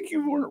 I think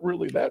you weren't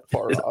really that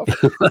far off.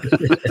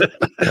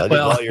 I think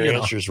all your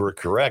answers were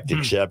correct,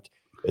 except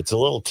it's a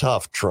little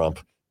tough,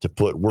 Trump, to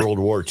put World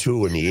War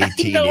II in the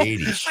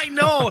 1880s. I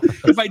know.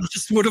 If I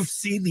just would have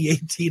seen the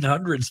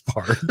 1800s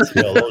part.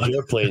 Those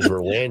airplanes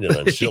were landing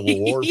on Civil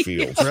War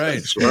fields.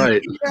 Right.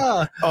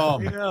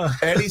 Yeah.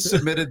 Eddie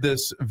submitted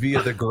this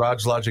via the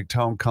Garage Logic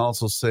Town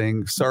Council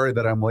saying, sorry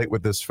that I'm late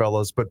with this,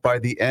 fellas, but by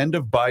the end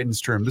of Biden's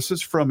term, this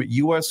is from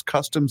U.S.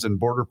 Customs and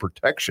Border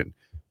Protection,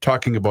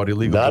 talking about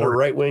illegal Not border. a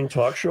right-wing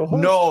talk show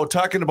host? No,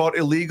 talking about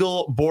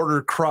illegal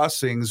border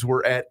crossings.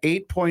 We're at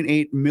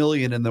 8.8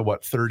 million in the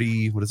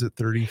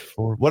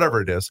 34,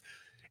 whatever it is.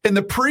 In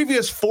the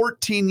previous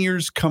 14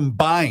 years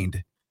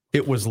combined,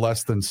 it was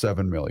less than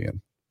 7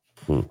 million.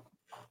 All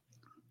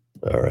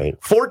right.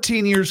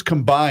 14 years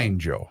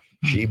combined, Joe.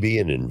 GB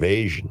an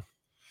invasion.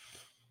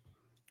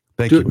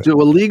 Thank you.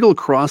 Do illegal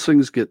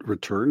crossings get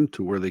returned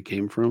to where they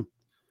came from?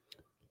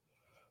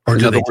 Or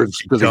in do other they words,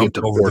 just do they jump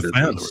get over the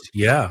deported? fence?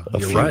 Yeah,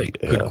 you're right.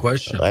 Good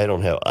question.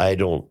 I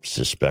don't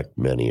suspect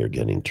many are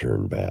getting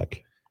turned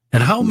back.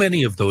 And how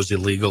many of those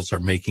illegals are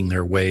making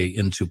their way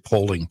into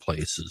polling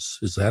places?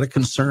 Is that a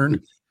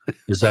concern?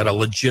 Is that a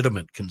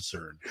legitimate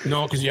concern?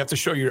 No, because you have to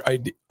show your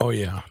ID. Oh,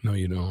 yeah. No,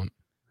 you don't.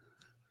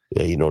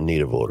 Yeah, you don't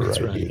need a voter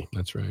ID. Right.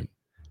 That's right.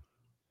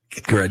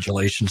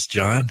 Congratulations,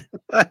 John.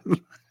 I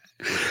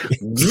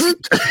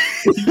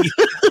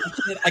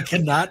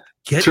cannot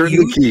get Turn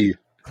you. the key.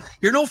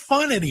 You're no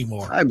fun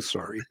anymore. I'm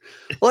sorry.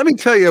 Let me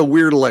tell you a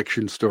weird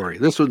election story.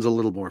 This one's a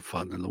little more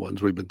fun than the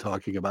ones we've been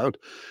talking about.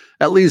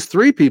 At least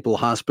 3 people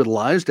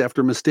hospitalized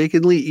after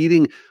mistakenly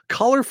eating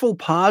colorful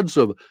pods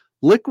of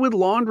liquid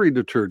laundry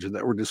detergent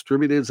that were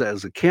distributed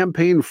as a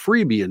campaign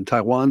freebie in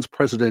Taiwan's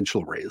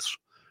presidential race.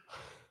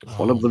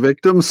 One of the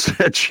victims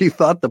said she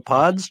thought the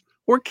pods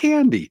were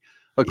candy,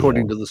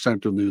 according to the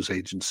Central News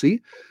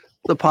Agency.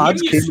 The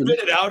pods you came spit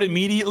it out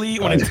immediately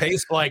when it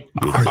tastes like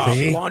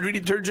laundry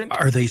detergent.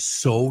 Are they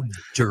so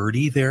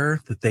dirty there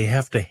that they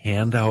have to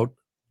hand out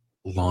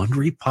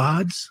laundry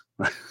pods?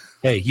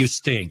 Hey, you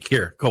stink.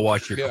 Here, go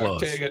wash your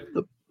clothes. Take it.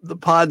 The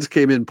pods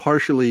came in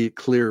partially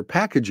clear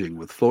packaging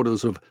with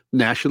photos of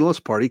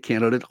Nationalist Party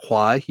candidate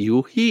Hua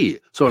Yu-hee.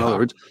 So in other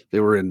words, they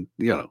were in,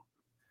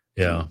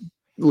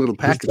 little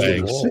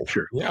packaging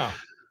picture. Yeah.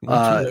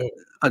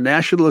 A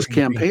nationalist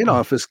campaign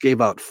office gave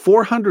out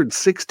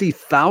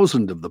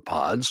 460,000 of the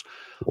pods.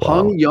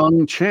 Hung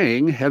Young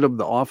Chang, head of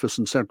the office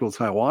in central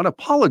Taiwan,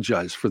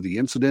 apologized for the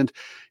incident.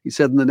 He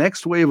said, in the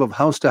next wave of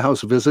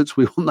house-to-house visits,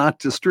 we will not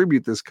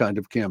distribute this kind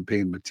of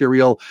campaign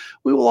material.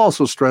 We will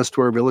also stress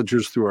to our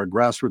villagers through our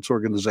grassroots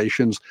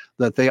organizations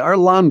that they are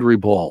laundry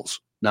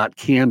balls, not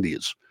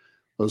candies.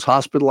 Those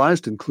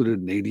hospitalized included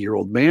an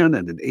 80-year-old man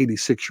and an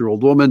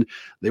 86-year-old woman.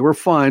 They were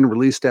fine,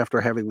 released after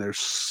having their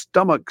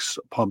stomachs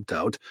pumped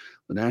out.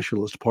 The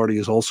Nationalist Party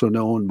is also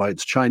known by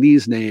its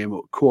Chinese name,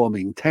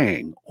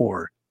 Kuomintang,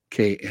 or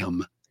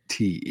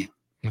KMT.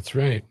 That's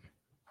right.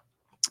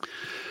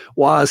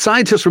 While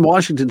scientists from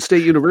Washington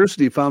State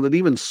University found that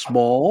even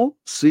small,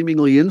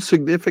 seemingly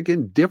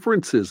insignificant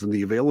differences in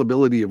the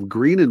availability of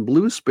green and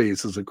blue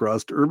spaces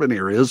across urban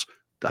areas,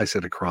 I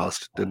said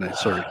across, didn't I?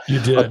 Sorry.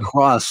 You did.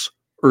 Across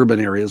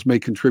urban areas may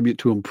contribute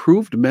to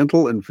improved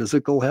mental and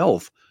physical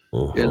health.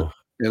 In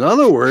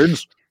other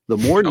words, the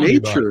more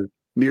nature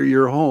near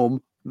your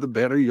home, the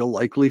better you'll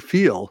likely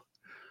feel.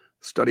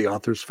 Study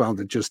authors found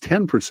that just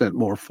 10%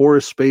 more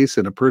forest space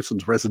in a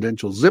person's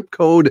residential zip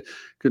code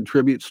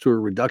contributes to a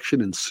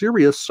reduction in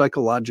serious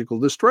psychological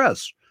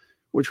distress,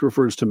 which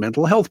refers to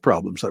mental health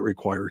problems that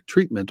require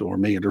treatment or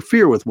may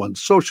interfere with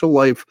one's social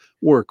life,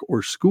 work,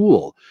 or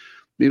school.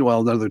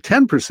 Meanwhile, another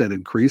 10%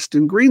 increased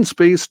in green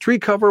space, tree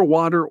cover,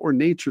 water, or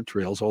nature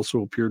trails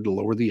also appeared to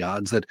lower the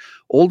odds that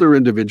older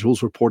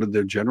individuals reported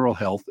their general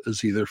health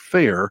as either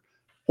fair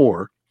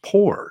or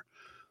poor.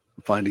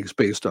 Findings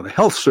based on a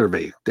health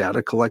survey,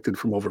 data collected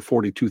from over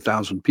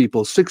 42,000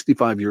 people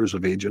 65 years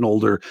of age and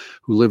older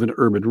who live in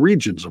urban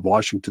regions of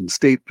Washington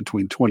state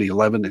between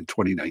 2011 and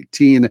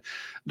 2019.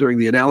 During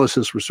the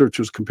analysis,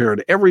 researchers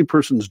compared every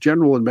person's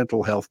general and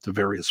mental health to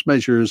various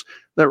measures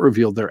that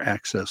revealed their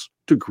access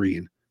to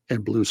green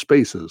and blue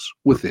spaces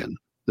within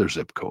their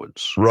zip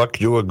codes. Ruck,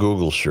 do a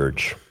Google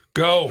search.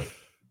 Go.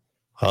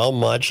 How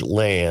much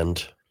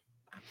land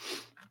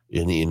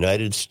in the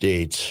United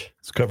States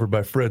it's covered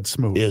by Fred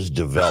Smoot is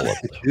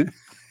developed?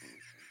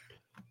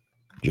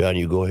 John,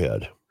 you go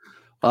ahead.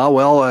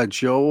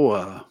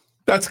 Joe.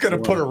 That's going to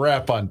put a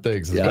wrap on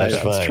things. Yeah, that's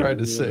that's what I was fine. trying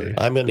to say.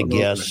 I'm going to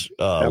guess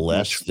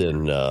less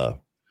than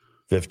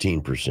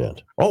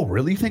 15%. Oh,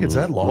 really? You think it's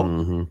that low?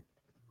 Mm-hmm.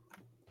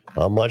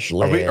 How much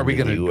land are we in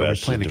going the to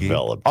U.S. play the is game?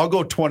 developed? I'll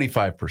go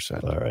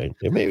 25%. All right.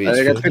 Maybe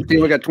I got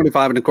 15. We got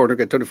 25 and a quarter.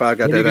 Got 25.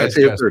 Got that. I'd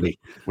say 30.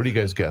 What are you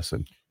guys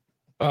guessing?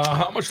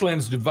 How much land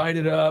is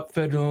divided up?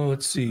 Federal.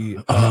 Let's see.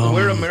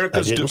 Where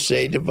America's I didn't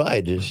say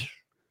divided.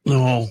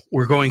 No,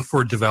 we're going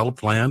for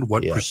developed land.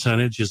 What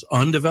percentage is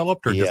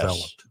undeveloped or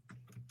developed?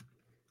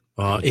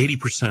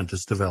 80%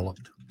 is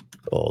developed.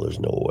 Oh,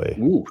 there's no way.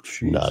 Ooh,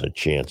 not a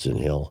chance in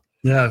hell.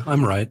 Yeah,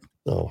 I'm right.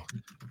 No.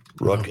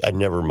 Rook,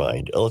 never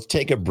mind. Let's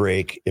take a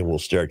break and we'll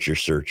start your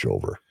search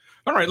over.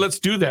 All right, let's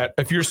do that.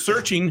 If you're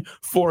searching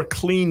for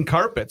clean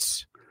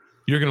carpets,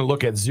 you're going to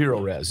look at Zero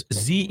Res.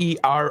 Zerorez.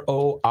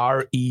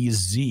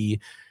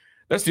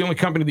 That's the only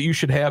company that you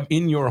should have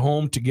in your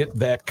home to get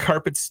that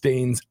carpet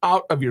stains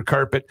out of your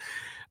carpet.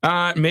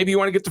 Maybe you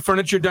want to get the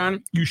furniture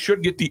done. You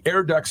should get the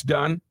air ducts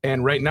done.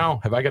 And right now,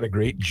 have I got a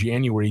great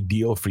January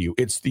deal for you?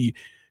 It's the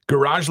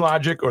Garage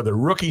Logic or the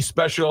Rookie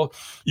Special.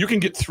 You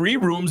can get 3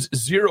 rooms,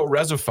 Zero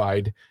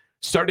Resified,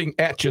 starting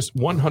at just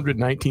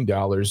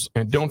 $119.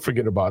 And don't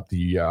forget about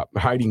the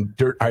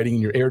dirt hiding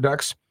in your air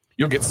ducts.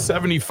 You'll get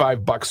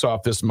 $75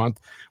 off this month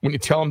when you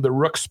tell them the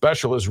Rook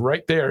Special is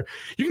right there.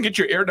 You can get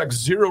your air ducts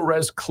Zero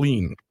Res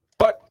clean,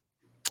 but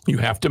you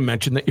have to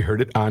mention that you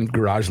heard it on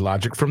Garage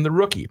Logic from the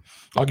Rookie.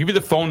 I'll give you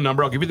the phone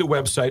number. I'll give you the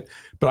website,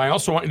 but I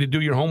also want you to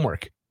do your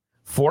homework.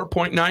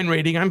 4.9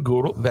 rating on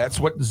Google. That's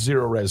what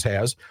Zero Res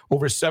has.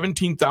 Over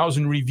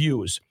 17,000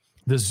 reviews.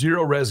 The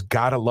Zero Res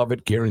gotta love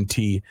it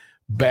guarantee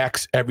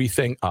backs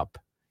everything up.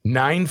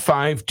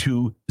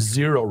 952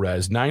 Zero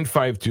Res,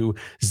 952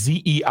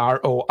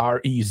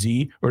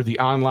 ZEROREZ, or the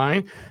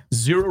online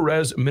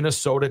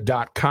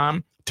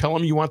ZeroResMinnesota.com. Tell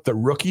them you want the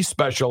Rookie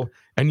Special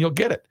and you'll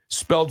get it.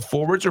 Spelled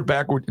forwards or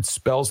backward, it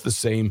spells the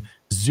same.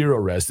 Zero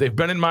Res. They've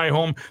been in my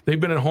home. They've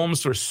been in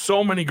homes for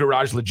so many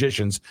garage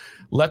logicians.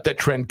 Let that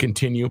trend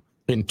continue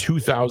in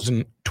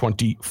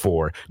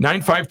 2024.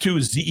 952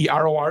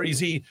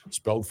 ZEROREZ,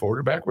 spelled forward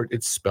or backward,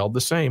 it's spelled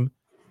the same.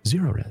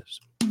 Zero Res.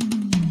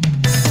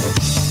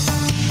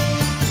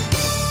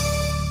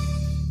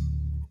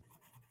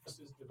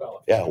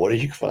 Yeah, what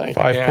did you find?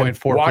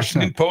 5.4%.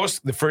 Washington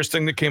Post, the first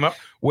thing that came up,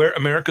 where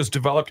America's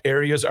developed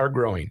areas are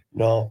growing.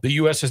 No. The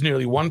U.S. has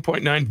nearly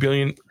 1.9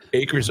 billion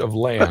acres of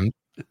land.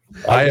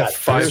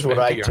 Here's what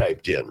I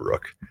typed in,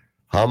 Rook.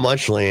 How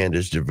much land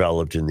is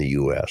developed in the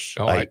U.S.?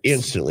 I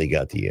instantly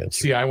got the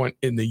answer. See, I went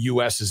in the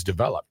U.S. is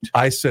developed.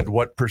 I said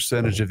what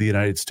percentage of the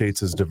United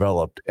States is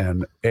developed,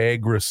 and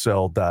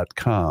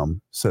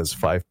agricell.com says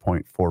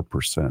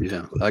 5.4%.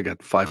 Yeah, I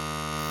got 5.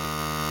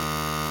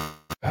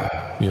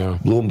 Yeah.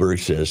 Bloomberg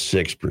says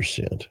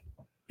 6%.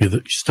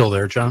 You still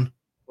there, John?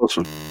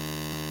 Listen.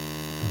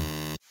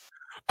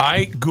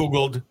 I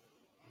Googled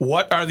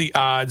what are the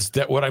odds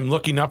that what I'm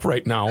looking up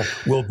right now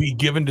will be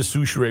given to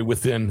Souchere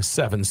within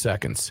 7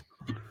 seconds.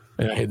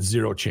 And I had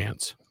zero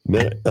chance.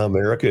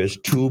 America is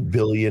 2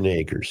 billion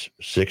acres.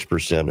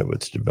 6% of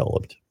it's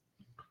developed.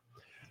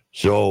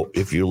 So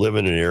if you live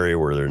in an area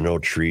where there are no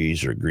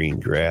trees or green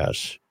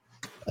grass,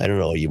 I don't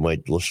know, you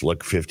might just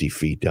look 50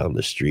 feet down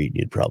the street and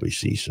you'd probably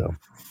see some.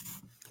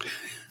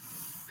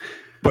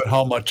 But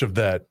how much of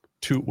that,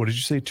 what did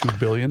you say, 2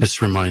 billion?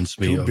 This reminds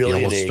me 2 of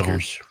billion Yellowstone.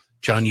 acres.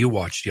 John, you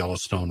watched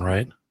Yellowstone,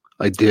 right?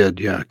 I did.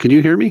 Yeah. Can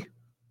you hear me?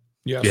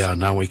 Yes. Yeah,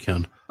 now we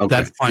can. Okay,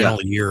 That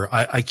final year,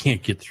 I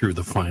can't get through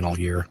the final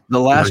year. The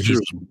last year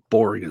was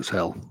boring as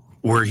hell.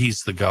 Where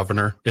he's the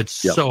governor. It's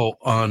so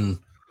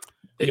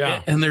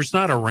Yeah. And there's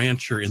not a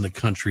rancher in the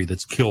country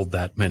that's killed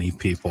that many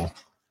people.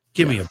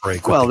 Give me a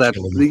break. Well, with the that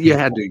killing you of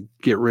had people.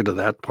 to get rid of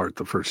that part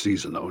the first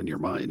season, though, in your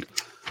mind.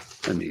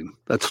 I mean,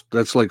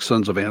 that's like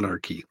Sons of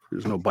Anarchy.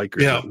 There's no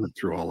bikers that went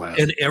through all that.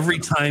 And every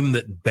time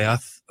that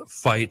Beth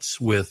fights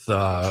with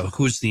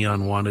who's the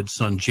unwanted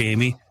son,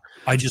 Jamie,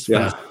 I just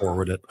fast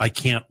forward it. I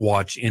can't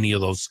watch any of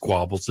those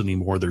squabbles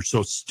anymore. They're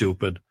so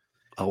stupid.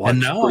 I'll watch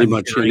and now pretty I'm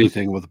much hearing-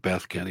 anything with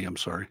Beth Kenny. I'm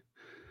sorry.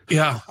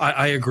 Yeah,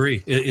 I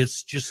agree.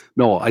 It's just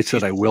No, I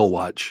said I will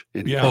watch.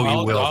 anything. Yeah, Oh, you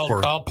I'll, will, I'll,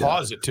 for- I'll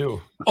pause it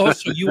too. oh,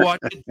 so you watch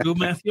it too,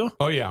 Matthew?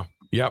 Oh yeah,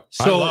 yep.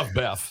 I So- love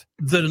Beth.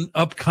 The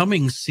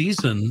upcoming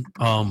season,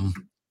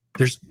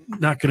 there's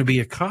not going to be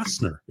a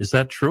Costner. Is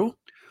that true?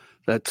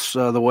 That's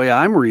the way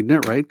I'm reading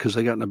it, right? Because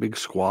they got in a big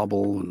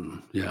squabble,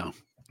 and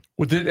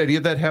Well, did any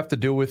of that have to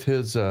do with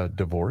his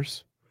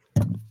divorce?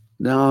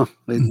 no,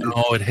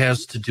 No, it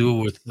has to do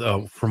with,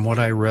 from what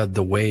I read,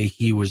 the way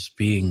he was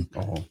being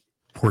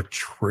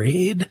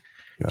portrayed.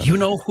 You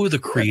know who the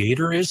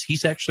creator is?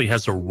 He's actually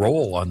has a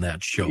role on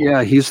that show.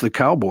 yeah, he's the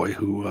cowboy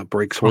who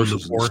breaks From the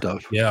horses and four-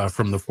 stuff. Yeah,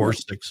 from the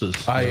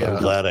 4-6s.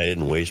 I'm glad I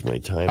didn't waste my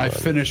time. I on it.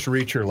 finished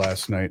Reacher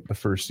last night, the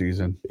first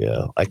season.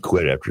 Yeah, I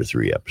quit after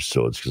 3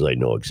 episodes because I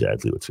know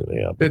exactly what's going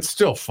to happen. It's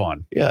still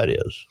fun. Yeah,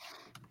 it is.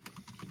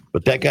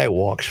 But that guy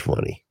walks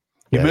funny.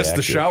 You That missed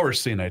the actor shower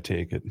scene, I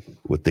take it.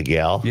 with the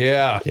gal.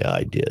 Yeah. Yeah,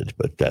 I did,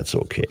 but that's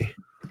okay.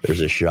 There's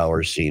a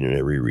shower scene in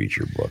every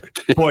Reacher book.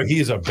 Boy,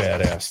 he's a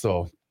badass,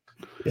 though.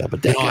 Yeah,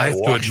 but that You know, I guy have to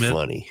walks admit,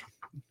 funny.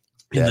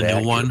 In the That new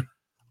actor.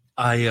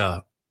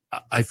 one,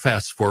 I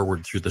fast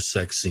forward through the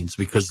sex scenes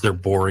because they're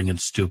boring and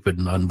stupid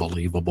and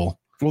unbelievable.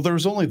 Well, there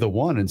was only the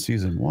one in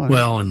season 1.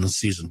 Well, in the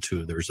season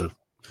 2, there's a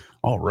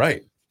all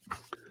right.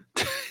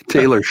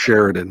 Taylor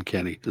Sheridan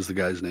Kenny is the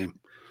guy's name.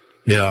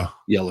 yeah.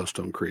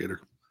 Yellowstone creator.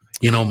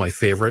 You know my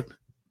favorite.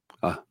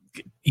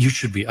 You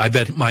should be. I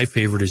bet my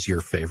favorite is your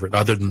favorite.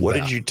 Other than What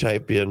that, did you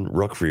type in,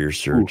 Rook, for your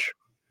search?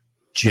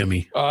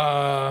 Jimmy?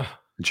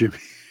 Jimmy.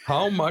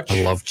 How much?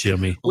 I love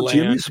Jimmy. Well, land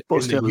Jimmy's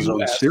supposed to in have the his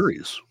own US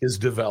series. is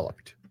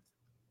developed.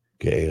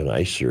 Okay, and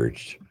I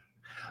searched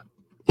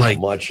Like,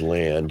 how much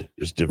land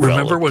is developed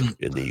remember when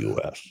in the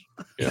U.S.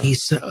 he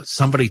said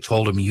somebody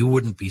told him you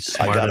wouldn't be I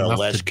smart got a enough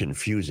less to,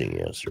 confusing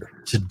answer.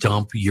 to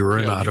dump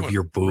urine Yeah, out you of went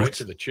your Right boot.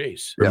 to the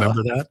chase.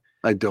 Remember that?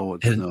 I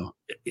don't And- know.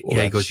 Well,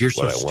 Yeah, he goes, that's "You're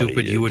so what I wanted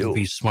stupid. you You to wouldn't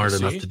do." be smart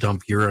enough See? to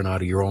dump urine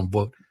out of your own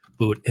boot."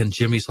 And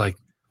Jimmy's like,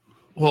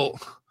 "Well,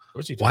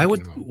 What's he why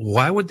talking would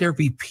about? there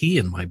be pee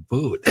in my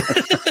boot?"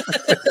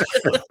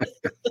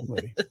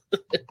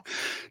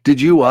 Did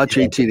you watch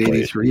Yeah,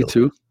 1883 play it,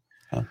 too?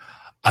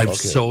 I'm Okay.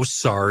 so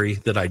sorry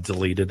that I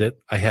deleted it.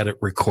 I had it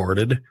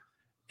recorded,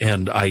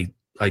 and I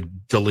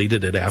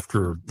deleted it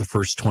after the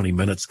first 20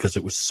 minutes because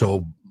it was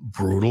so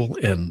brutal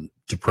and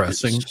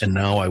depressing. And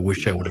now I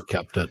wish I would have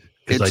kept it.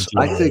 'cause It's, do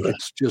I love think it.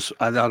 it's just.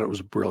 I thought it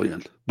was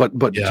brilliant, but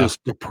Yeah.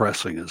 just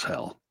depressing as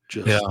hell.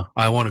 Just Yeah,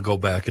 I want to go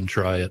back and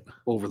try it.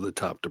 over the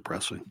top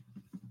depressing,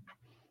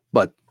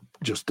 but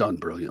just done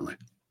brilliantly.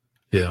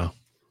 Yeah.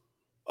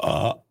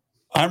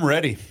 I'm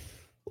ready.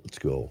 Let's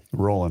go.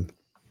 Rolling.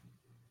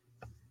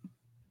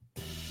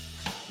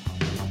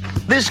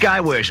 This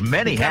guy wears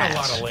many Got a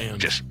hats, lot of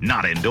land. just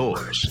not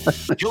indoors.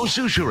 Joe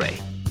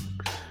Souchere.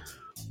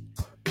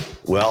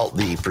 Well,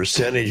 the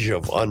percentage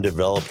of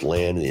undeveloped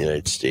land in the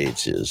United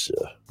States is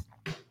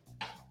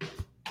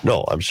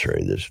no, I'm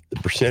sorry. The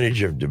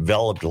percentage of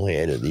developed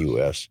land in the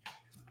U.S.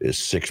 is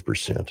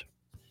 6%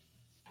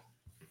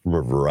 from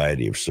a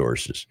variety of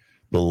sources.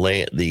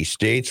 The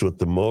states with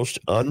the most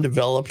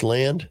undeveloped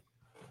land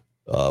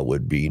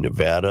would be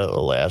Nevada,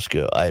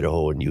 Alaska,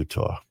 Idaho, and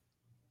Utah.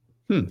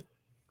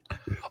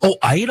 Oh,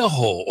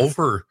 Idaho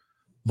over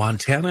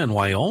Montana and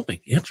Wyoming.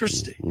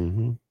 Interesting.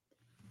 Mm-hmm.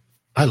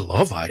 I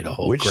love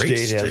Idaho. Which Great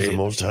state has the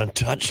most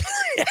untouched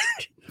land?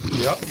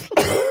 Yep.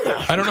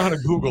 I don't know how to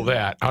Google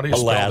that. How do you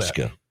spell that?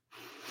 Alaska.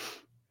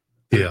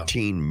 Yeah.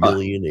 13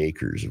 million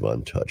acres of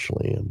untouched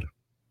land.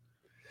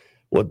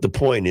 What the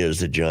point is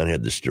that John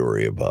had the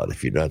story about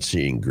if you're not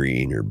seeing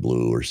green or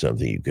blue or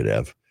something, you could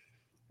have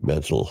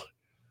mental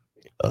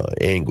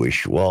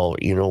anguish. Well,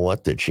 you know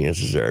what? The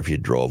chances are if you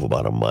drove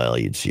about a mile,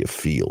 you'd see a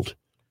field.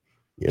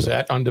 You Is know?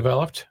 that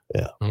undeveloped?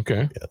 Yeah.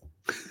 Okay.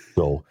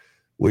 So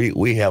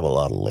we have a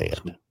lot of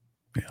land.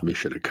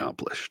 Mission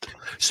accomplished.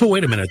 So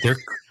wait a minute. They're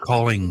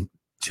calling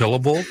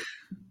Tillable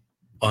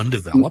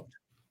undeveloped?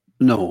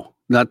 No,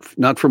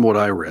 not from what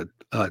I read.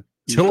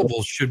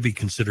 Tillable should be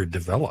considered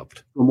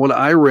developed. From what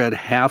I read,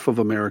 half of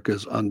America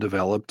is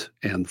undeveloped,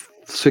 and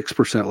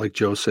 6%, like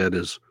Joe said,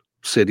 is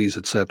cities,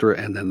 etc.,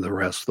 and then the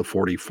rest, the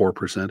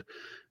 44%,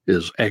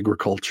 is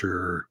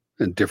agriculture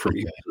and different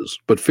uses.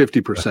 But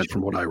 50%,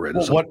 from what I read,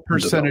 is What undeveloped.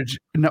 percentage?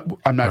 No,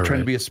 I'm not All trying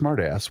right. to be a smart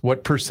ass.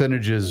 What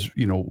percentage is,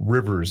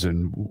 rivers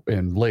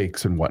and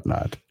lakes and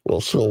whatnot?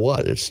 Well, so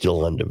what? It's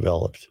still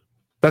undeveloped.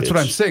 That's what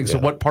I'm saying. So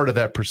what part of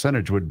that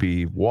percentage would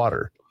be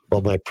water? Well,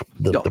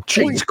 the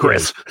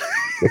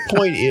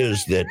point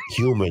is that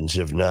humans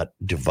have not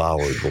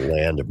devoured the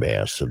land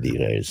mass of the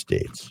United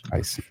States.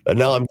 I see. And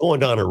now I'm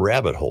going down a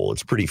rabbit hole.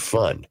 It's pretty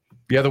fun.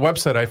 Yeah, the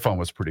website I found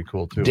was pretty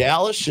cool, too.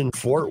 Dallas and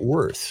Fort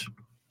Worth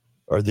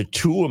are the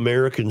two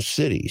American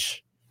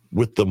cities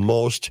with the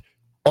most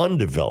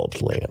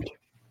undeveloped land.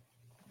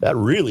 That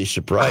really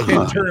surprised me.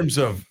 In terms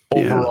of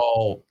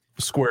overall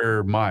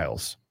square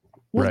miles.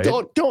 Well, right?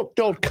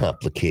 don't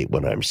complicate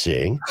what I'm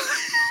saying.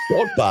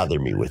 Don't bother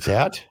me with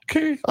that.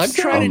 Okay. I'm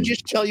trying to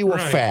just tell you a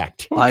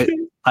fact. I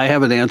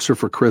have an answer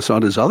for Chris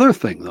on his other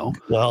thing, though.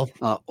 Well,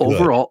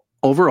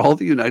 overall,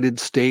 the United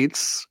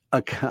States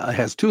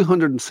has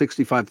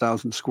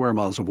 265,000 square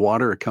miles of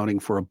water, accounting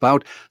for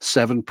about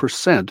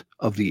 7%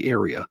 of the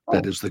area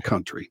that is the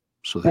country.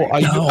 So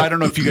I don't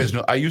know if you guys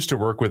know. I used to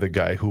work with a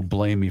guy who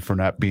blamed me for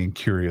not being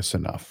curious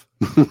enough.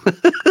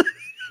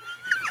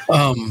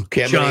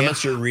 Okay, I'm John, going to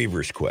answer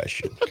Reaver's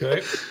question.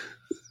 Okay.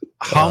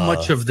 How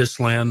much of this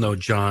land, though,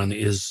 John,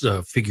 is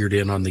figured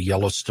in on the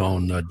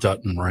Yellowstone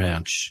Dutton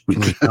Ranch?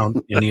 Can we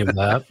count any of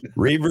that?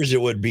 Reavers,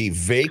 it would be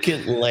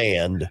vacant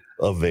land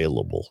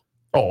available.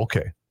 Oh,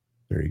 okay.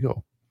 There you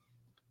go.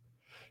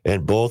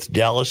 And both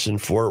Dallas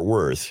and Fort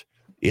Worth,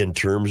 in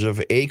terms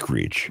of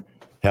acreage,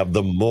 have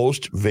the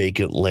most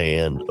vacant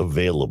land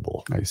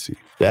available. I see.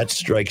 That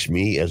strikes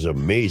me as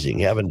amazing.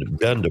 Having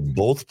been to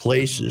both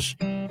places,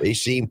 they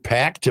seem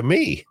packed to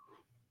me,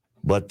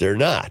 but they're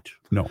not.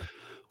 No.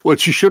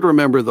 What you should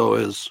remember, though,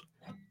 is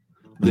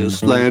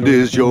this land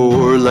is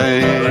your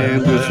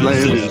land. This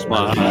land is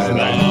my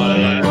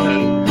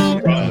land.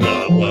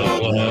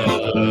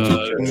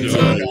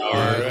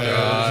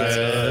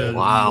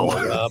 Wow.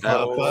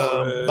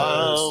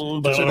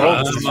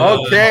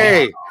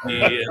 Okay.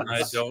 And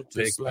I don't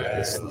take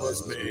that.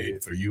 Was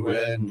made for you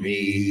and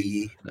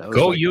me.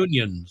 Go like,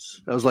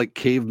 Unions. That was like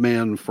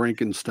Caveman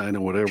Frankenstein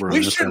or whatever.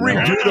 We should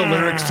redo the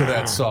lyrics to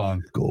that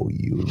song. Go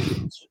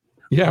Unions.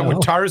 Yeah,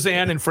 with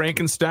Tarzan and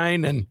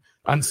Frankenstein and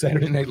on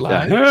Saturday Night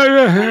Live.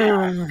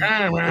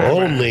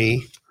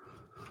 Only.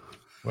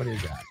 What do you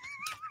got?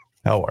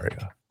 How are you?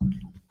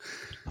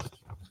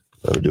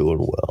 I'm doing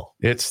well.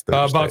 It's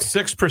Thursday. About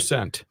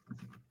 6%.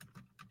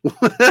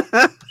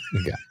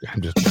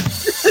 I'm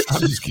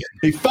just kidding.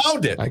 He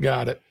found it. I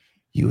got it.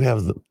 You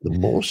have the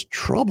most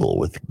trouble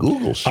with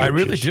Google searches. I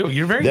really do.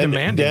 You're very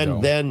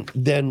demanding.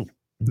 Then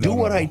do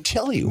what I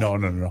tell you. No.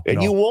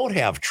 And you won't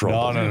have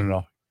trouble.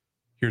 No.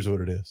 Here's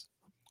what it is.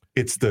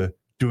 It's the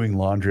doing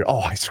laundry. Oh,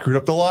 I screwed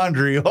up the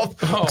laundry. Oh,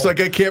 looks like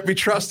I can't be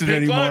trusted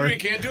anymore. Laundry,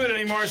 can't do it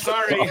anymore.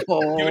 Sorry. And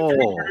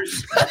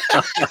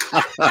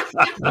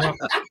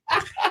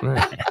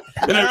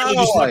I really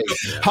just looked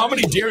up how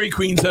many Dairy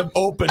Queens have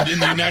opened in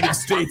the United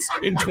States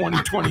in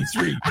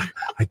 2023.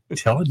 I'm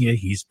telling you,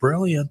 he's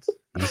brilliant.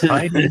 He's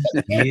hiding.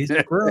 He's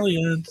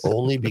brilliant.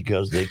 Only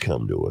because they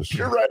come to us.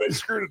 You're right. I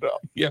screwed it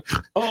up. Yeah.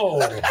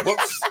 Oh,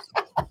 whoops.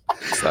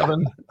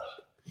 7.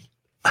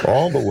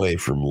 All the way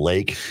from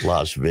Lake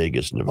Las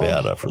Vegas,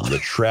 Nevada, from the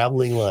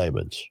traveling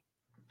Lymans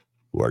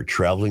who are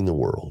traveling the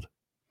world.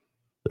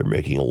 They're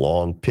making a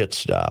long pit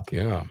stop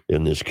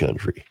in this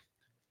country.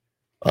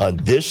 On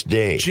this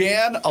day,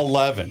 Jan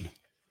 11,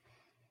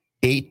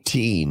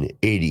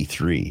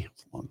 1883,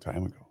 a long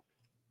time ago,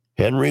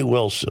 Henry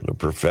Wilson, a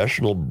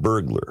professional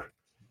burglar,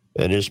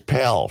 and his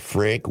pal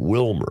Frank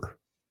Wilmer,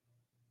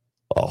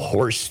 a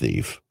horse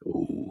thief,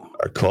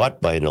 are caught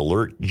by an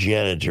alert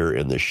janitor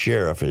and the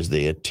sheriff as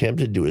they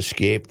attempted to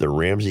escape the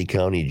Ramsey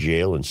County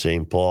Jail in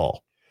St.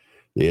 Paul.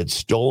 They had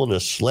stolen a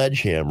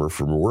sledgehammer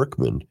from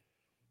workmen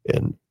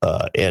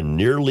and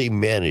nearly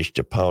managed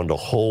to pound a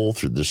hole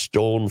through the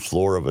stone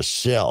floor of a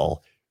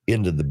cell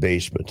into the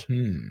basement.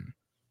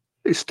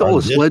 They stole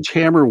a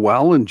sledgehammer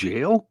while in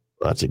jail?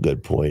 That's a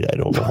good point. I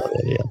don't know how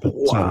that happened.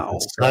 Wow.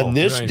 On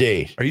this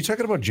day, are you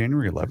talking about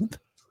January 11th?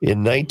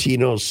 In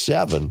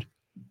 1907,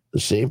 the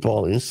St.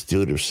 Paul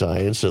Institute of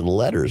Science and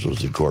Letters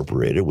was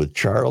incorporated with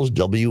Charles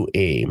W.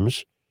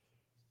 Ames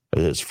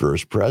as its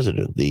first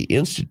president. The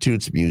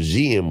Institute's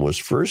museum was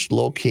first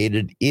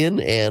located in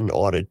an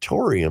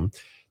auditorium,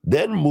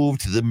 then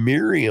moved to the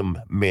Miriam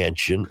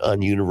Mansion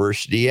on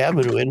University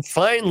Avenue, and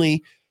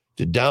finally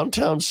to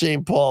downtown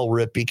St. Paul,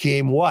 where it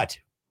became what?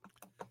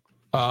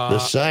 The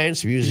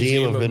Science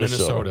Museum of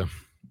Minnesota.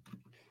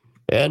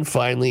 And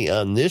finally,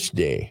 on this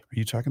day, are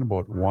you talking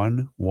about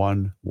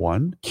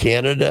 111?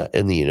 Canada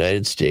and the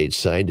United States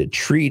signed a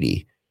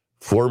treaty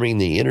forming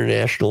the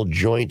International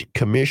Joint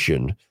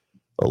Commission,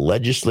 a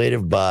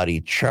legislative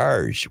body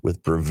charged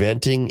with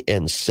preventing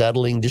and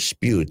settling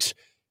disputes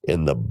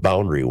in the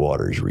Boundary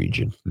Waters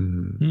region.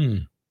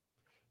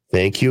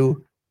 Thank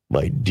you,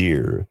 my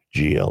dear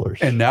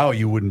GLers. And now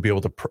you wouldn't be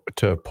able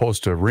to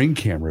post a Ring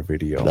camera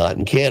video. Not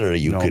in Canada.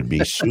 You could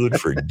be sued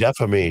for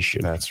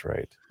defamation. That's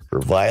right. For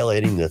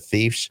violating the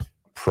thief's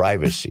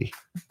privacy.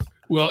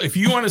 Well, if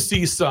you want to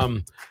see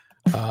some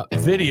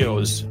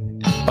videos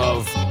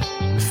of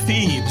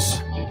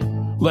thieves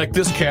like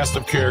this cast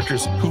of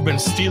characters who've been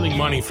stealing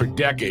money for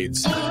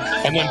decades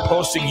and then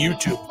posting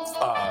YouTube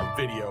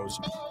videos,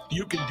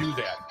 you can do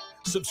that.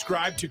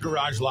 Subscribe to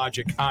Garage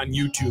Logic on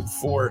YouTube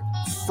for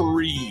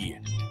free.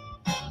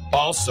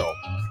 Also,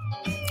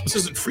 this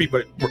isn't free,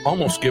 but we're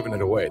almost giving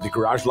it away. The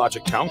Garage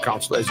Logic Town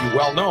Council, as you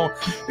well know,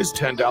 is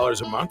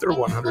 $10 a month or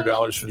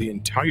 $100 for the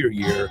entire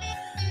year.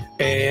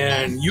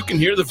 And you can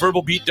hear the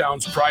verbal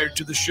beatdowns prior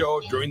to the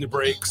show, during the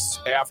breaks,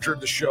 after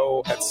the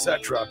show,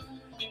 etc.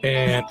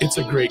 And it's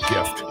a great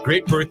gift.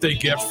 Great birthday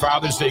gift,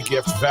 Father's Day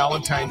gift,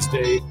 Valentine's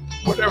Day,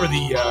 whatever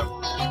the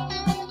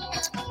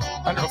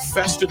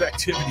festive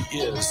activity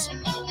is,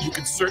 you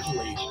can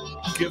certainly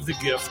give the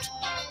gift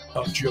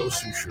of Joe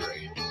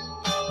Souchere.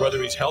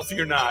 Whether he's healthy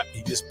or not,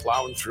 he's just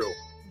plowing through.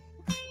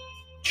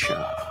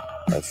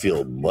 I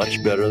feel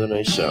much better than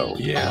I sound.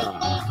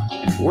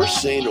 Yeah. Where's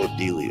St.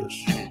 Odelia's?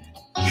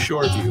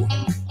 Shoreview.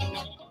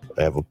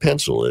 I have a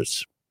pencil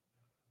that's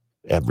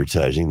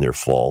advertising their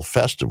fall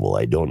festival.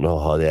 I don't know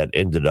how that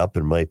ended up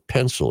in my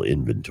pencil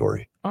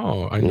inventory.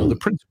 Oh, I know the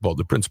principal.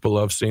 The principal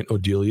of St.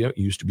 Odelia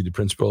used to be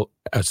the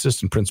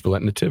assistant principal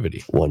at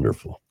Nativity.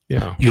 Wonderful.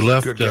 Yeah. You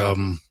left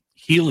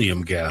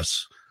helium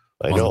gas.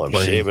 I know. I'm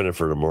saving it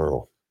for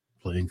tomorrow.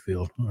 Playing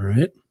field. All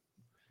right.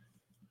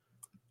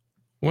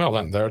 Well,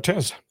 then, there it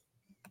is.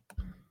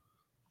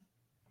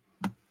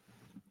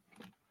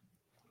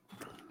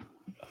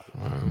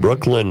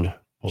 Brooklyn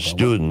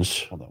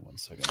students. Hold on 1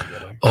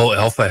 second. Oh,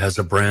 Alpha has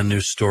a brand new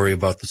story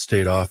about the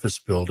state office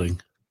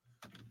building.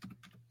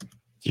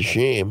 It's a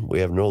shame. We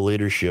have no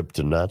leadership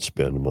to not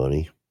spend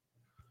money.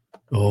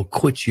 Oh,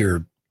 quit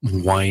your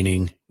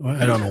whining.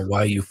 I don't know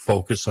why you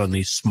focus on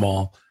these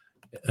small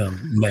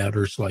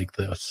matters like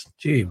this.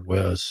 Gee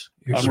whiz.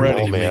 It's a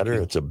small matter.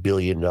 It's $1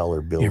 billion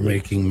building. You're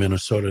making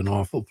Minnesota an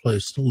awful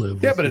place to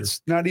live. Yeah, but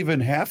it's not even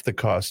half the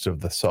cost of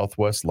the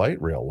Southwest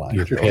Light Rail line.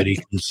 Your petty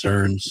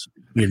concerns.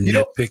 You're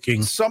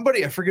nitpicking.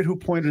 Somebody, I forget who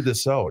pointed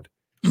this out.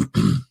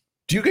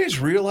 Do you guys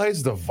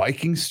realize the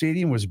Viking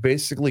Stadium was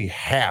basically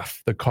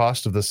half the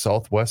cost of the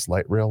Southwest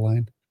Light Rail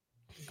line?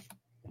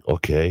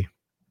 Okay.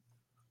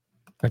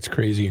 That's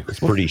crazy. It's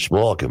pretty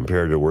small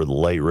compared to where the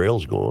light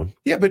rail's going.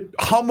 Yeah, but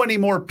how many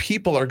more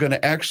people are going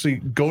to actually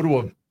go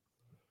to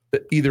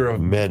either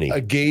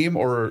a game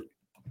or...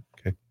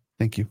 Okay,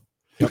 thank you.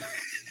 Yep.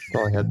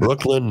 Go ahead.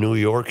 Brooklyn, New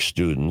York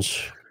students.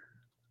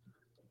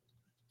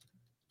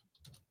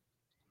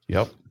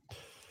 Yep.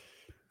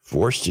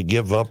 Forced to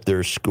give up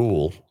their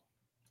school.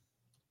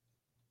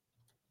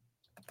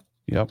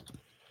 Yep.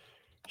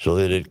 So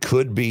that it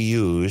could be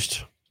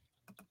used.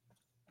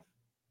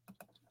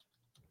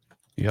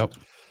 Yep.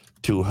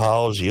 To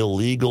house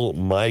illegal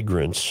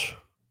migrants.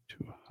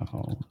 To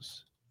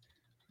house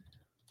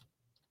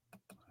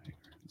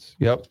migrants.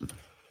 Yep.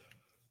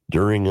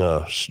 During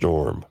a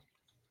storm.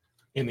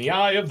 In the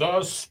eye of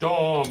the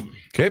storm.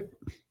 Okay.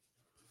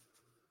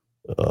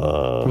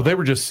 Well, they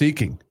were just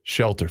seeking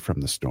shelter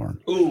from the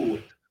storm.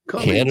 Ooh.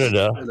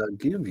 Canada. I'll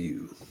give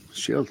you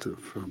shelter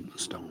from the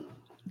storm.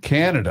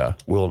 Canada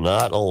will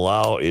not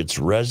allow its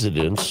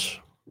residents.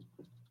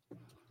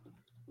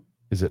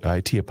 Is it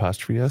IT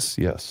apostrophe S?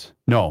 Yes.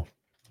 No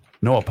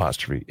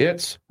apostrophe.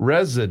 It's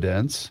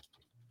residents.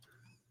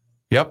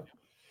 Yep.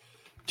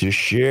 To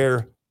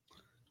share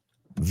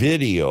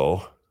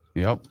video.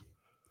 Yep.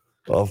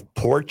 Of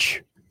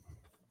porch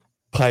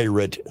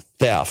pirate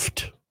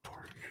theft.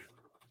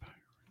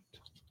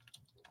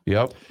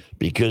 Yep.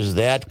 Because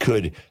that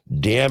could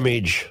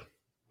damage.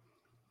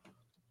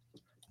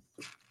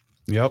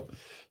 Yep.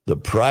 The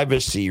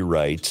privacy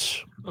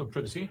rights. Oh,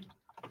 privacy.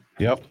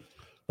 Yep.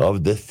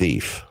 Of the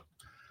thief.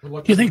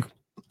 Do you think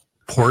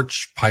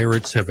porch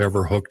pirates have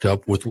ever hooked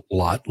up with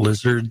lot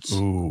lizards?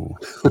 Ooh.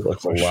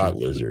 What's a lot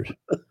lizard?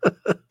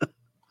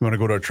 You want to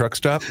go to a truck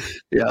stop?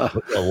 Yeah.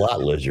 What's a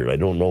lot lizard? I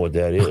don't know what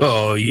that is.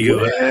 Oh, you.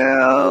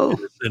 Well.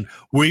 Listen,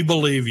 we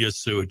believe you,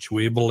 Such.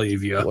 We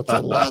believe you. What's a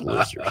lot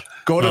lizard?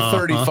 Go to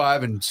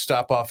 35 and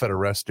stop off at a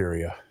rest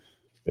area.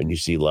 And you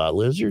see lot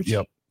lizards?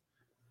 Yep.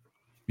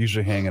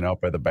 Usually hanging out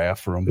by the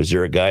bathroom. Is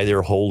there a guy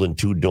there holding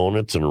 2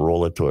 donuts and a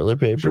roll of toilet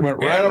paper? She went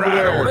right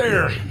over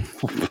there.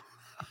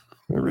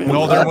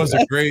 No,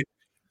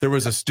 there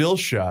was a still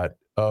shot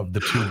of the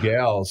 2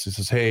 gals. He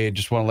says, hey,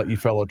 just want to let you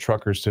fellow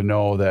truckers to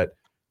know that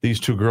these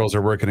 2 girls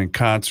are working in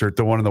concert.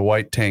 The one in the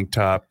white tank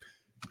top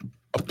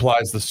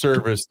applies the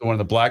service. The one in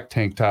the black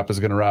tank top is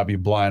going to rob you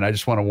blind. I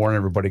just want to warn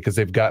everybody because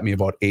they've got me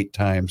about 8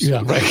 times.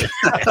 Yeah, right.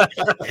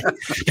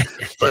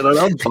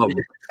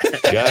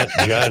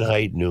 John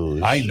Height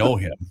News. I know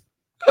him.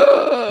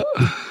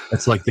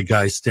 That's like the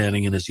guy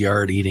standing in his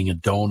yard eating a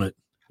donut.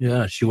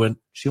 Yeah, she went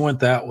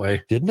that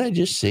way. Didn't I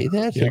just say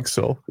that? I think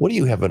so. What do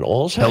you have, an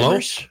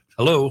Alzheimer's?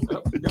 Hello.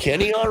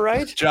 Kenny, all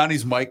right?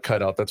 Johnny's mic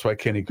cut out. That's why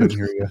Kenny couldn't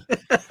hear you.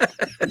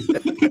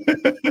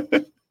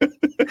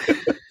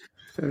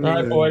 All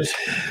right, boys.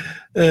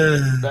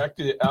 Back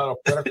to the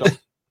alphabetical.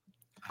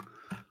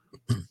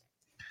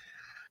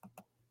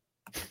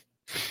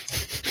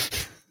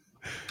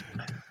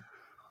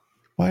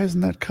 Why isn't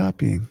that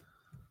copying?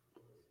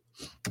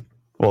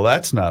 Well,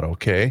 that's not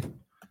okay.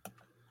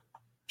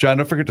 John,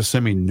 don't forget to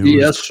send me news.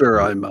 Yes, sir.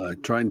 I'm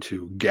trying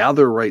to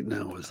gather right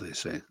now, as they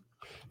say.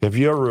 Have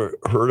you ever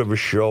heard of a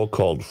show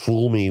called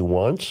Fool Me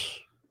Once?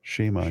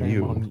 Shame on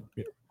you.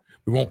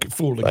 We won't get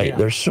fooled again.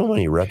 There's so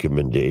many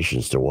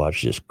recommendations to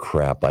watch this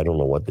crap. I don't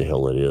know what the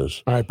hell it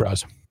is. All right,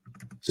 bros.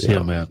 See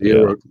you, man.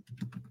 Yeah.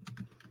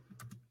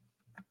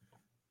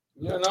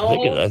 You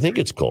know, I think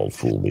it's called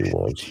Fool Me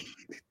Once.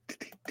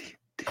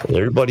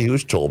 Everybody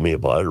who's told me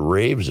about it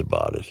raves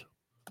about it.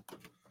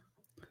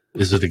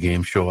 Is it a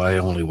game show? I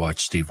only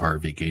watch Steve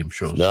Harvey game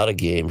shows. Not a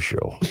game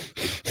show.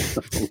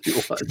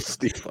 You watch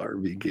Steve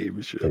Harvey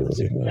game shows.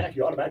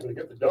 You automatically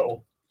get the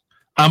dough.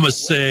 I'm going to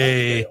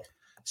say,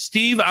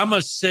 Steve, I'm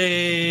going to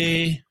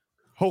say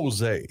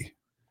Jose.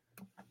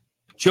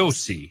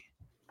 Josie.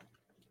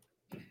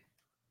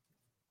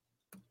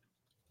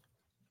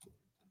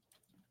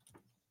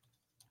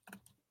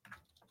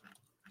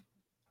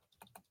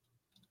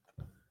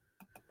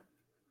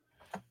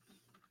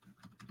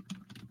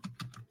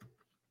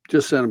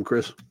 Just send him,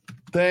 Chris.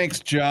 Thanks,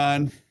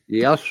 John.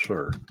 Yes,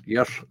 sir.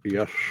 Yes,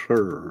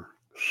 sir.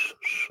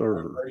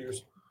 Sir.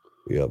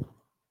 Yep.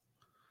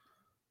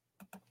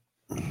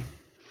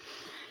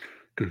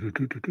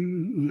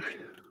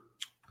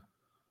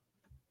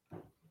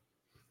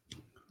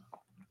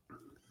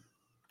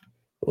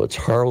 Well, it's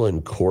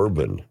Harlan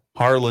Corbin.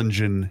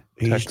 Harlingen.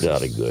 He's Texas.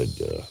 not a good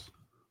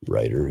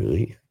writer, is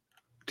he?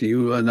 Do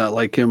you not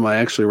like him? I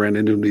actually ran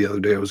into him the other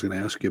day. I was going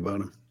to ask you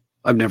about him.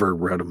 I've never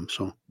read him,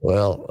 so.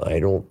 Well, I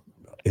don't.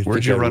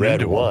 Where'd you run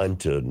into one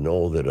to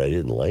know that I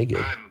didn't like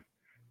it?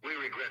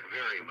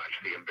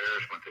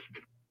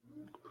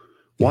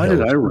 Why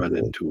did I run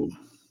into him?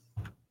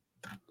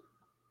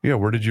 Yeah,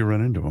 where did you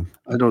run into him?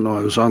 I don't know.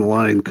 I was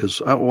online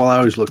because I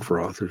always look for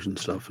authors and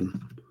stuff. And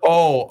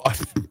Oh,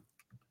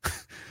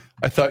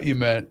 I thought you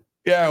meant,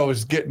 I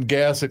was getting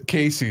gas at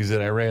Casey's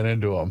and I ran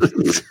into him.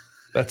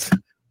 That's.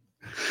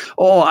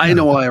 Oh, I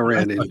know why I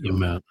ran into you him.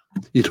 meant.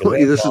 You know,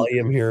 this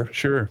volume here.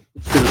 Sure.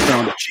 It's going to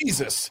sound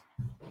Jesus.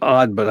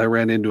 odd, but I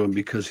ran into him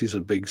because he's a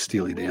big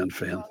Steely Dan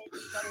fan.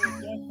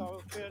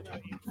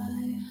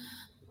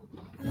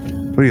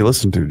 What do you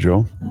listen to,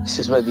 Joe? This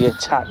is where the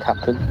attack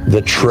happened.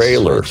 The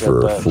trailer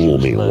for Fool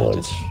Me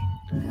Once.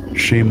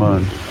 Shame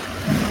on.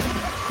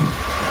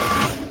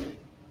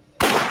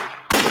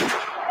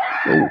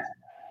 Oh.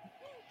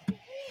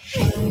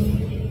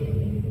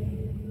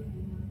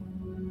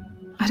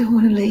 I don't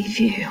want to leave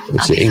you.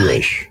 It's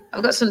English.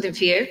 I've got something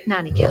for you.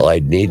 Nanny. Well,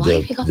 I'd need Why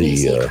have you got me a the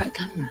secret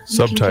camera?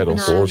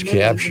 subtitles. closed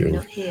caption.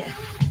 Not here.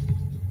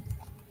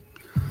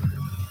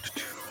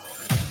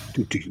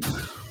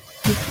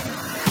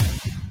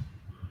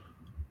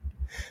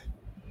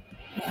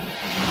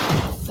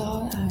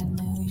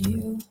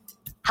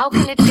 How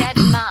can a dead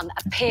man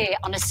appear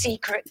on a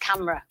secret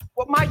camera?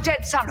 What, my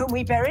dead son whom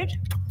we buried?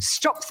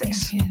 Stop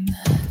this.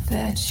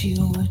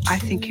 I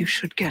think you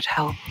should get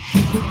help.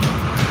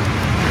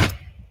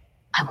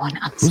 I want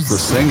answers. Who's the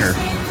singer?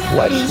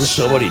 Why doesn't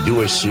somebody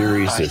do a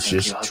series that's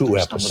just 2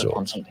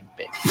 episodes?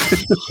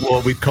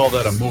 Well, we'd call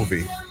that a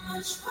movie.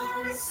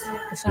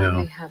 The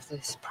family have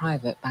this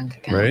private bank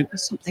account. Right.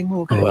 There's something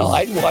more going Well, on.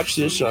 I'd watch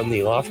this on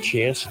the off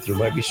chance that there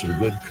might be some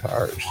good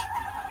cars.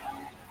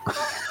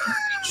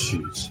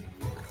 Jeez.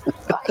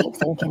 I keep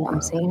thinking that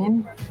I'm seeing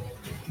him.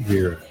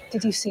 Here.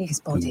 Did you see his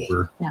body?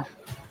 Uber. No.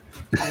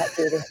 I let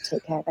Judith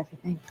take care of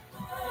everything.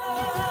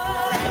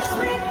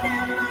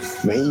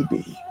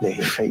 Maybe they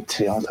faked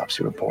the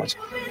autopsy reports.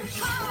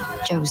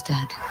 Joe's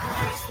dead.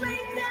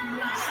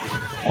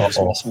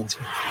 Uh-oh.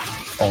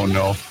 Oh,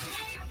 no.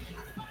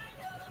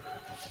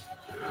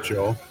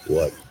 Joe?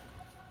 What?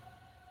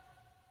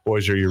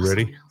 Boys, are you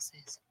ready?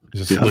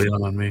 Is this Lay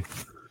on me.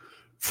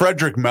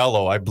 Frederick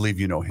Mello, I believe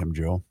you know him,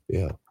 Joe.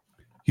 Yeah.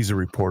 He's a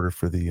reporter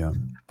for the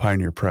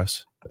Pioneer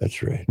Press.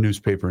 That's right.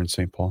 Newspaper in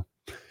St. Paul.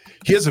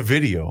 He has a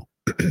video.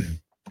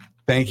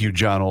 Thank you,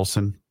 John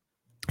Olson,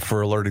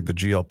 for alerting the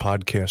GL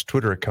Podcast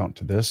Twitter account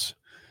to this.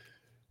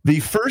 The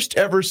first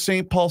ever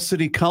St. Paul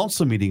City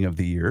Council meeting of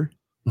the year.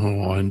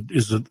 Oh, and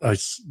is it a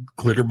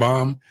glitter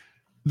bomb?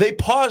 They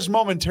paused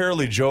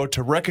momentarily, Joe,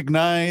 to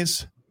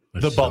recognize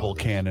the bubble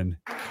cannon.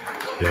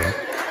 Yeah.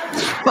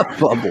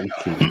 Bubble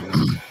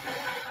cannon.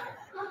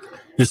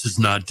 This is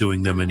not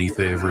doing them any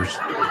favors.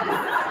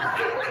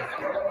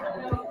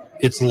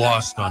 It's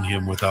lost on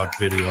him without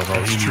video, though.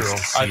 That's He needs true. to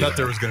see I thought that.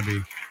 there was going to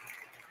be.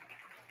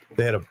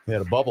 They had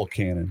a bubble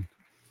cannon.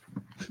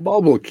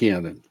 Bubble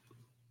cannon.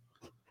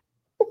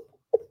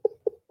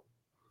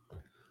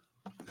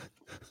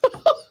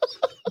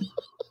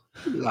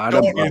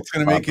 It's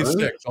going to make you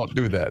sick. Don't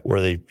do that.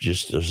 Where they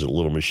just, there's a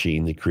little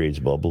machine that creates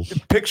bubbles.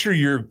 Picture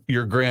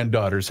your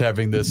granddaughters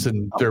having this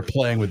and they're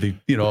playing with the,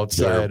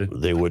 outside.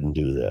 They wouldn't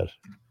do that.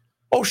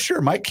 Oh,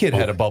 sure. My kid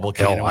had a bubble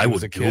cannon. Hell, when I he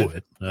was would a do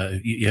kid.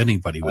 it.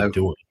 Anybody would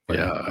do it. But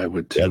Yeah, I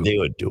would too. Yeah, they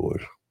would do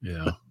it.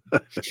 yeah.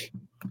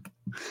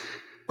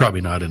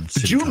 Probably not in. Did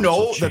city you council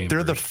know that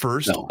they're the chambers.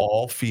 first No.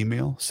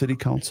 all-female city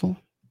council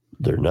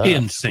They're not.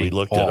 In We St.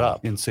 looked Paul. it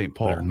up. in St.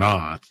 Paul? They're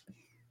not.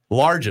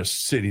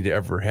 Largest city to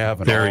ever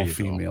have an There you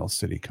all-female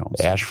city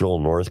council. Asheville,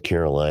 North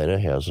Carolina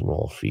has an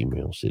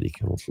all-female city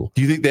council.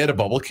 Do you think they had a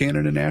bubble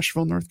cannon in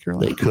Asheville, North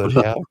Carolina? They could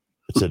have.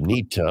 It's a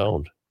neat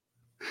town.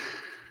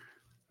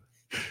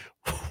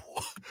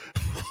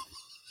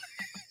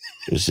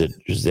 Is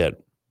that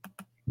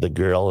the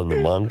girl in the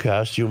mom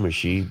costume? Is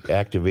she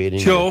activating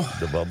Joe,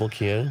 the bubble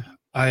cannon?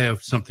 I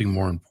have something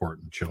more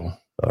important, Joe.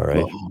 All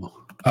right.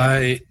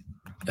 I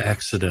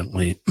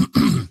accidentally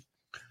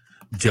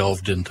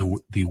delved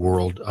into the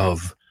world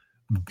of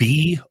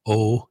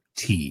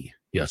BOT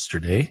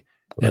yesterday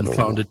and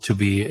found it to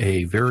be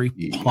a very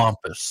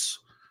pompous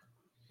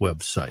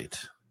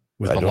website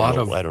with a lot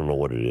of. I don't know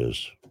what it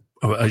is.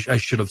 Oh, I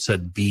should have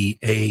said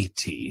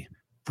BAT.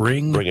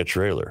 Bring a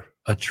trailer.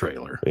 A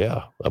trailer.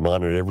 Yeah, I'm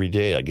on it every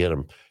day. I get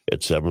them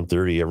at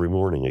 7:30 every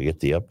morning. I get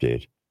the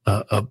update.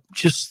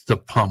 Just the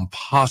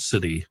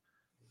pomposity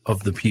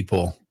of the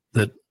people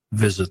that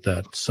visit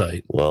that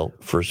site. Well,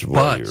 first of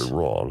all, you're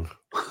wrong.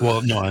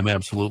 Well, no, I'm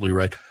absolutely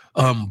right.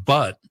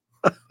 But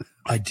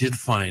I did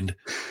find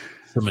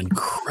some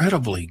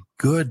incredibly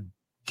good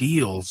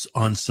deals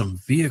on some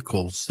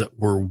vehicles that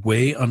were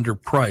way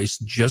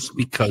underpriced just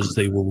because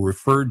they were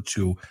referred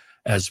to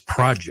as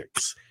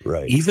projects.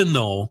 Right. Even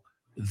though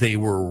they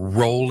were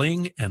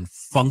rolling and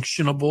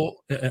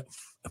functional,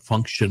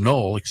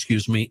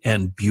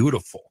 and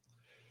beautiful.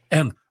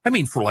 And I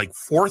mean, for like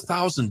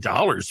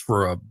 $4,000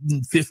 for a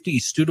 50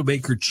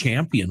 Studebaker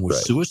Champion with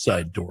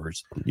suicide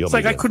doors. It's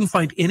like I couldn't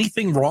find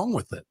anything wrong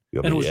with it.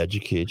 You want me to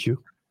educate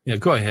you? Yeah,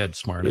 go ahead,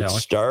 smart It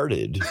Alex.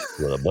 started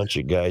with a bunch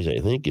of guys, I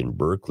think, in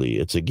Berkeley.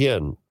 It's,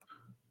 again,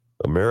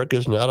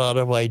 America's not out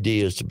of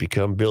ideas to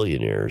become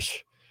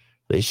billionaires.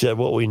 They said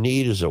what we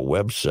need is a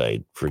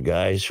website for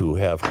guys who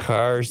have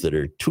cars that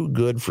are too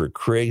good for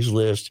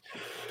Craigslist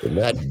and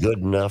not good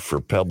enough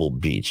for Pebble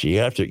Beach. You'd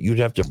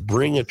have to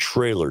bring a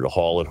trailer to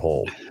haul it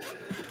home.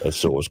 And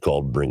so it's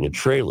called Bring a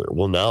Trailer.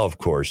 Well, now, of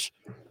course,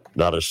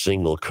 not a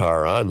single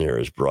car on there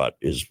is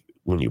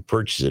when you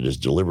purchase it, is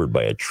delivered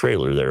by a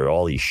trailer. There are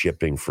all these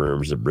shipping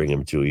firms that bring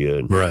them to you,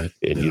 and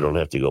you don't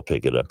have to go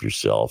pick it up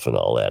yourself and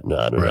all that, and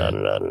on and on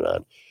and on and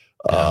on.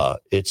 Yeah.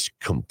 It's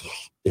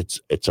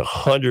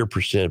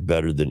 100%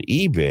 better than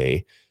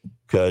eBay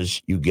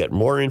because you get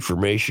more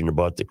information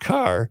about the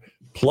car,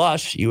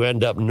 plus you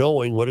end up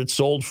knowing what it's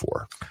sold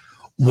for.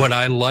 What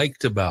I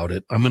liked about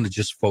it, I'm going to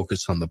just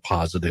focus on the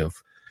positive,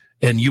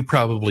 and you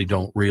probably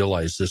don't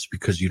realize this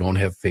because you don't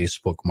have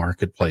Facebook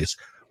Marketplace.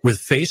 With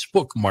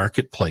Facebook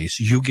Marketplace,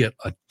 you get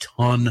a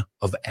ton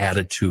of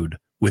attitude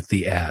with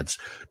the ads.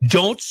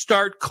 Don't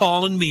start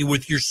calling me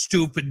with your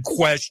stupid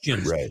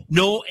questions. Right.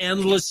 No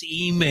endless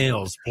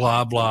emails,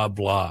 blah, blah,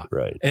 blah.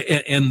 Right.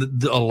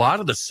 And a lot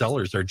of the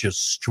sellers are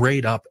just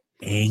straight up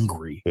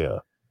angry. Yeah.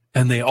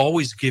 And they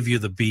always give you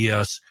the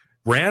BS.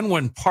 Ran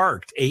when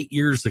parked 8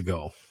 years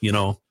ago,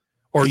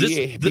 Or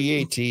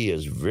BAT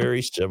is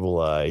very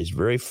civilized,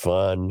 very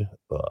fun.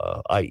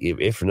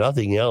 If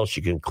nothing else,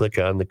 you can click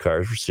on the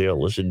cars for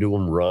sale, listen to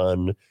them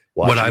run,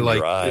 watch them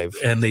drive.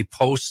 And they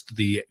post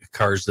the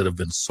cars that have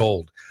been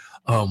sold.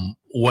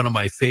 One of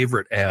my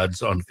favorite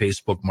ads on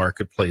Facebook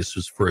Marketplace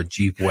was for a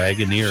Jeep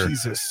Wagoneer.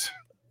 Jesus.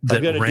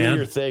 I'm going to do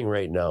your thing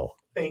right now.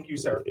 Thank you,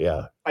 sir.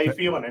 Yeah. How you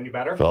feeling? Any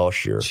better? Oh,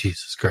 sure.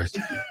 Jesus Christ.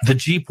 The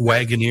Jeep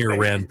Wagoneer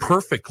ran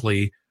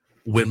perfectly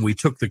when we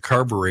took the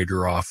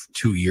carburetor off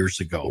 2 years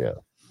ago. Yeah.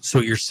 So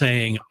you're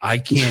saying I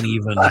can't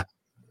even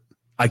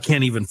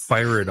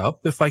fire it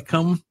up if I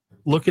come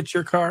look at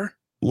your car?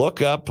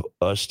 Look up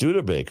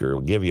Studebaker.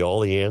 Will give you all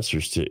the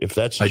answers to if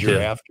that's what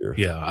you're after.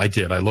 Yeah, I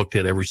did. I looked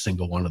at every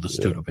single one of the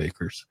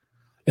Studebakers,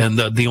 and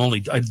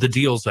the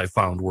deals I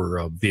found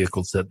were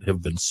vehicles that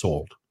have been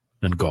sold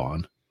and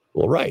gone.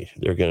 Well, right.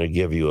 They're going to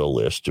give you a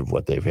list of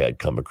what they've had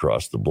come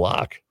across the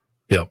block.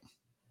 Yep.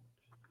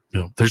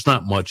 There's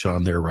not much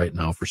on there right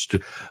now for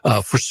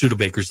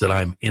Studebakers that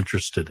I'm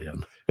interested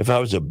in. If I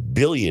was a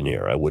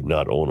billionaire, I would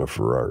not own a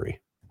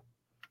Ferrari.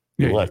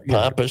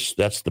 Pompous,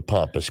 that's the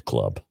Pompous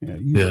Club.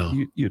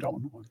 You don't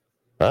own one.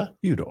 Huh?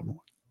 You don't own one.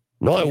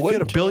 No, I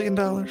wouldn't. $1 billion?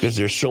 Because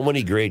there's so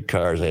many great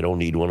cars, I don't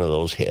need one of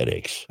those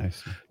headaches. I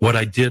see. What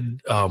I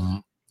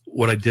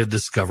did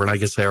discover, and I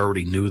guess I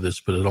already knew this,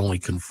 but it only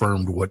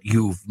confirmed what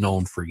you've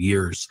known for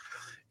years,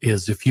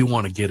 is if you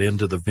want to get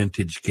into the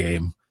vintage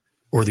game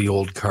or the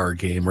old car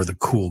game or the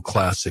cool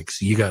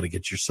classics, you got to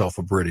get yourself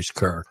a British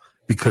car,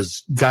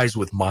 because guys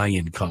with my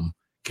income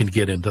can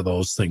get into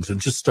those things and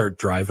just start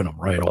driving them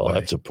right away.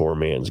 That's a poor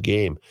man's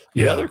game.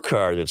 The other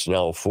car that's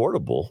now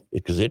affordable,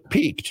 because it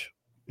peaked,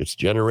 it's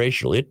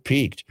generational, it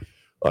peaked.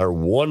 Our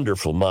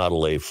wonderful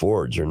Model A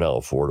Fords are now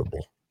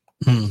affordable.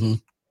 Mm-hmm.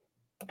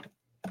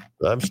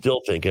 I'm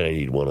still thinking I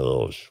need one of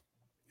those.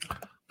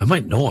 I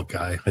might know a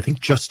guy. I think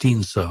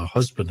Justine's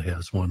husband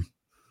has one.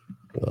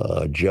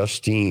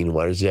 Justine,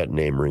 why does that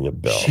name ring a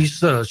bell?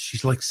 She's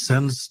like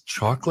sends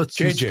chocolates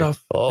and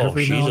stuff. Oh,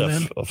 every she's now and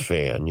then. a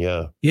fan,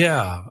 yeah.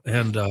 Yeah,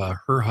 and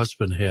her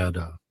husband had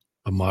a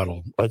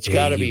model. It's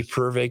got to be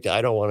perfect.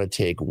 I don't want to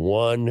take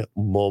one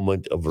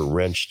moment of a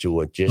wrench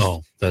to it. Just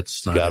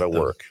that's got to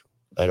work.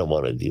 I don't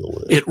want to deal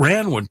with it. It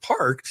ran when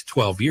parked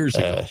 12 years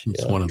ago.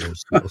 It's one of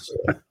those deals.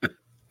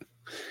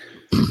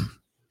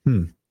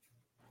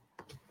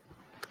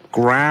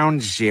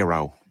 Ground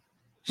zero.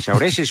 So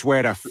this is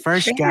where the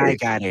first guy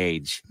got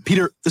AIDS.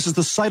 Peter, this is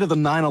the site of the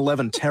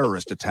 9/11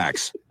 terrorist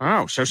attacks.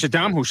 Oh, so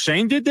Saddam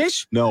Hussein did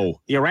this? No.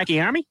 The Iraqi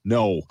army?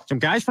 No. Some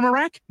guys from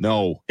Iraq?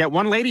 No. That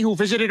one lady who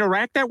visited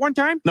Iraq that one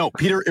time? No,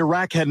 Peter,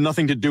 Iraq had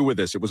nothing to do with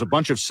this. It was a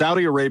bunch of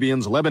Saudi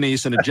Arabians,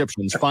 Lebanese, and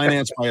Egyptians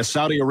financed by a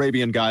Saudi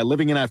Arabian guy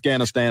living in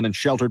Afghanistan and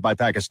sheltered by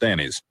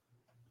Pakistanis.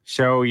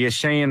 So you're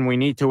saying we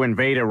need to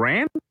invade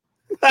Iran?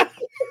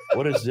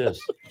 What is this?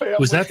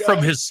 Was that from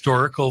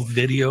historical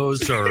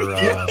videos or?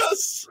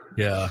 Yes.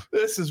 Yeah.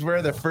 This is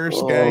where the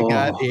first guy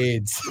got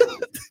AIDS.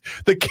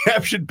 The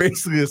caption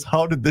basically is,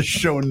 "How did this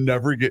show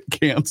never get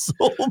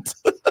canceled?"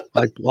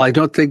 I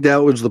don't think that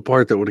was the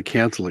part that would have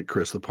canceled it,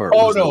 Chris. The part.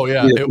 Oh was no,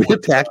 that yeah, we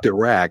attacked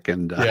Iraq,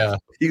 and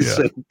he's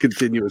saying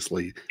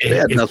continuously they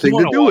had nothing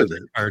to do with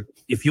it.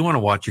 If you want to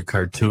watch a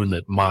cartoon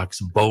that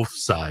mocks both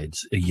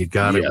sides, you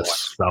got to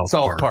watch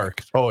South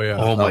Park. Oh yeah.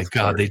 Oh my South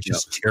God, Park, they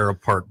just tear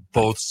apart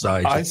both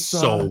sides. It's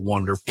so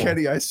wonderful.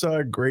 Kenny, I saw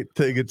a great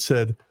thing. It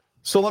said,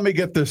 so let me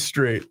get this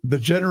straight. The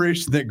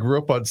generation that grew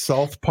up on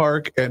South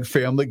Park and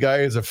Family Guy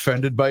is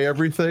offended by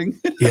everything.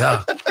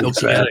 Yeah,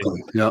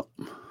 exactly. Yep.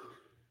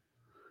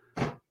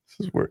 This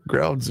is where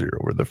ground zero,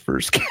 where the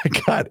first guy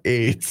got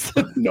AIDS.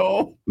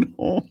 No.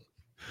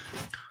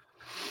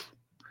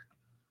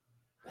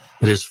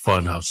 It is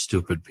fun how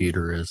stupid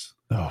Peter is.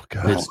 Oh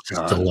God, it's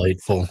just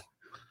delightful.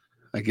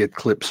 I get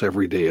clips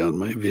every day on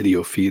my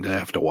video feed. I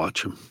have to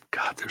watch them.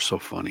 God, they're so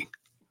funny.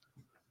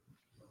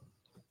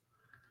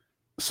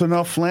 So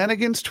now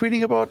Flanagan's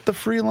tweeting about the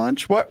free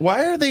lunch. Why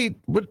are they?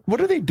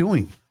 What are they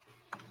doing?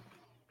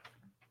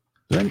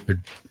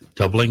 They're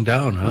doubling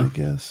down, huh? I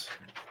guess.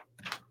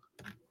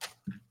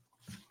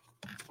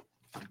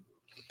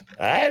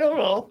 I don't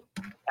know.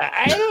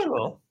 I don't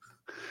know.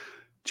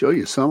 Joe,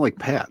 you sound like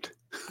Pat.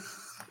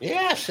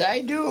 Yes,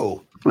 I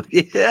do.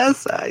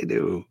 Yes, I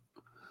do.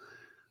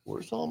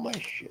 Where's all my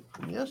shit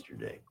from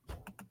yesterday?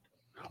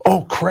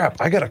 Oh crap!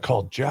 I gotta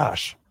call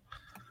Josh.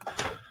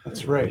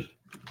 That's right.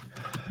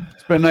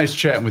 It's been nice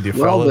chatting with you,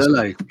 fellas. Then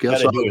I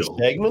guess I'll do a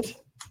segment.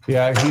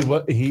 Yeah,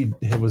 he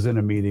was in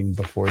a meeting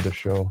before the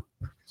show.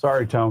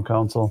 Sorry, town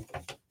council.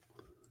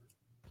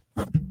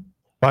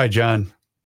 Bye, John.